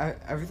 after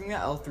everything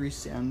that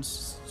L3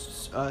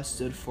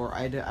 stood for,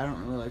 I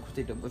don't really like what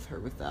they did with her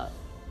with that.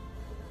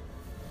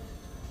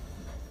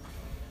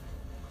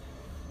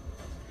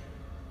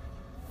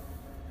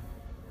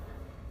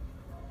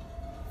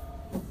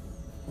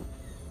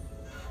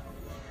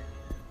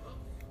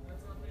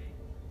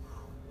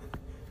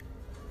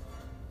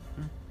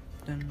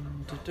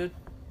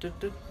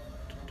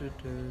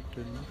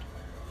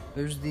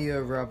 There's the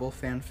Rebel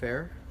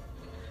fanfare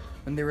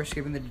when they were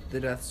escaping the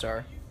Death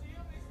Star.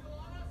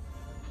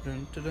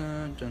 Dun, dun,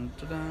 dun, dun,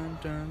 dun,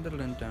 dun, dun,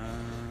 dun,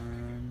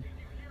 dun.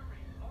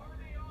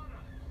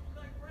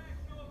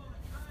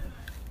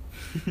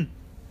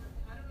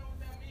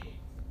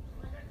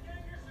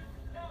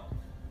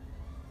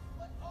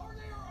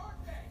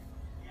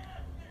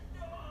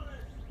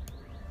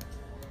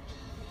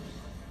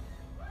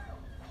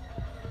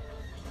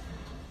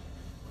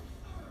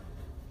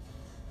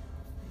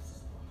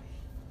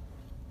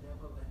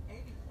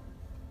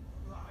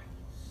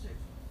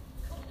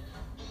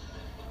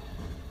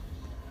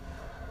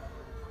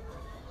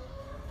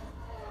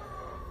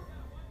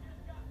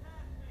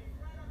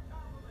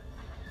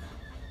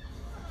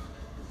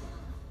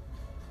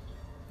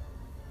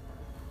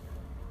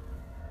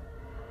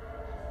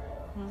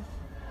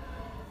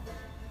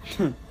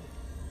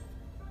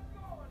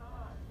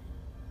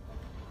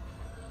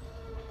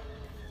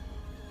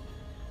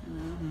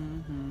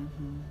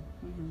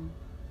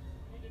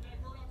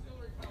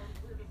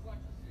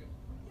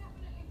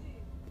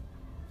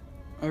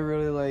 I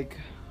really like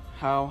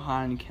how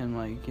Han can,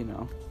 like, you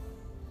know,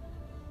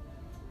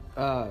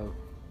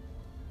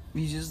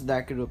 he's just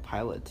that good of a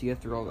pilot to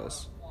get through all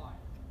this.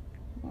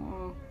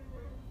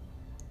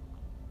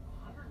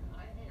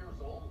 190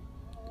 years old?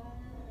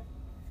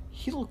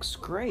 He looks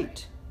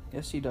great.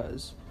 Yes, he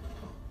does.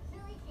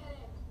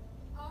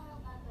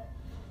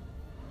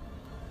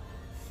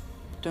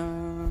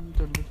 Dun,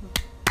 dun, dun, dun.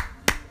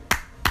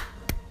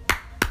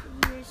 You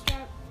gonna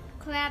start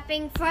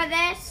clapping for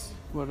this?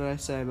 What did I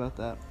say about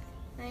that?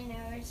 I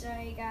know,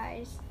 sorry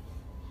guys.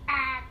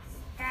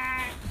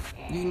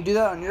 You can do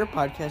that on your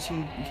podcast.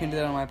 You can do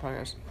that on my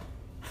podcast.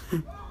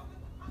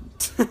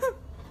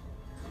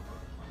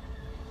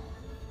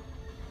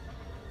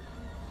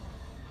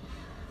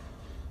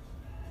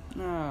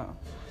 No. I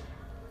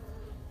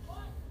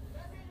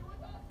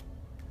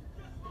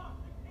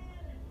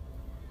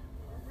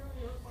really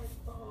hurt my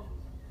thumb.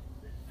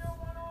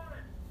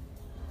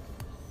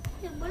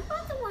 What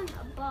about the one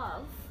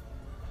above?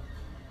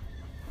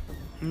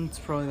 It's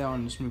probably that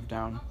one just moved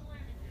down.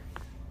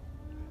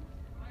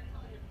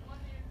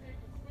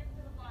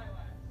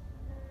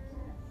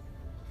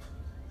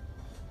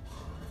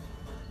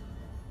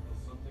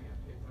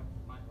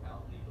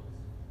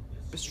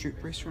 A street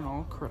racer and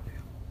all crap.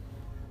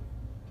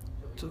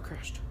 Till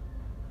crashed.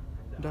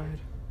 Died.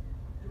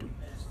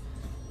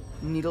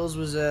 Needles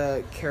was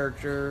a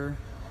character,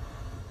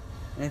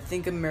 and I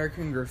think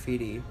American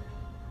Graffiti.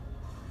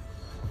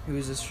 He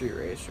was a street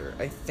racer.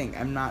 I think.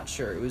 I'm not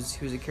sure. He was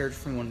a character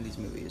from one of these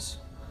movies.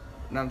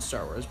 Not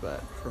Star Wars,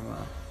 but from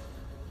a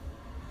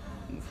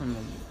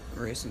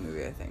racing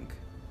movie, I think.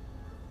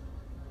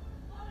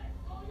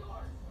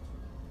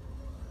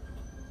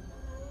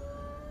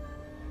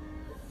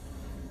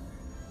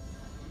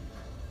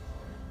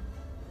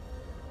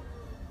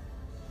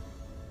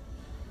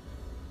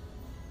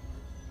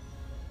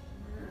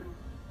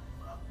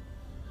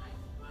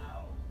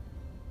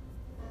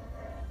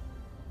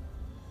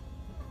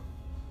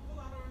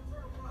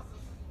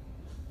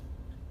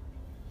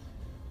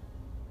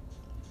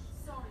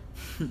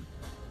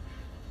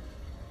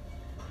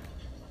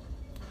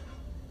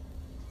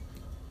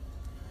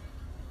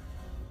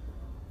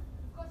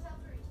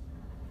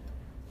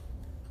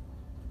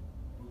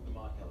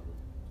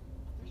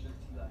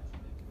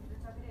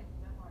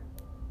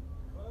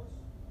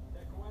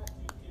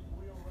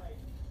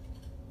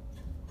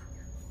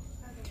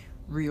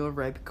 Real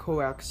Ripe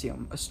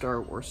Coaxium, a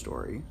Star Wars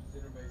story.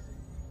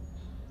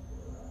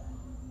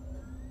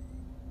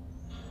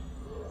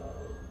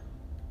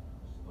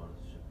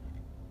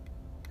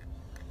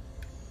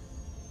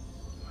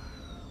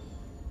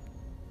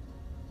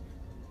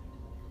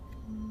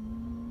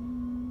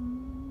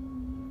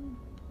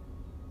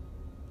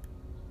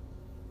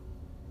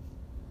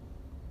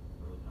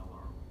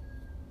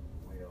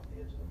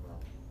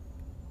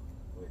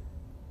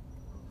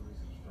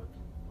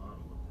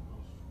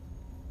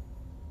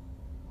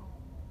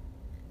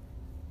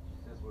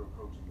 We're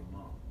approaching your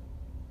mom.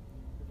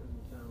 It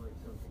doesn't sound like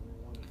something we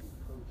want to be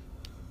approaching.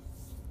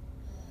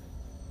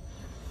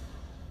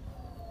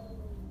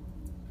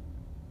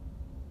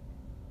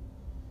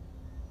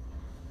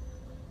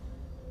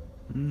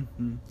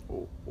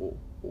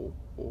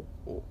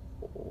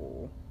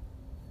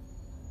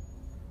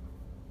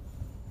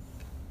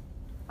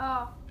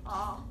 Oh,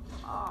 oh,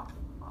 oh, oh,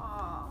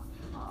 oh,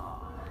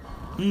 oh.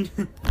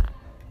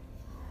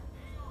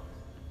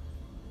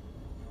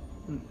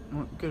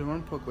 Good, I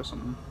want to poke with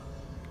something.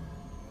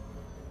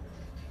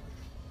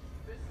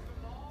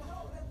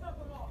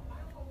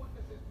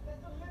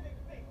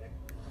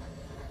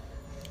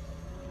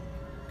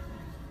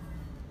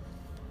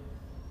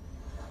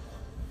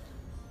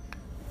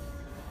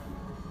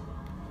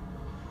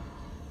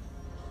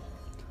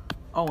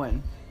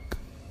 Owen,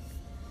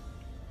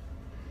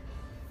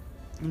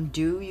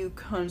 do you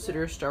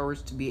consider Star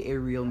Wars to be a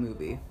real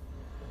movie?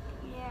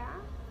 Yeah.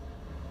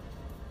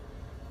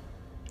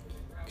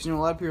 Because a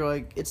lot of people are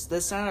like,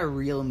 that's not a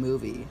real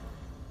movie.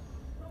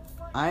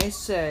 I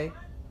say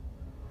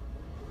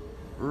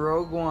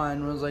Rogue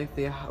One was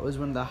was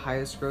one of the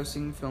highest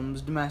grossing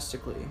films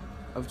domestically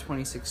of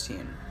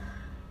 2016.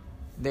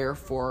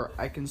 Therefore,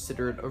 I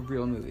consider it a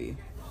real movie.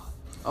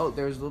 Oh,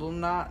 there's a little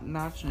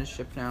notch in his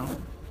ship now.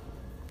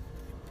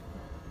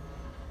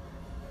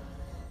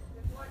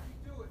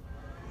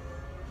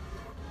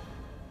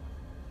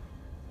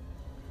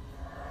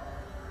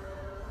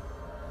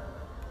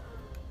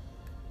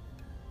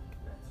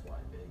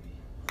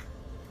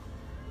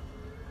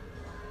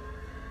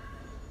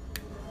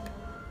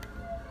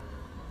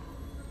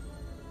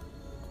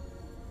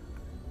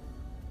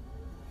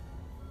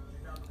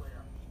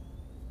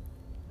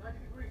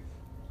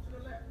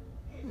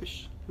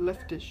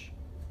 Leftish.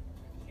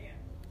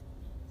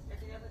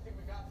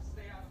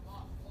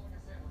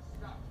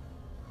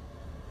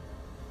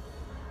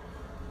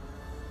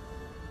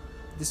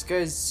 This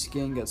guy's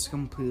skin gets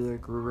completely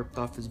ripped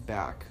off his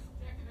back.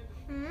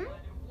 Hmm?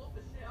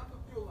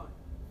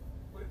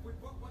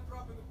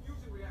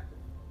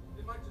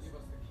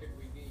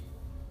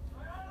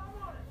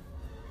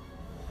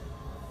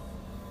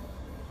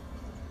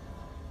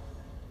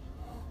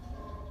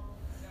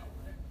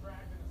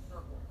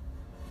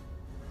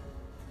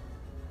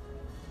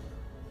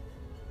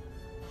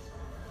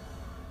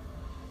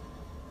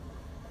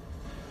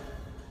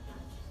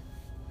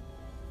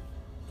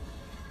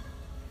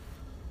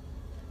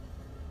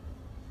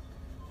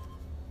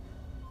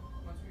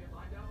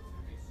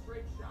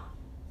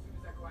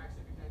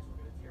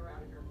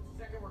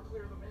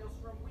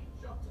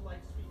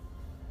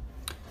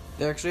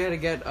 They actually had to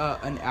get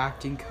an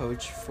acting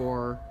coach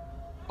for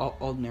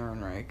Alden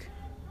Ehrenreich.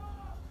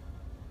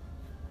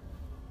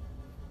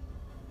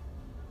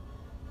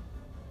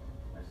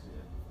 I see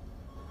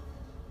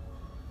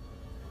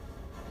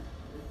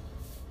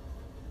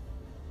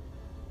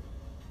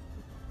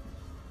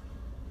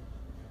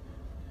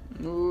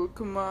it. Oh,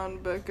 come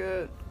on,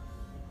 Beckett.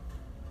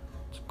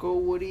 Let's go,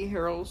 Woody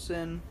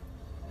Harrelson.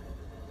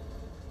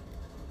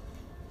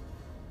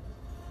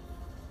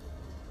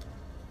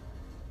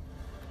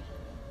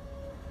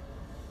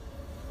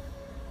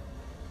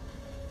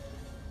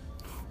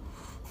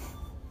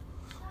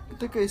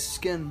 that guy's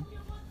skin.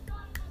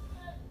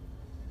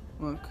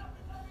 Look.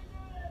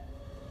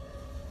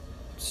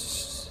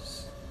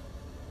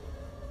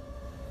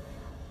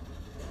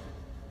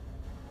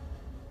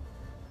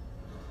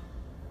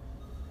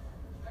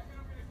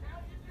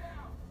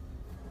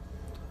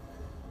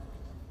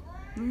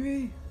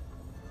 Marie.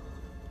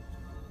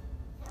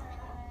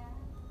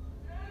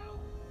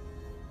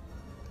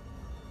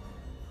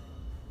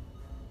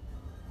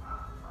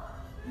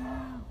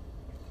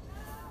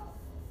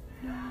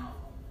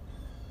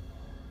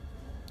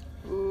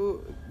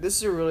 Ooh, this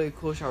is a really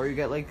cool shot where you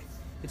get like,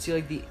 you see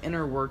like the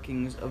inner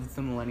workings of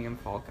the Millennium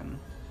Falcon.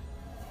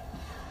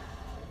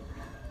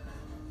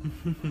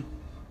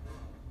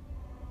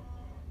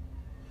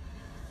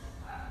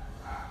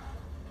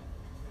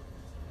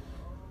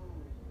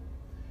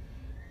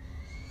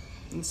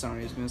 That's not what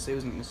he was gonna say. He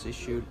wasn't gonna say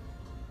shoot.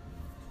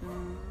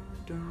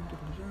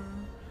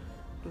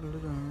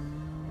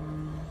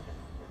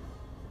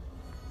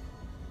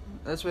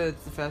 That's why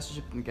it's the fastest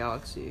ship in the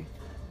galaxy.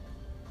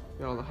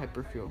 Got all the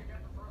hyperfuel.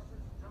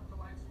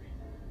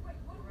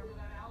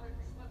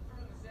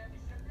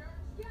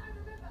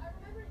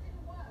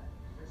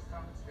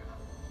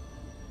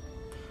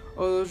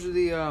 Oh, those are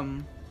the I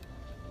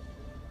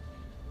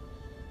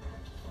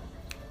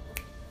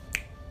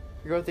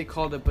forgot what they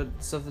called it, but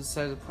stuff the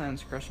size of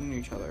planets crashing into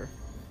each other.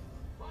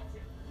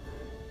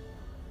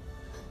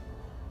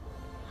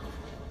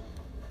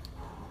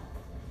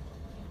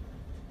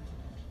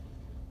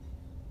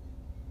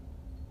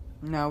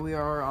 Now we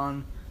are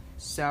on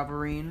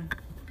Savareen.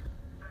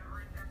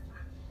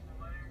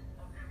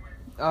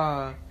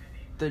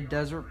 The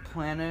desert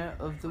planet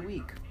of the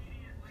week.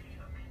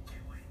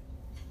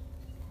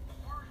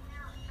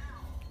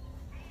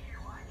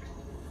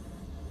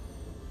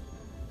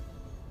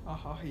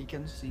 Aha, you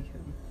can see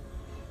him.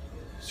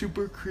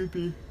 Super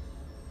creepy.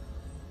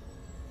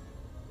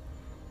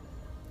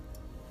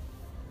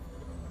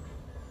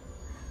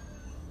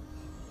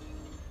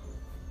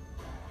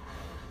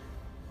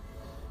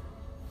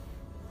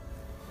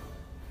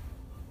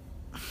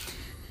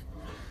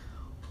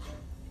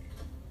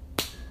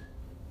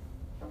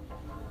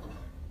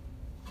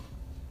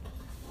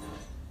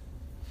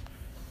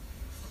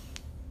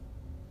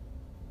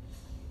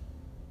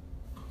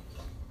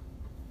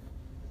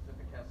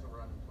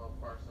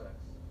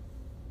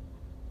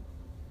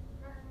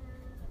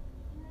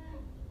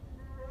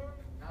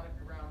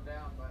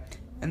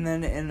 And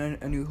then in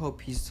A New Hope,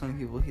 he's telling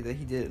people that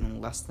he did it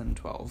in less than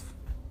 12.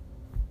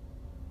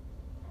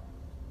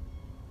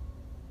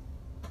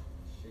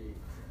 She's a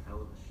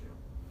hell of a ship.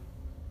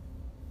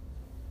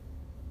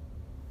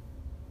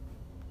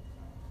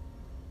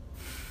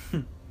 I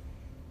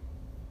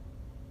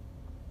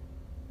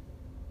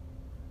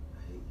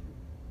hate you.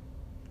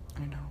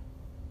 I know.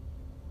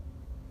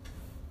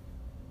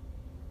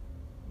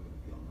 I'm gonna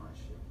be on my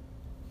ship,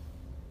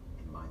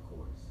 in my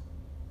quarters,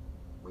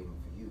 waiting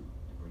for you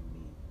to bring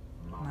me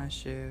My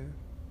share.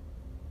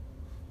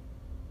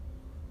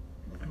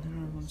 And then I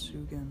want to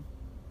again.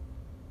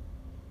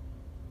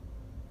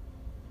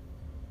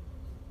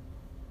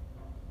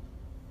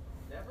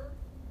 Never?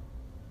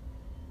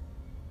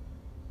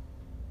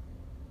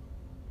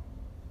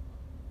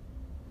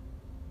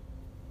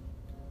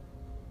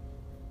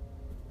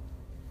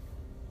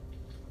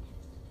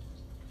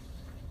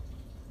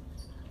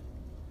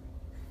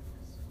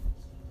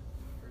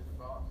 Where's your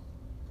boss?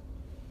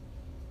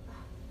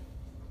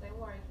 Don't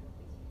worry, he'll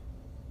be here.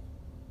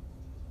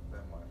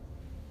 Then what?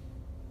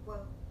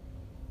 Well,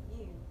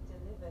 you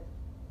delivered,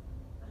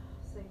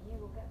 so you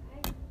will get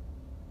paid to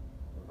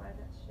buy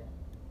that ship.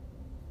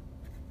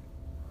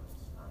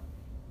 That's not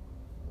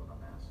what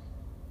I'm asking.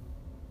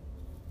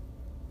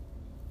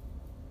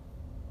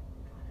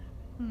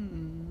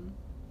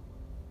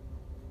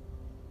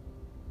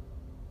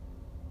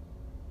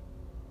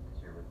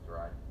 Because you're with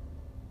Dry.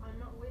 I'm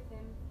not with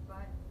him,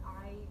 but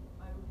I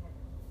owe him.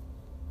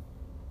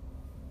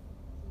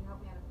 He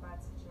helped me out of a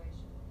bad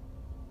situation.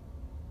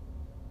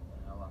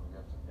 And how long do you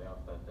have to pay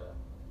off that debt?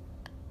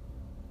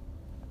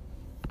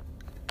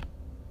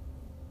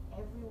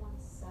 Everyone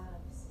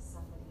serves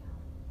somebody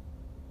else.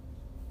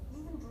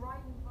 Even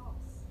Dryden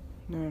Voss.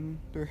 Then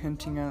they're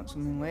hinting at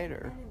something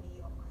later.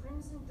 Enemy of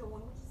Crimson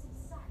Dawn, which is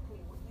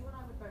exactly what you and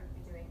I would both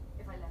be doing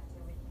if I left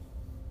here with you.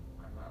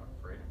 I'm not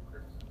afraid of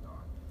Crimson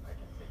Dawn. I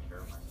can take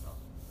care of myself.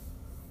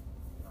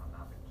 You know, I'm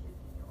not the kid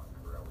you know in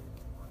Corellia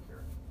anymore,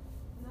 here.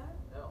 No?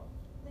 No.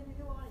 Then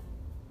who are you?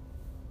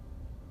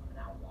 I'm an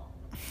outlaw.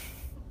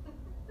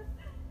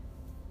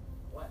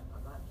 What?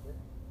 I'm not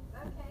kidding.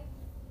 Okay.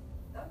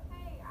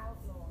 Okay,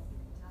 outlaw. You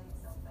can tell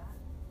yourself that.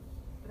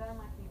 But I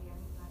might be the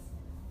only person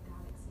in the whole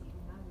galaxy who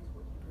knows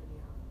what you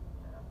really are.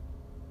 Yeah.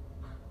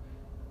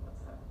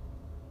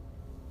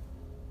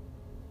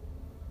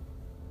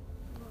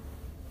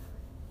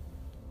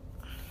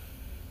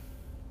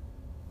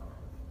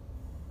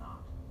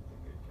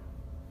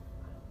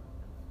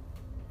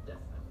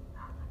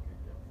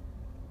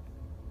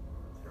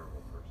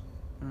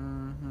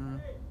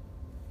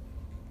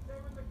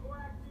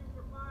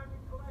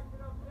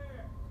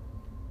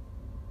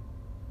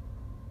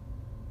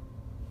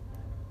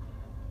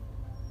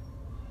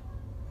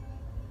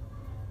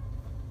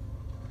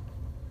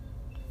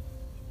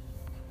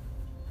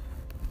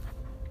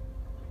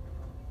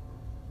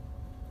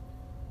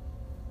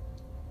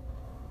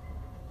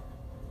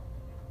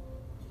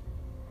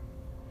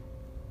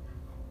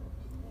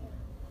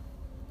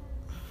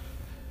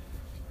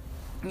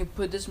 You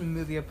put this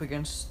movie up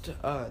against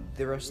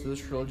the rest of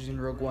those trilogies in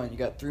Rogue One. You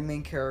got 3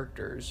 main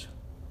characters.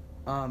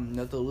 You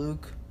got the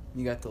Luke,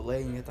 you got the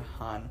Leia, and you got the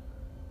Han.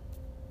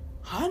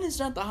 Han is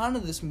not the Han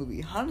of this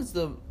movie. Han is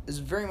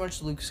very much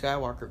the Luke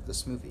Skywalker of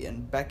this movie,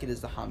 and Beckett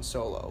is the Han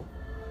Solo.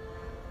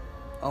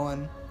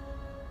 Owen.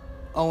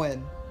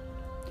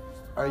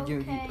 Alright,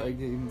 give me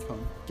the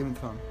phone. Give me the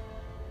phone.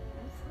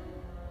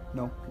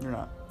 No, you're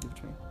not. Give it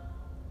to me.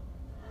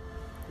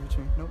 Give it to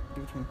me. Nope,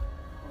 give it to me.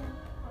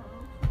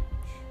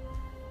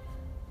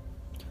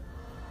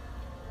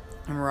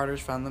 And Marauders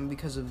found them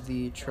because of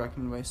the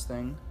tracking device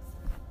thing.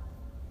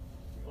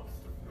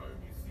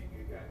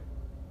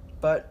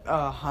 But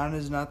Han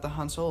is not the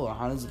Han Solo.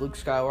 Han is Luke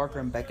Skywalker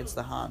and Beckett's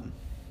the Han.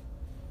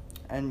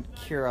 And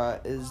Kira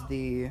is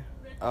the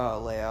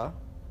Leia.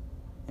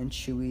 And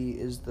Chewie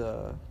is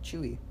the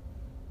Chewie. You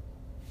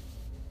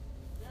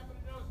happen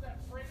to notice that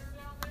freighter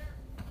down there?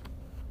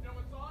 You know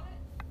what's on it?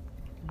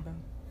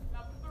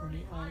 About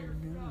 30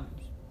 iron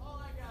guns.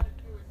 All I gotta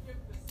do is give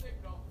the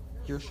signal.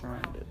 You're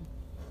surrounded.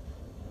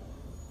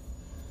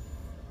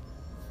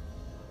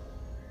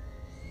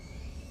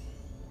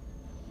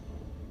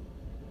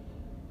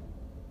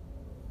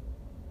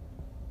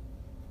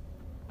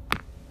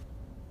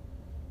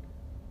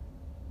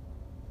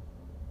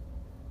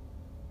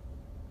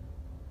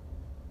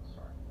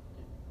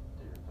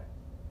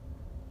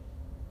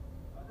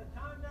 By the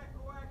time that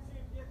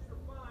coaxium gets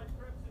refined,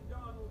 Crimson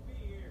Dawn will be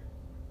here.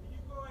 You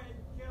go ahead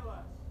and kill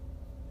us.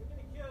 They're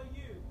gonna kill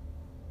you.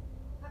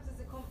 Perhaps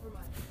it's a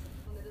compromise,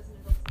 one that doesn't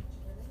involve so much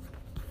killing.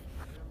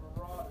 You're a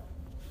marauder.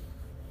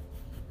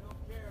 You don't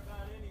care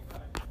about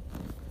anybody.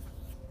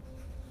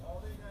 All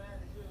they know how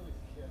to do is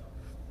kill.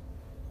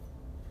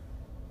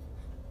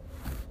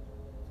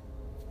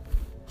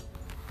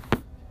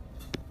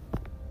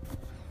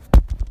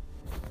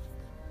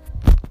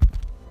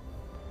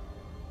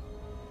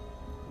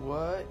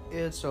 What?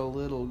 It's a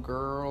little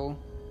girl.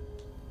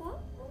 What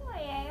boy?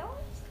 I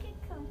always get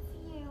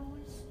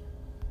confused.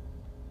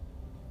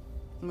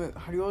 Wait,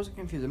 how do you always get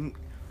confused?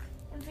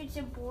 If it's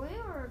a boy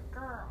or a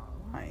girl.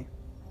 Hi.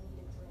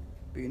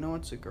 But you know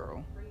it's a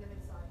girl. Bring them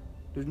inside.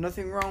 There's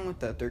nothing wrong with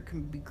that. There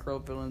can be girl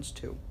villains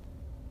too.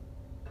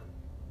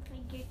 I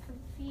get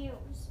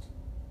confused.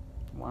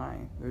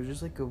 Why? There's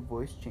just like a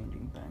voice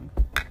changing thing.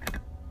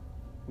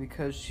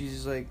 Because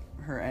she's like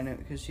her enemy.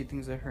 Because she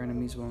thinks that her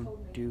enemies won't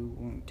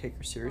take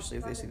her seriously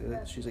if they see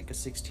that she's like a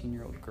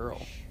 16-year-old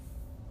girl.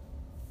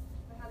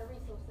 I had a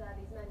resource there,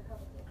 these men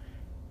coveted.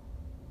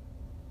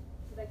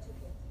 So they took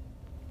it.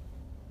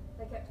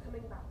 They kept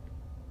coming back,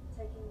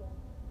 taking more.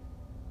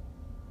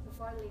 So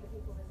finally the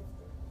people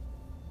resisted.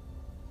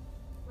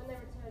 When they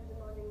returned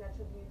demanding their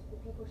tribute, the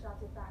people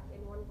shouted back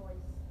in one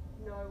voice,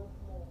 "No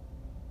more."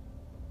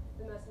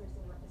 The mercenaries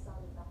didn't like the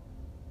sound of that.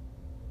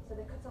 So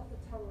they cut off the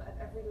tongue of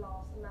every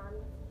last man,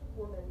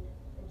 woman,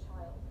 and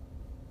child.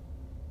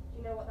 Do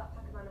you know what that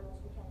pack of animals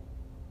became?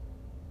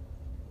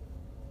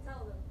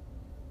 Tell them.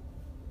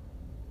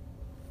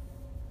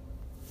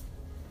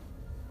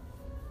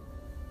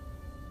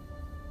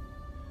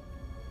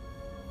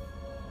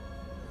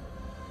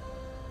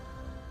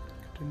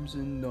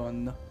 Crimson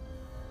Dawn.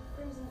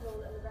 Crimson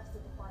Dawn and the rest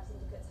of the 5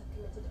 syndicates have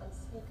committed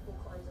unspeakable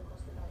crimes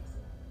across the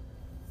galaxy.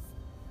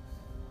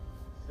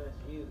 Says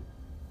you.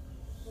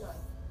 No.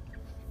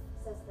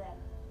 Says them.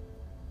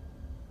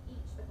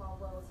 Each of our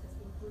worlds has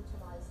been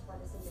brutalized by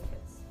the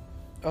syndicates.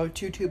 Oh,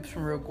 2 tubes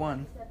from Rogue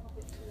One.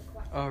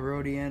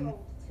 Rodian,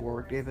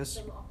 Warwick Davis.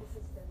 In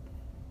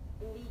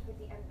league with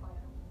the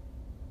Empire.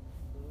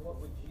 And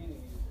what would you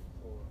use it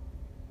for?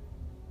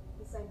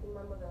 The same thing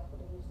my mother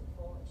would have used it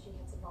for if she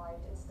had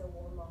survived and still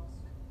wore a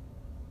mask.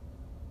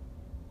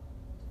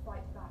 To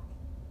fight back.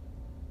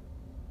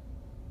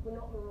 We're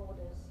not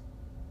marauders.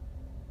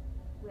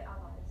 We're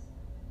allies.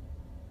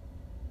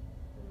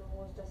 And the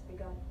war's just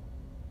begun.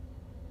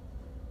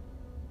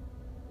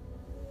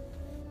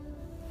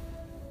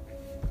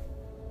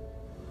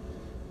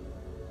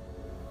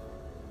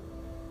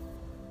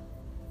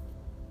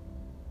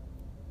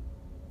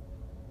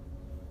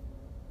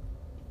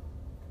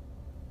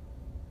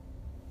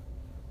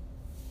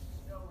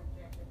 No, we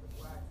can't get the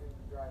coaxium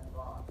to drive the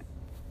boss.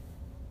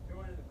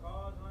 Joining the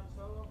cause, Han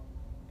Solo?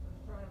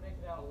 Just trying to make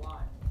it out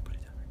alive.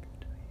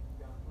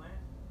 Got a plan?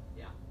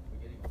 Yeah, we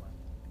get equal money.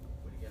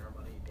 We get our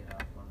money, get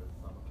out from under the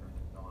thumb of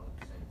Crimson Dawn at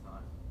the same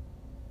time.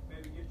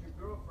 Maybe get your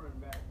girlfriend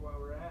back while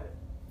we're at it.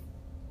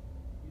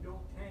 You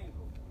don't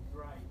tangle, he's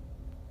right.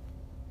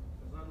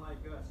 Because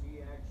unlike us, he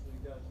actually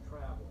does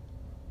travel.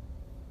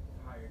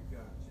 Hired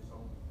guns, his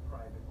own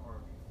private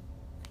army.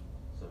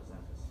 So does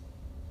Memphis.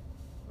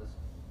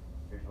 Listen,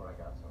 here's what I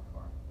got so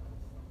far.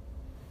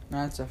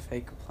 That's a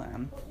fake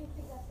plan. What do you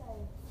think they're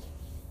saying?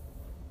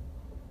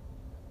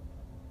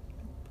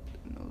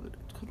 Didn't know that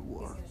it could He's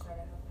work. gonna try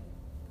to help you.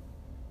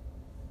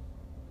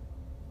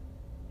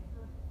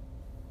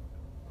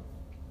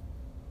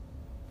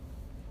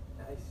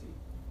 I see.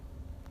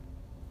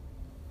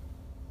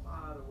 A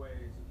lot of ways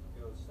it could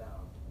go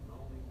south, and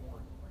only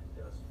one when it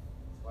doesn't.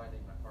 That's why I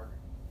need my partner.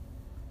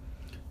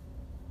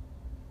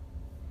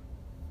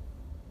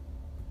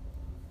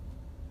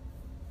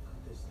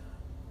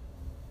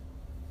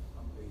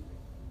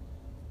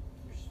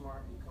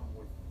 smart, you come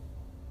with me.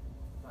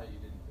 Thought you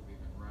didn't believe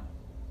in running.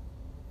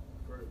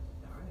 Prefer to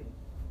die.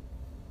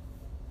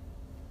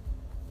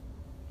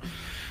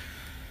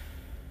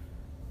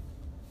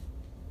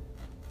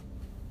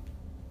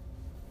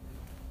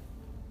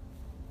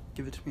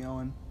 Give it to me,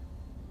 Owen.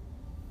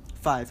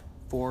 5,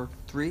 4,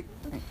 3.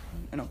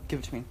 No, give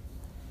it to me.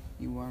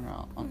 You are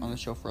not on the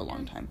show for a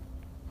long time.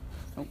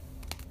 Nope.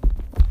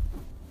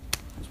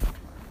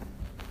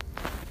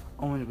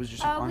 Owen was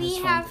just on his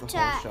phone for the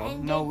whole show.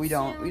 No, we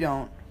don't. We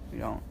don't.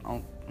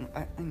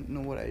 I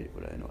know what I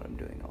know what I'm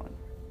doing, Owen.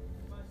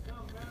 By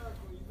some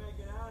miracle, you make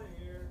it out of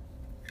here.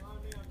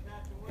 Find me on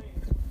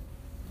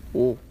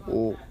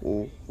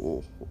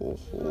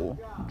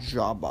Tatooine.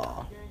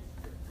 Jabba.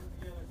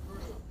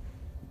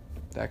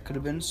 That could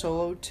have been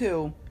Solo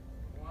too.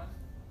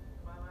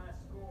 My last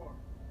score.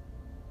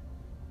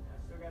 I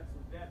still got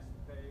some debts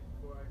to pay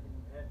before I can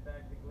head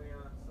back to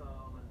Gleon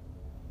Sol and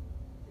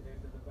get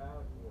into the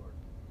Valley Ward.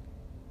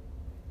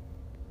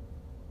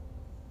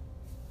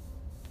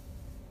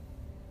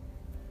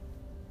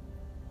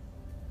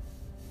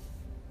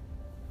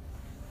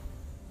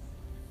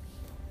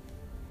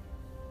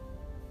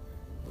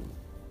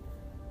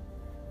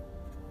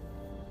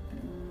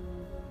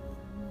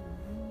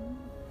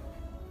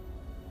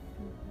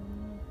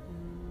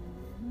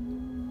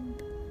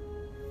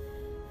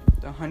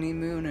 The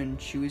honeymoon and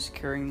she was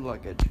carrying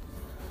luggage.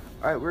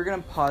 Alright, we're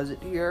gonna pause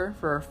it here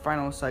for our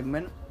final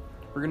segment.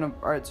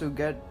 Alright, so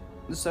get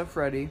the stuff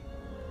ready.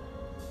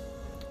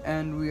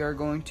 And we are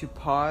going to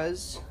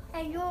pause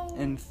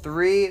in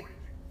 3,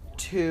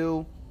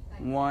 2,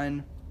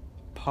 1,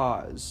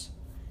 pause.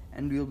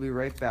 And we'll be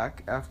right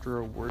back after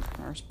a word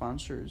from our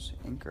sponsors,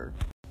 Anchor.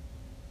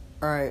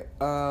 Alright,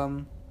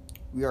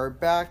 we are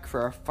back for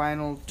our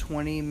final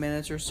 20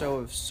 minutes or so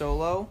of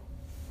Solo.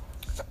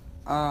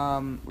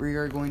 We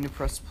are going to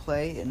press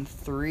play in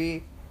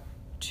 3,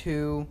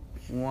 2,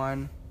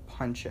 1,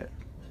 punch it.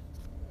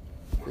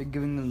 We're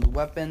giving them the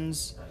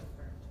weapons.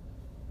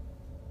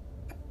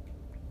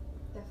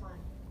 They're fine.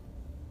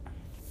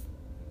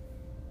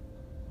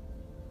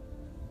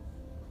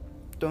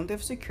 Don't they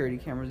have security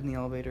cameras in the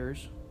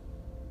elevators?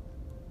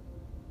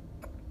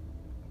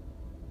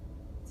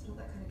 It's not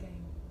that kind of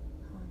game.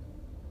 Come on.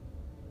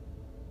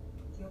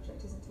 The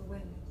object isn't to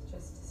win, it's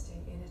just to stay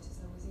in it as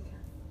long as you can.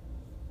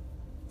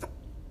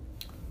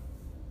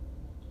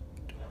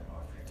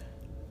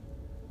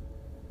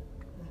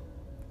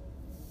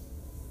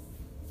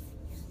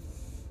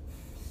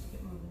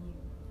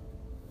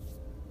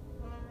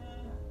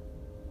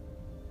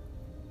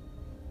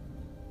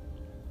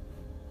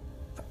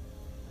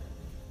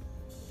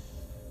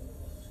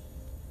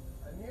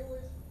 I knew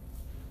it.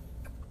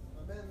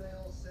 My men, they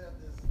all said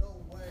there's no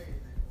way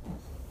they can do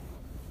so.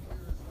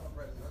 Clear is not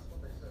ready. That's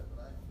what they said,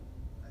 but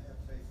I have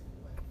faith in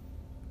the way.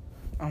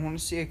 I want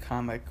to see a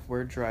comic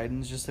where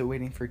Dryden's just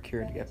waiting for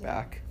Kira to get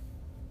back.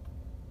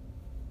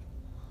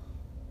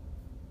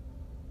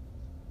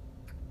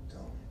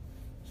 Don't.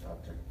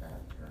 Job took a bad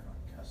turn on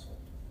Kessel.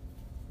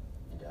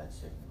 Your dad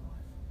saved my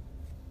life.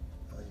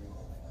 How are you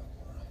holding up,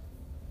 Laura?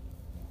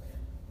 Okay.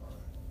 All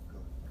right,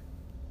 good.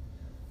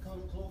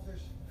 Colonel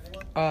Clawfish,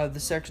 anyone?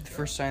 This is actually the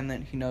first sign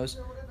that he knows.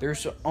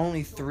 There's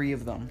only 3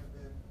 of them.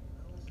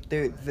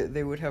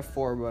 They would have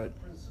 4, but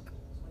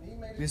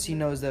because he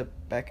knows that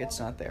Beckett's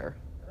not there.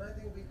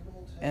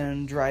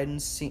 And Dryden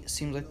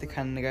seems like the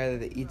kind of guy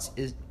that eats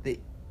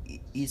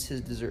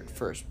his dessert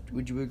first.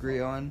 Would you agree,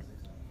 Owen?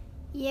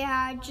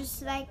 Yeah,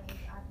 just like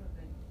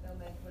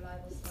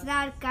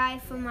that guy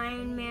from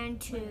Iron Man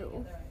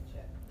 2.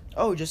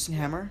 Oh, Justin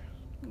Hammer?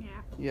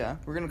 Yeah. Yeah,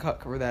 we're gonna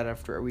cover that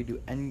after we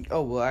do. And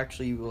well,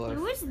 actually, you will It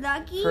have was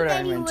lucky heard that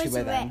Iron he Man 2 was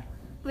by then.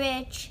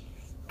 rich,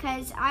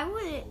 because I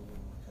would.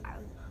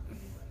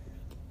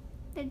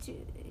 That's I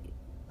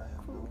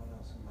have no one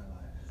else in my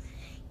life.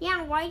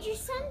 yeah. Why'd you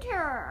send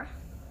her?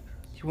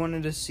 He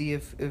wanted to see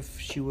if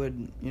she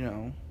would, be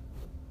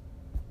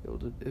able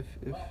to,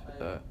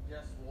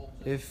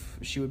 if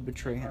she would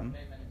betray him.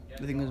 I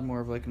think it was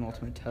more of like an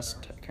ultimate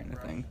test kind of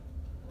thing.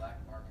 Black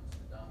markets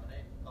to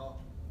dominate. Oh,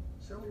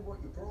 show me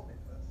what you brought me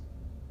first.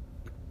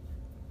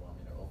 Want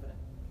me to open it?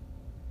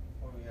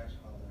 Oh yes,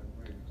 Father, I'm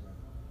really glad.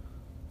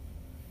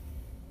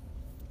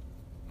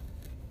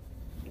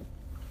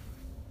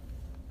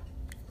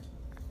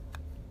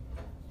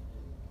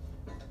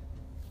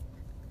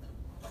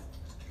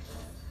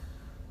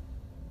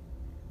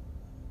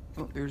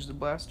 Oh, there's the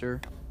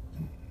blaster.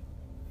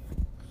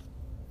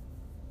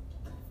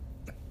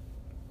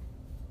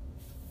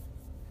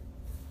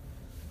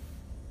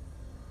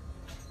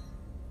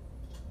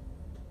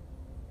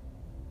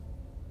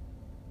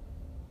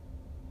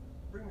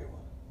 Bring me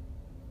one.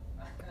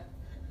 I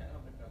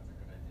don't think that's a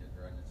good idea,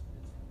 Dryden.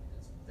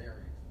 It's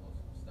very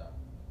explosive stuff.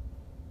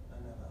 I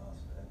never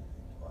asked for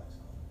anything twice,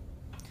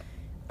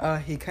 Father.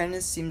 He kind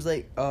of seems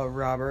like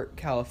Robert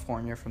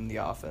California from The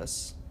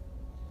Office.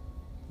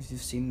 If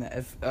you've seen that,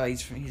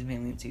 he's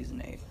mainly in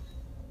season 8.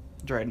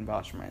 Dryden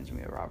Bosch reminds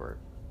me of Robert.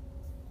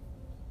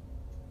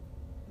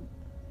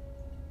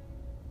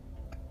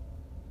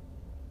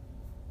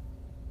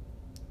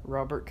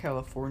 Robert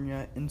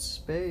California in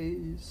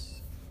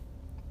space.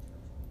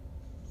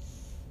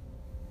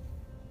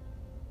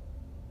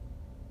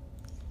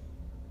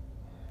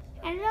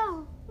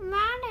 Hello,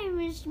 my name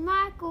is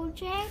Michael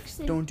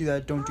Jackson. Don't do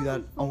that. Don't do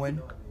that,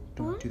 Owen.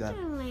 Don't do that.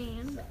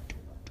 Wonderland.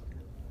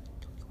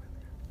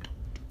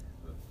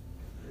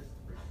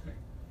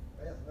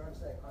 Yes, no, I'm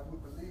saying I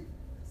would believe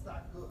it's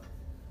that good.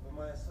 But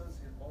my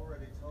associate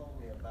already told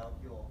me about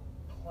your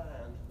plan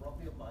to rob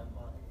me of my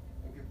money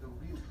and give the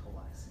real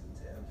coaxium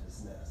to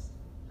Empress Nest.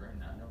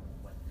 Brendan, I know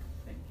what you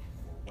think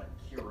or what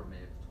Kira may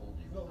have told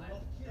you. No,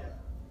 not Kira.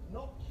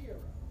 Not Kira.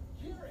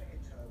 Kira,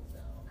 it turns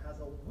out, has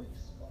a weak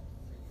spot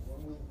for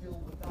you, and we'll deal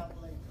with that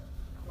later.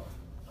 No,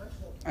 I'm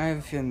talking. I have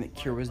a feeling that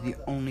Kira was the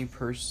only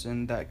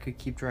person that could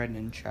keep Dryden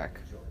in check.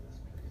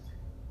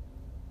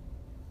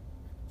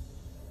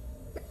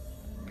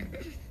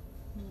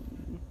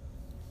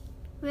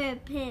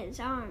 Rip his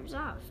arms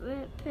off.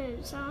 Rip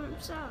his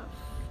arms off.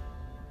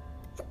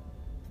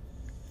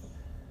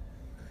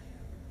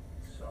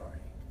 Sorry,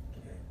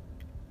 kid.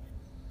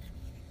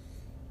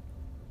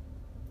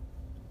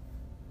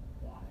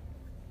 Why?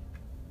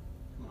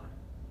 Come on,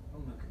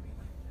 don't look at me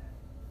like that.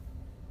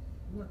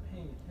 You weren't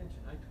paying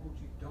attention. I told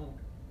you don't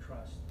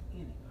trust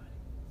anybody.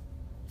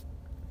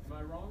 Am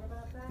I wrong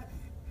about that?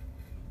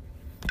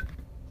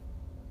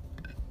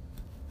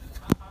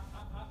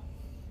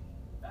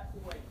 Back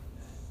away from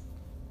that.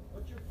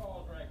 Put your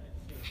paws right in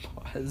the seat.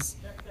 Pause.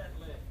 Check that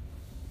lid.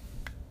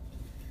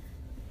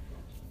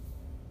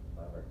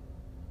 Clever.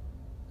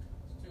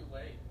 It's too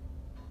late.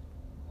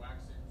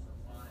 Coaxiums are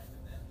fine,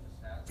 and then just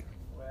has.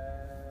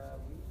 Well,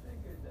 we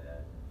figured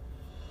that.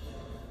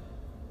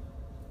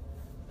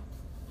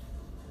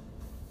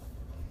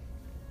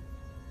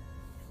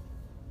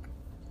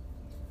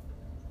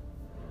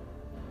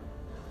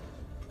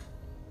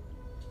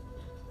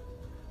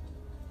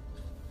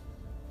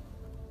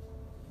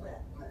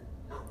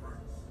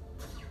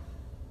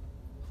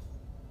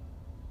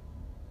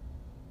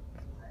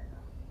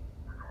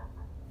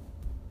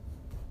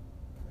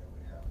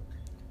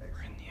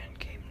 We're in the end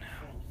game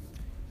now.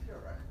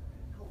 Kira,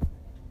 help me.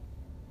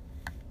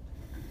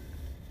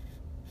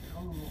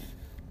 Tell me,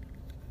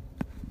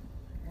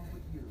 what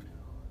would you do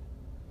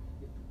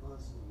if the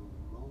person you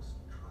most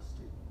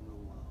trusted in the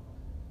world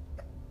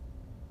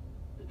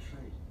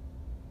betrayed you?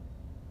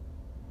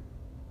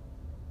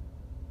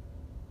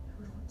 I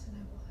would want to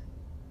know why.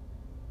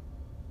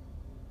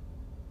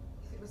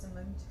 If it was a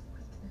moment of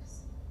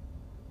weakness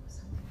or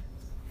something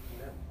else.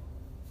 No.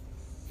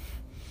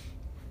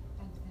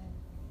 And then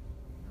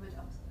I would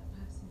ask that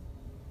person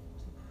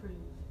to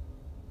prove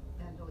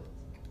their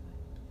loyalty by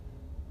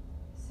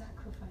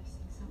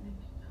sacrificing something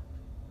they love.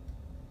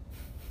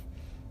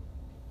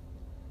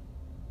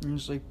 You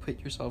just like put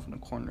yourself in a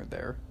corner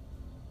there.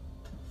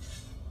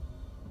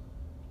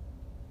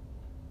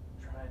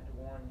 Tried to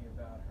warn you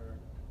about her.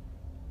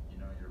 You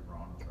know you're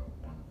wrong about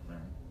one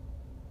thing.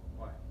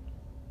 What?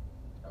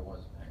 I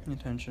was paying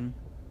Pay attention.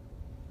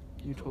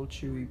 You told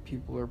Chewie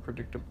people are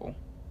predictable.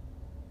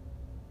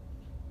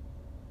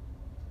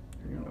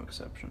 You're no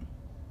exception.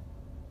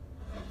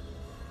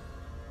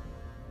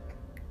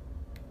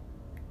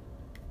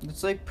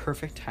 It's like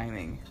perfect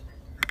timing. What's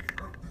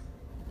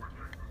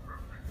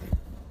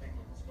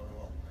going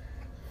on?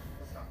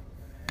 What's up?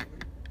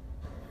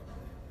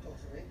 Talk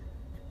to me.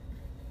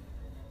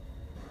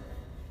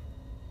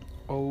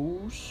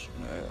 Oh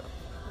snap.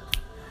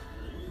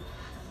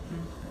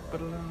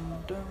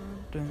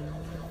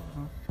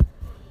 Ba-dum-dum-dum.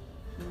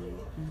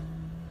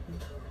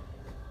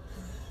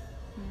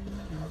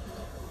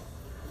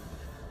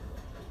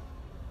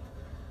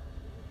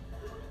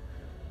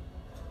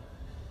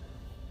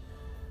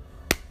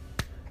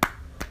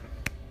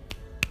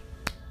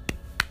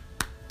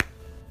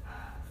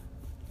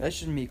 That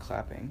should me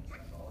clapping.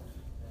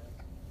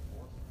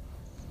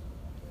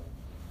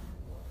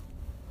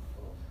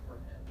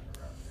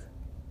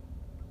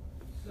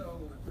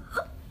 So, if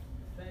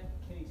that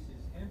case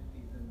is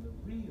empty, then the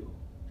real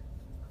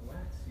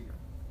coaxium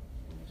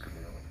needs to be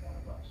with one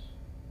of us.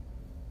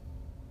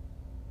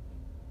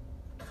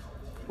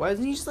 Why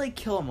doesn't he just like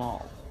kill them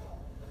all?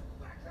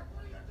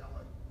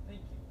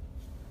 Thank you.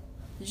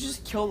 You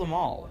just kill them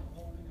all. I'm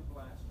holding a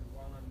blaster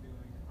while I'm doing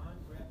it. I'm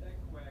grab that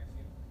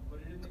coaxium,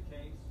 put it in the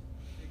case.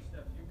 Big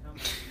stuff, you come.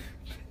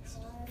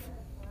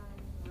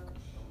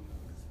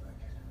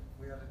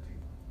 We had a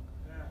deal.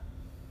 Yeah,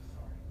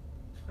 sorry.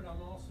 But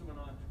I'm also an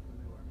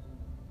entrepreneur. I mean,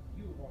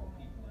 you of all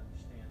people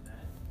understand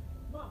that.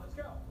 Come on, let's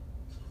go.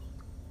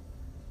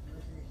 You're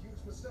making a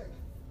huge mistake.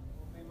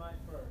 Won't be my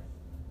first.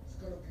 It's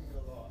gonna be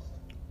your last.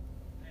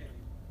 Maybe.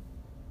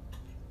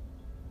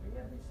 You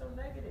gotta be so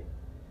negative.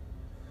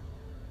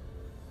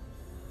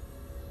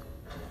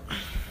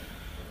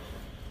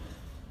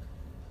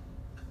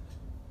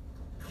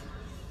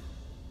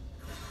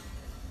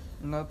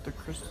 Not the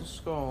crystal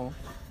skull.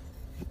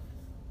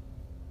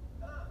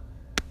 Now's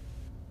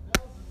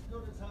as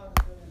good a time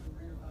as any to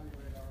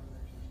reevaluate our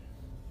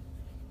relationship.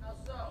 How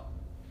so?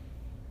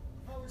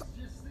 I was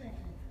just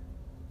thinking,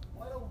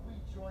 why don't we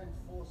join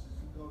forces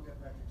and go get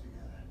back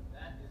together?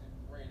 That is a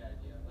great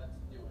idea. Let's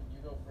do it.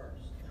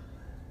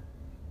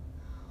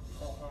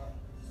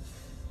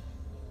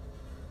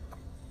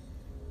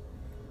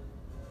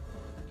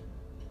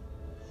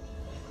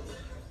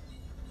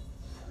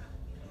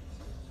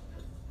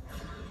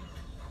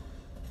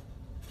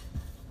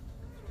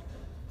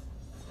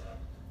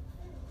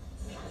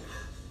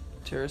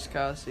 Teräs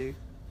Käsi.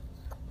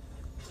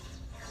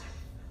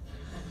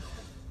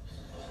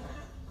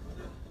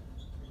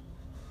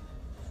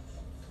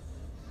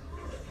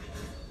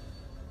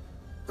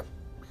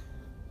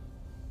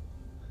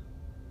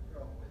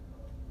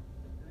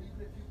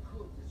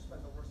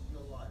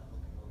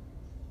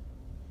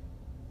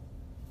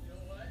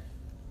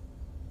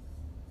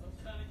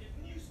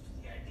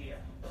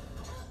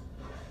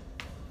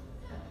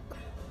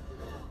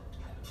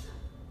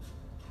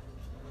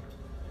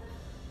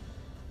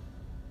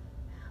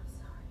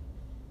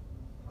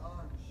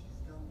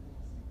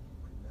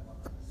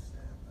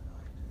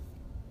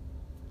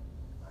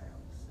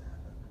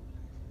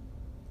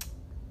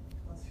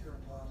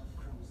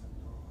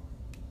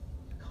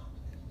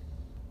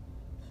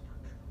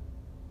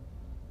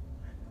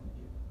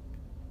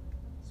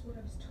 It's what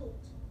I was taught.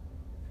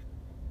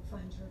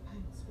 Find your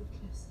opponent's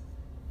weakness,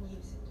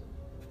 use it.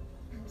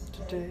 And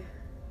Today.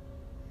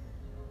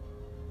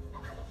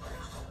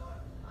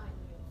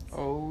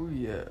 Oh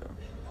yeah.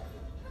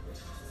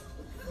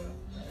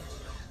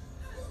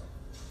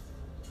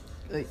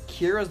 Like,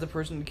 Kira's the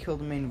person who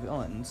killed the main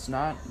villain. It's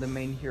not the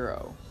main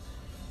hero.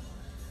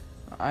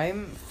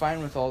 I'm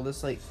fine with all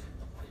this, like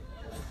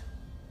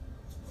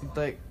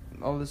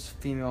all this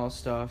female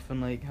stuff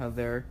and like how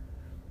they're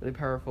really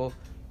powerful.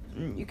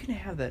 You can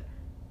have that,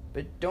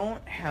 but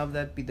don't have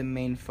that be the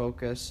main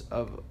focus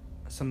of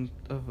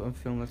a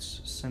film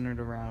that's centered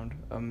around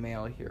a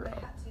male hero.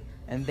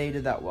 And they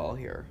did that well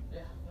here.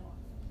 Yeah,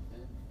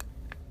 no,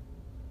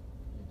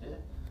 you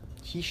did.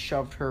 He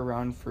shoved her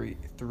around for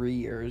 3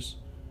 years.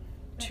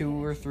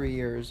 2 or 3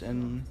 years,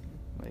 and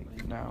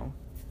like now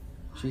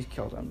she's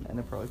killed him, and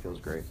it probably feels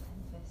great.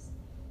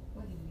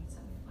 We're gonna need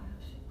something to buy our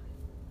ship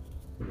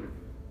with.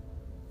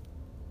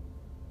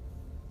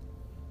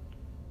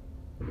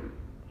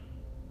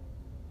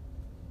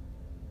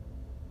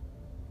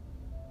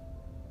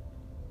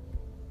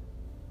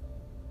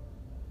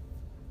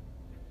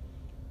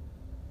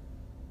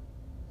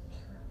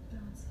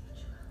 Answer the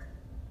truck.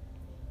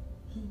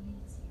 He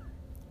needs you.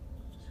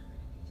 You're gonna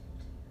need him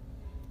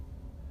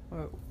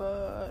too.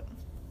 What?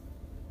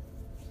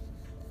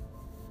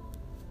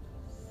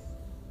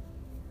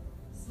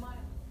 Smile.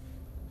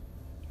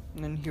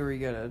 And then here we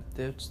get it.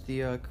 That's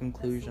the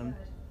conclusion.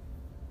 That's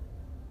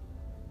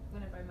the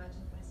word. Whenever I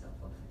imagined myself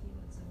off with you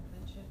on some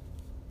adventure.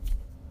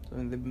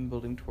 Something they've been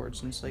building towards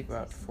since like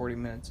about 40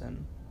 minutes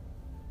in.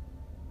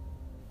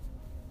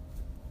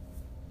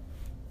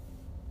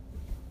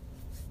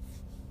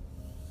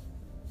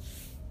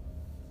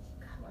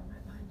 God, I'm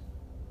right behind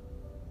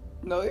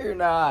you. No, you're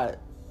not.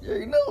 You're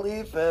gonna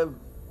leave him.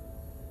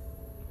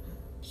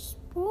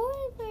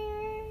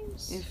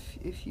 Spoilers.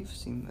 If you've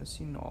seen this,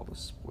 you know all the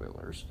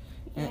spoilers.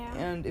 Yeah.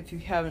 And if you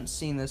haven't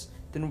seen this,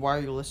 then why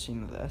are you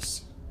listening to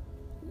this?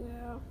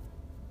 Yeah.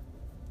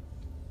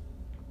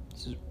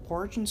 This is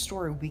Origin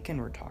Story Weekend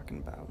we're talking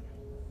about.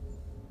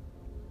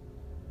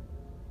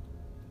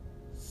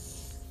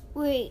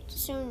 Wait,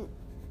 so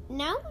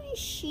now is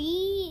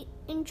she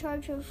in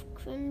charge of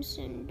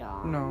Crimson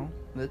Dawn? No,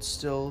 that's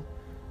still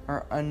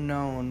our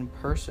unknown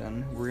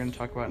person who we're going to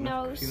talk about in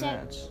a few No,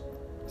 minutes.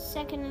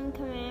 second in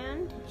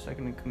command?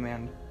 Second in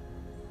command.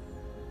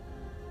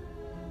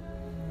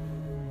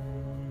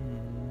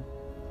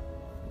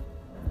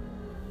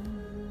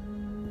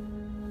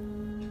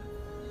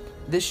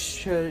 This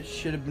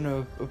should have been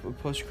a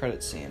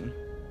post-credit scene.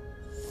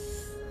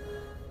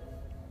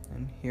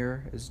 And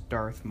here is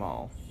Darth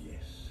Maul.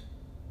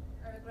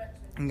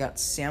 And got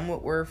Sam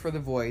Witwer for the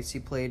voice. He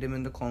played him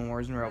in the Clone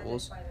Wars and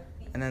Rebels.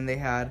 And then they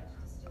had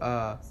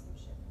oh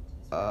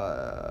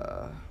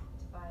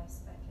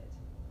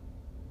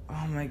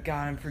my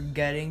god, I'm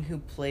forgetting who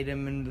played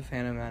him in The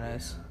Phantom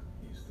Menace.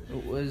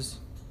 It was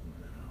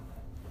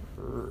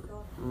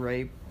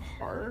Ray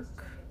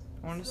Park?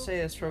 I want to say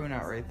it's probably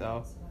not right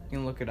though. You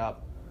can look it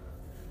up.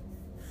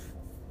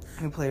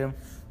 Who played him?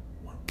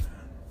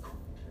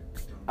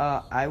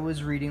 I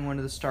was reading one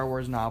of the Star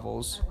Wars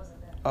novels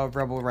of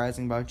Rebel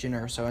Rising about Jyn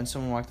Erso, and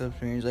someone walked up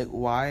to me and was like,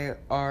 why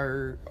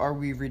are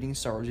we reading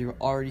Star Wars?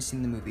 You've already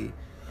seen the movie.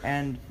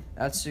 And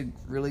that's a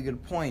really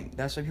good point.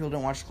 That's why people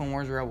don't watch Clone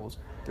Wars or Rebels.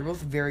 They're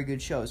both very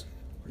good shows.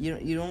 You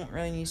don't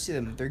really need to see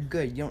them. They're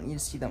good. You don't need to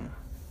see them.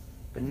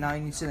 But now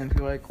you need to see them.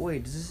 People are like,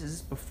 wait, is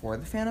this before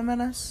The Phantom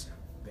Menace?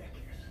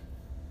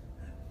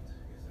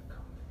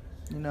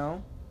 You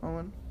know,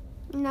 Owen?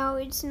 No,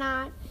 it's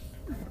not.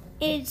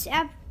 It's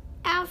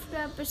after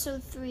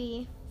episode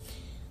 3.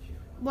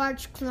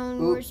 Watch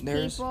Clone Wars,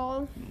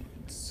 people.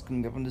 It's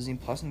going to go up on Disney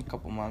Plus in a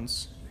couple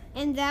months.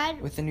 And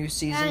that... With the new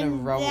season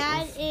of Rebels.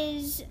 that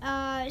is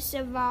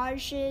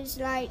Savage's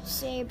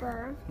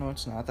lightsaber. No,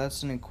 it's not.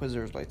 That's an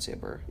Inquisitor's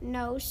lightsaber.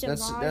 No,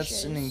 Savage's.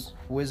 That's an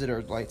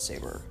Inquisitor's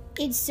lightsaber.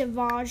 It's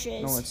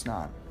Savage's. No, it's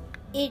not.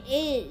 It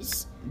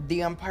is.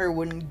 The Empire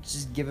wouldn't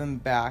just give him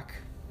back.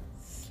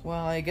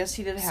 Well, I guess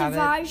he did have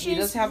it. He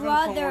does have it in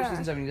Clone Wars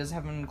Season 7. He does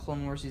have it in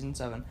Clone Wars Season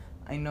 7.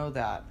 I know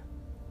that.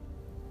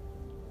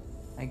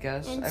 I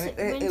guess.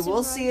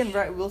 We'll see in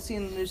the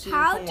new season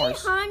How of Clone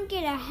Wars. did Han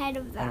get ahead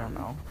of them? I don't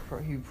know.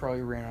 He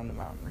probably ran on the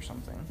mountain or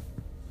something.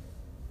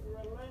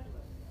 Relentless.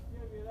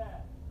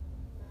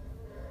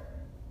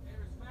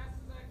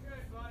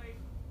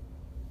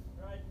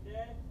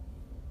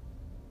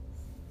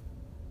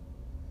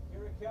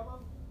 kill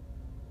him?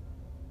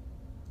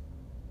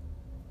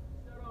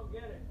 Still don't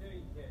get it, do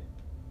you, kid?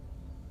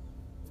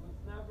 It was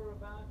never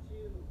about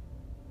you.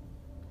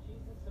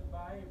 She's a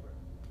survivor.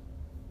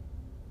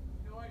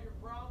 You know what your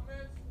problem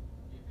is?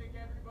 You think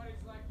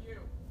everybody's like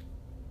you.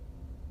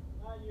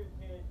 Not you,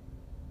 kid.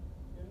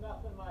 You're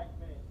nothing like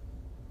me.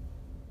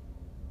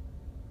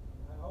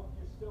 I hope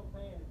you're still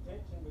paying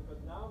attention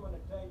because now I'm going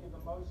to tell you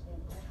the most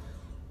important.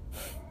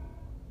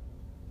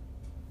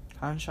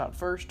 Han shot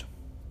first.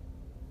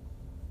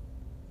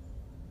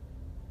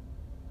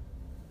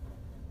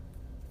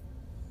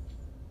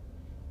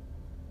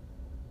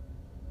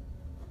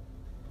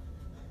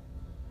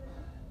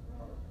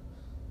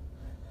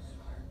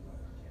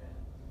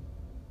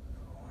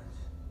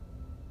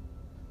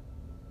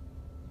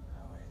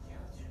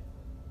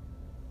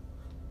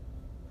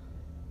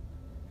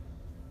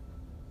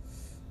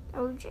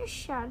 I just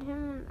shot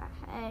him in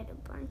the head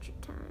a bunch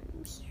of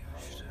times.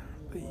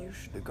 But you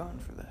should have gone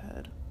for the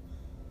head.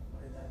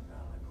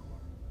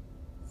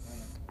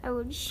 I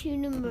would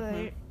shoot him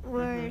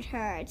where it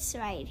hurts,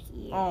 right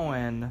here.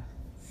 Owen,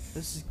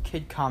 this is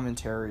kid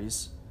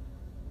commentaries.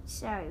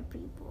 Sorry,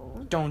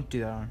 people. Don't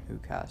do that on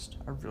WhoCast.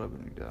 I really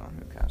wouldn't do that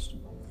on WhoCast.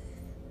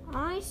 All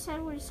I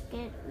said was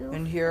get.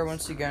 And here,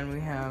 once again, we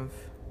have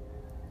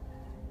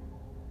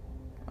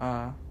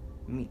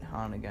Meet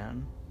Han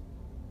again.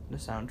 The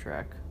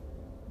soundtrack.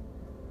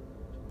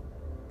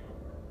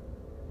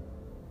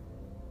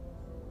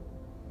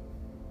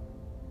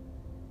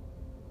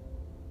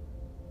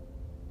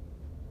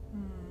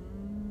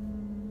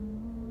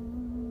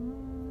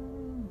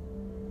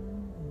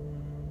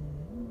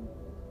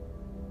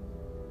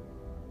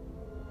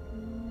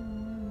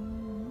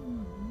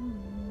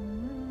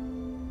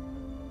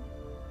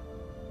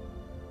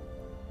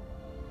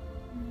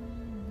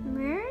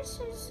 Where's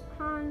his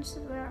Han's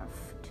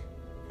left?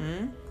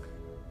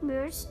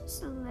 Where's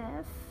his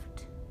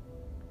left?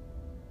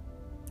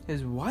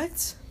 His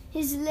what?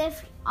 His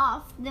lift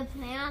off the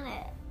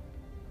planet.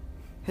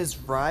 His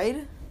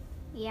ride?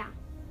 Yeah.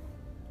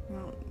 I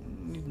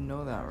don't need to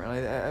know that,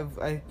 right?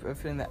 I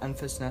feel that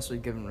Enfys Nest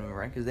would give them a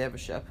right because they have a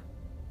ship.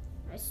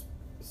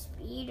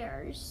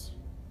 Speeders.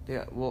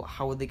 Yeah. Well,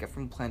 how would they get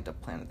from planet to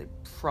planet? They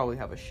probably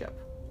have a ship.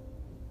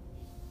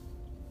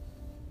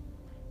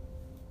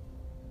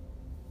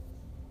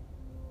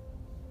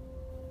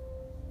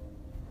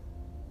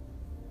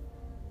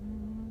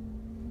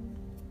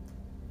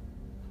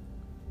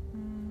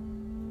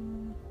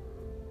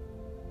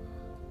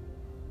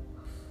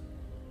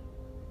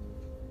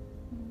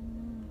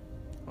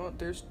 Oh,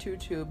 there's 2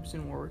 tubes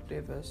in Warwick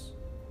Davis.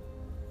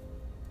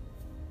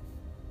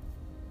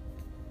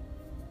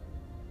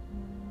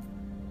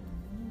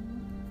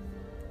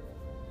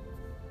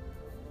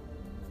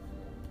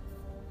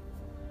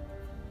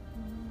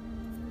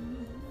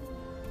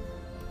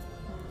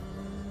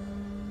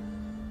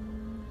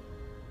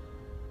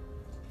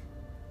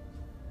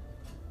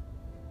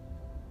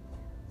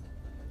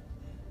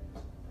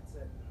 That's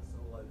it. It's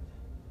all loaded.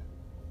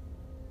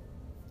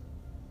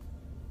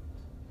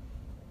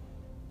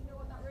 You know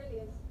what that really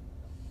is?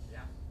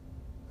 Yeah.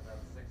 About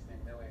 60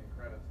 million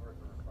credits worth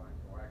of refined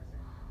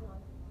coaxium. No.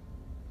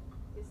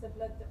 It's the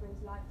blood that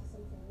brings life to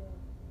something new.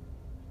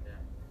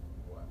 Yeah.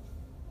 What?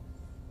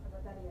 A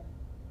rebellion.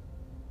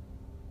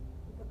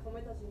 You could come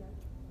with us, you know.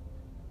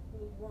 We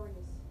need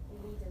warriors and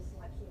leaders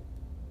like you.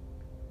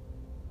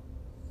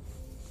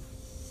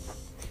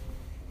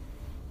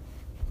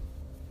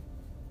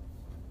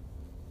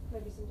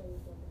 Maybe someday you'll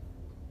feel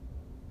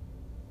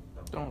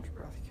different. Don't hold your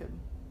breath, kid.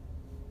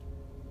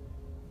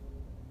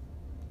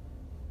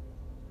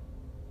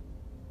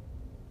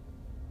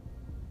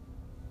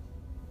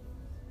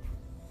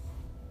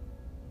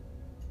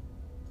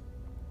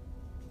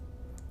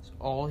 It's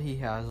all he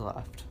has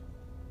left.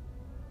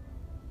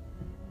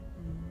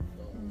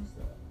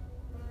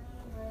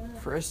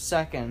 For a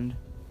second,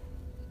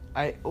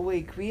 oh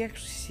wait, can we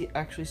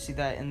actually see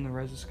that in the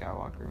Rise of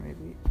Skywalker?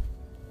 Maybe.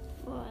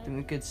 What? Then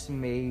we could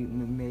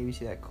maybe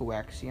see that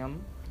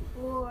coaxium.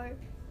 Or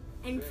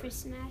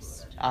Enfys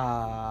Nest.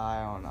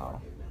 I don't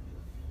know.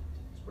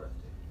 It's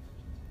breathtaking.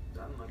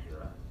 Not unlike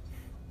your eyes.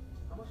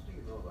 How much do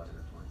you know about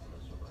intertwined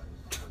celestial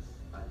bodies? Because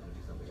I know to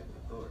be something like an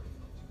authority.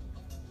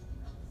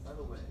 By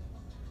the way,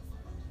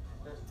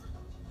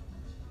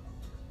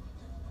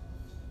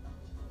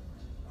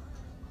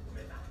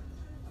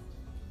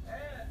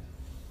 Ed!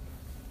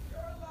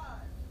 You're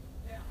alive!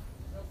 Yeah,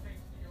 no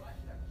thanks to you. I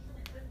should have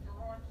Chewie rip your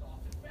arms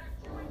off. In fact,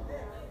 Chewie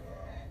did.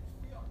 Hey,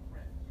 we are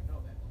friends. You know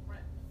that. We're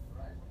friends,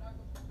 right? We're not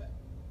going to that.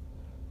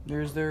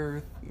 There's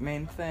their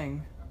main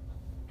thing.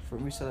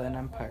 We saw that in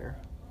Empire.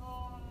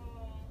 Oh,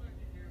 look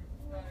at you.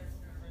 Now you're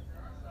just going to rip your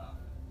arms off.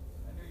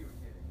 I knew you were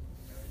kidding.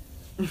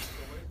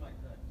 So where's my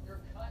cut? Your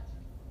cut?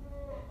 No,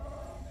 I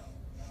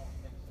don't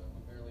think so. We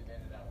barely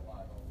made it out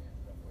alive. All we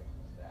ended up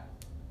wasting staff.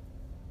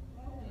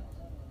 I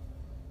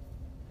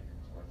think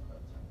it's worth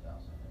about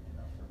 10,000. Maybe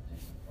enough for a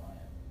decent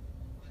buy-in.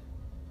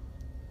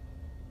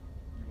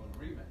 You want a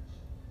rematch?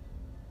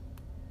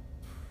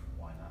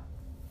 Why not?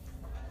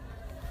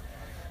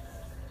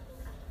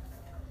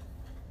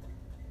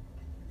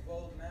 you've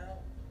all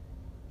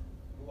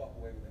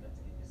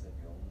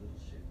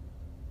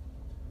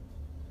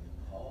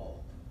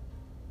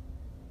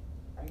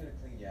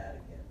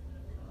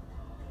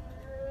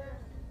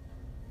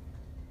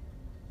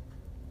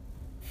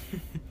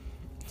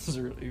was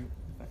really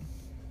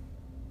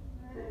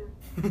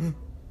funny.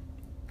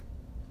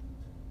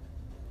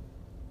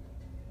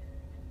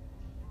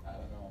 I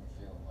don't know, I'm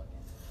feeling lucky.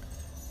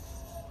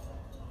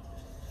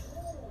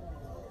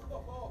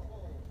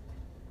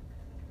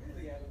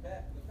 Really have it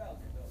back for the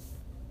Falcon,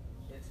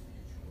 though. It's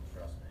mutual,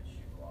 trust me.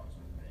 She walks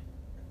with me.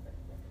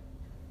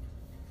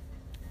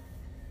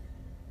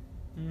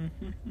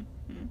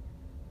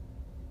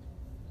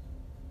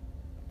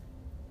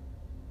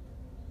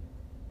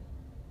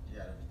 You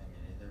got everything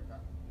you need there, pal?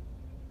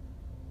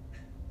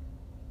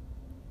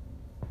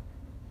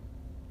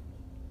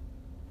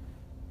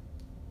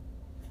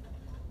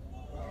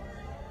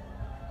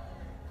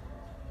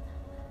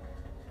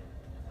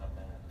 Not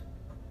bad.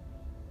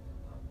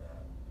 Not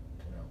bad.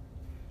 You know,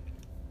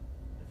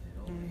 if you'd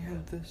And only we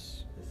had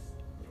this. this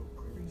little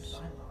green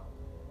silo,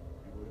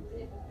 you would have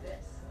been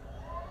this.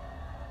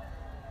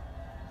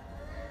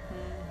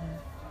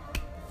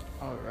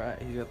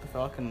 Alright, he's got the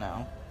Falcon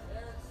now.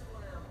 Fair and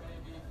square,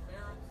 baby.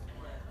 Fair and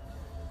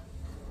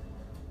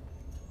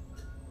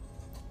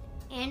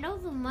square. And all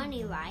the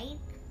money, right?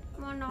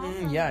 Want all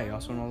the Yeah, he money?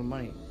 also won all the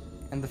money.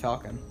 And the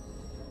Falcon.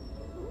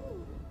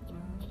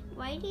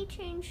 Why did he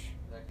change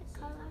That the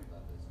considers color?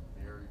 that this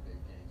very big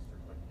gangster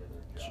put together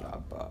a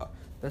job. Job.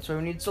 That's why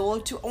we need Solo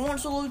 2. I want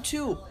Solo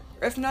 2. Or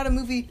if not, a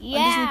movie on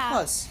Yeah. Disney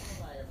Plus.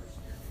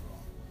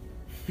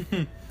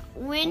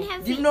 When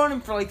have You've you? known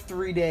him for like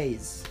 3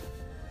 days.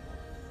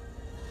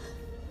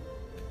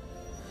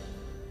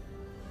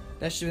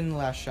 That should have been the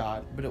last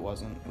shot, but it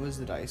wasn't. It was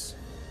the dice.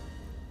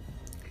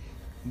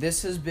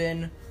 This has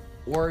been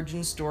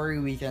Origin Story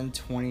Weekend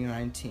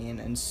 2019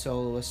 and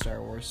Solo a Star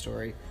Wars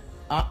Story.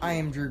 I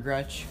am Drew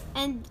Gretsch.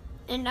 And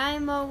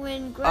I'm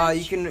Owen Gretsch.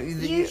 You can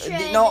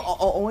should-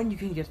 Owen, you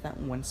can get that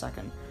in 1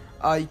 second.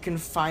 You can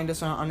find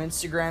us on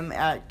Instagram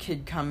at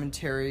Kid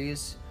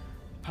Commentaries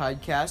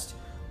Podcast.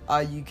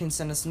 You can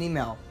send us an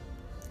email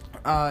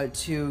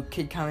to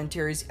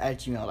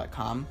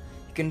kidcommentaries@gmail.com.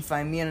 You can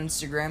find me on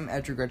Instagram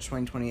at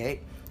DrewGretsch2028.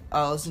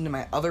 Listen to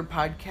my other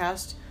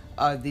podcast,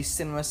 the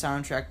Cinema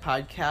Soundtrack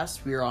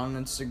Podcast. We are on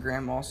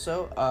Instagram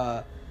also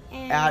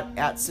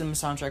at Cinema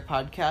Soundtrack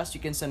Podcast. You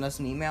can send us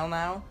an email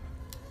now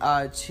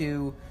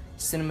to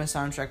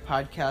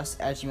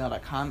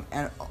cinemasoundtrackpodcast@gmail.com.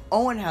 And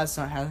Owen has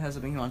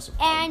something he wants to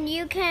plug. And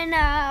you can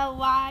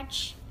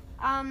watch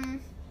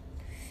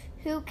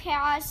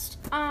WhoCast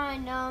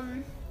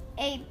on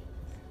a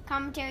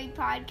commentary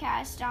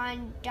podcast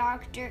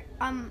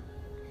on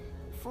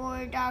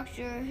for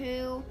Doctor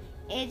Who.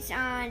 It's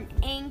on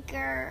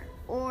Anchor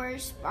or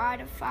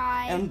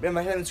Spotify. And by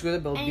the time it's good,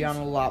 it'll be on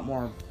a lot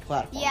more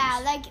platforms. Yeah,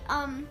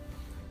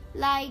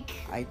 like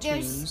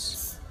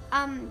iTunes.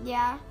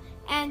 Yeah,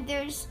 and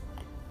there's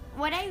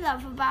what I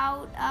love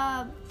about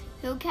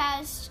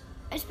WhoCast,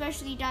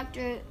 especially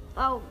Doctor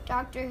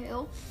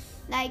Who.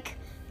 Like,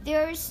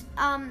 there's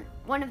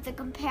one of the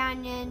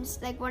companions,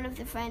 like one of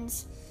the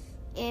friends,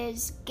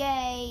 is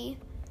gay.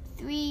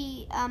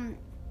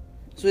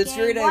 So it's gay,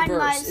 very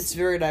diverse. It's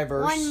very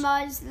diverse. One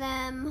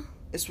Muslim.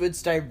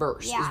 It's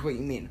diverse, Yeah. is what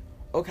you mean.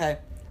 Okay.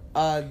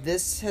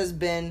 This has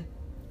been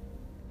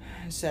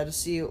sad to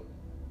see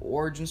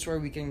Origin Story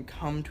Weekend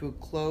come to a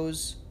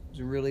close. It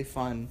was really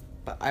fun.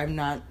 But I've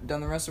not done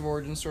the rest of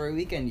Origin Story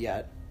Weekend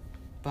yet.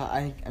 But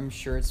I'm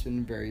sure it's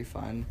been very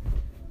fun.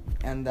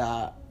 And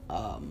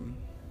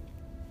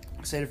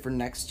excited for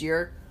next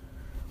year.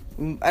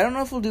 I don't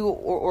know if we'll do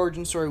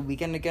Origin Story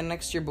Weekend again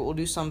next year, but we'll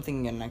do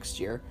something again next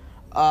year.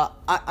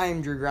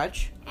 I'm Drew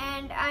Gretsch.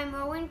 And I'm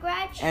Owen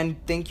Gretsch. And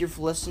thank you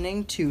for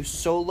listening to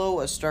Solo,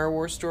 a Star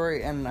Wars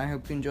Story, and I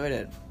hope you enjoyed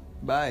it.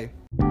 Bye.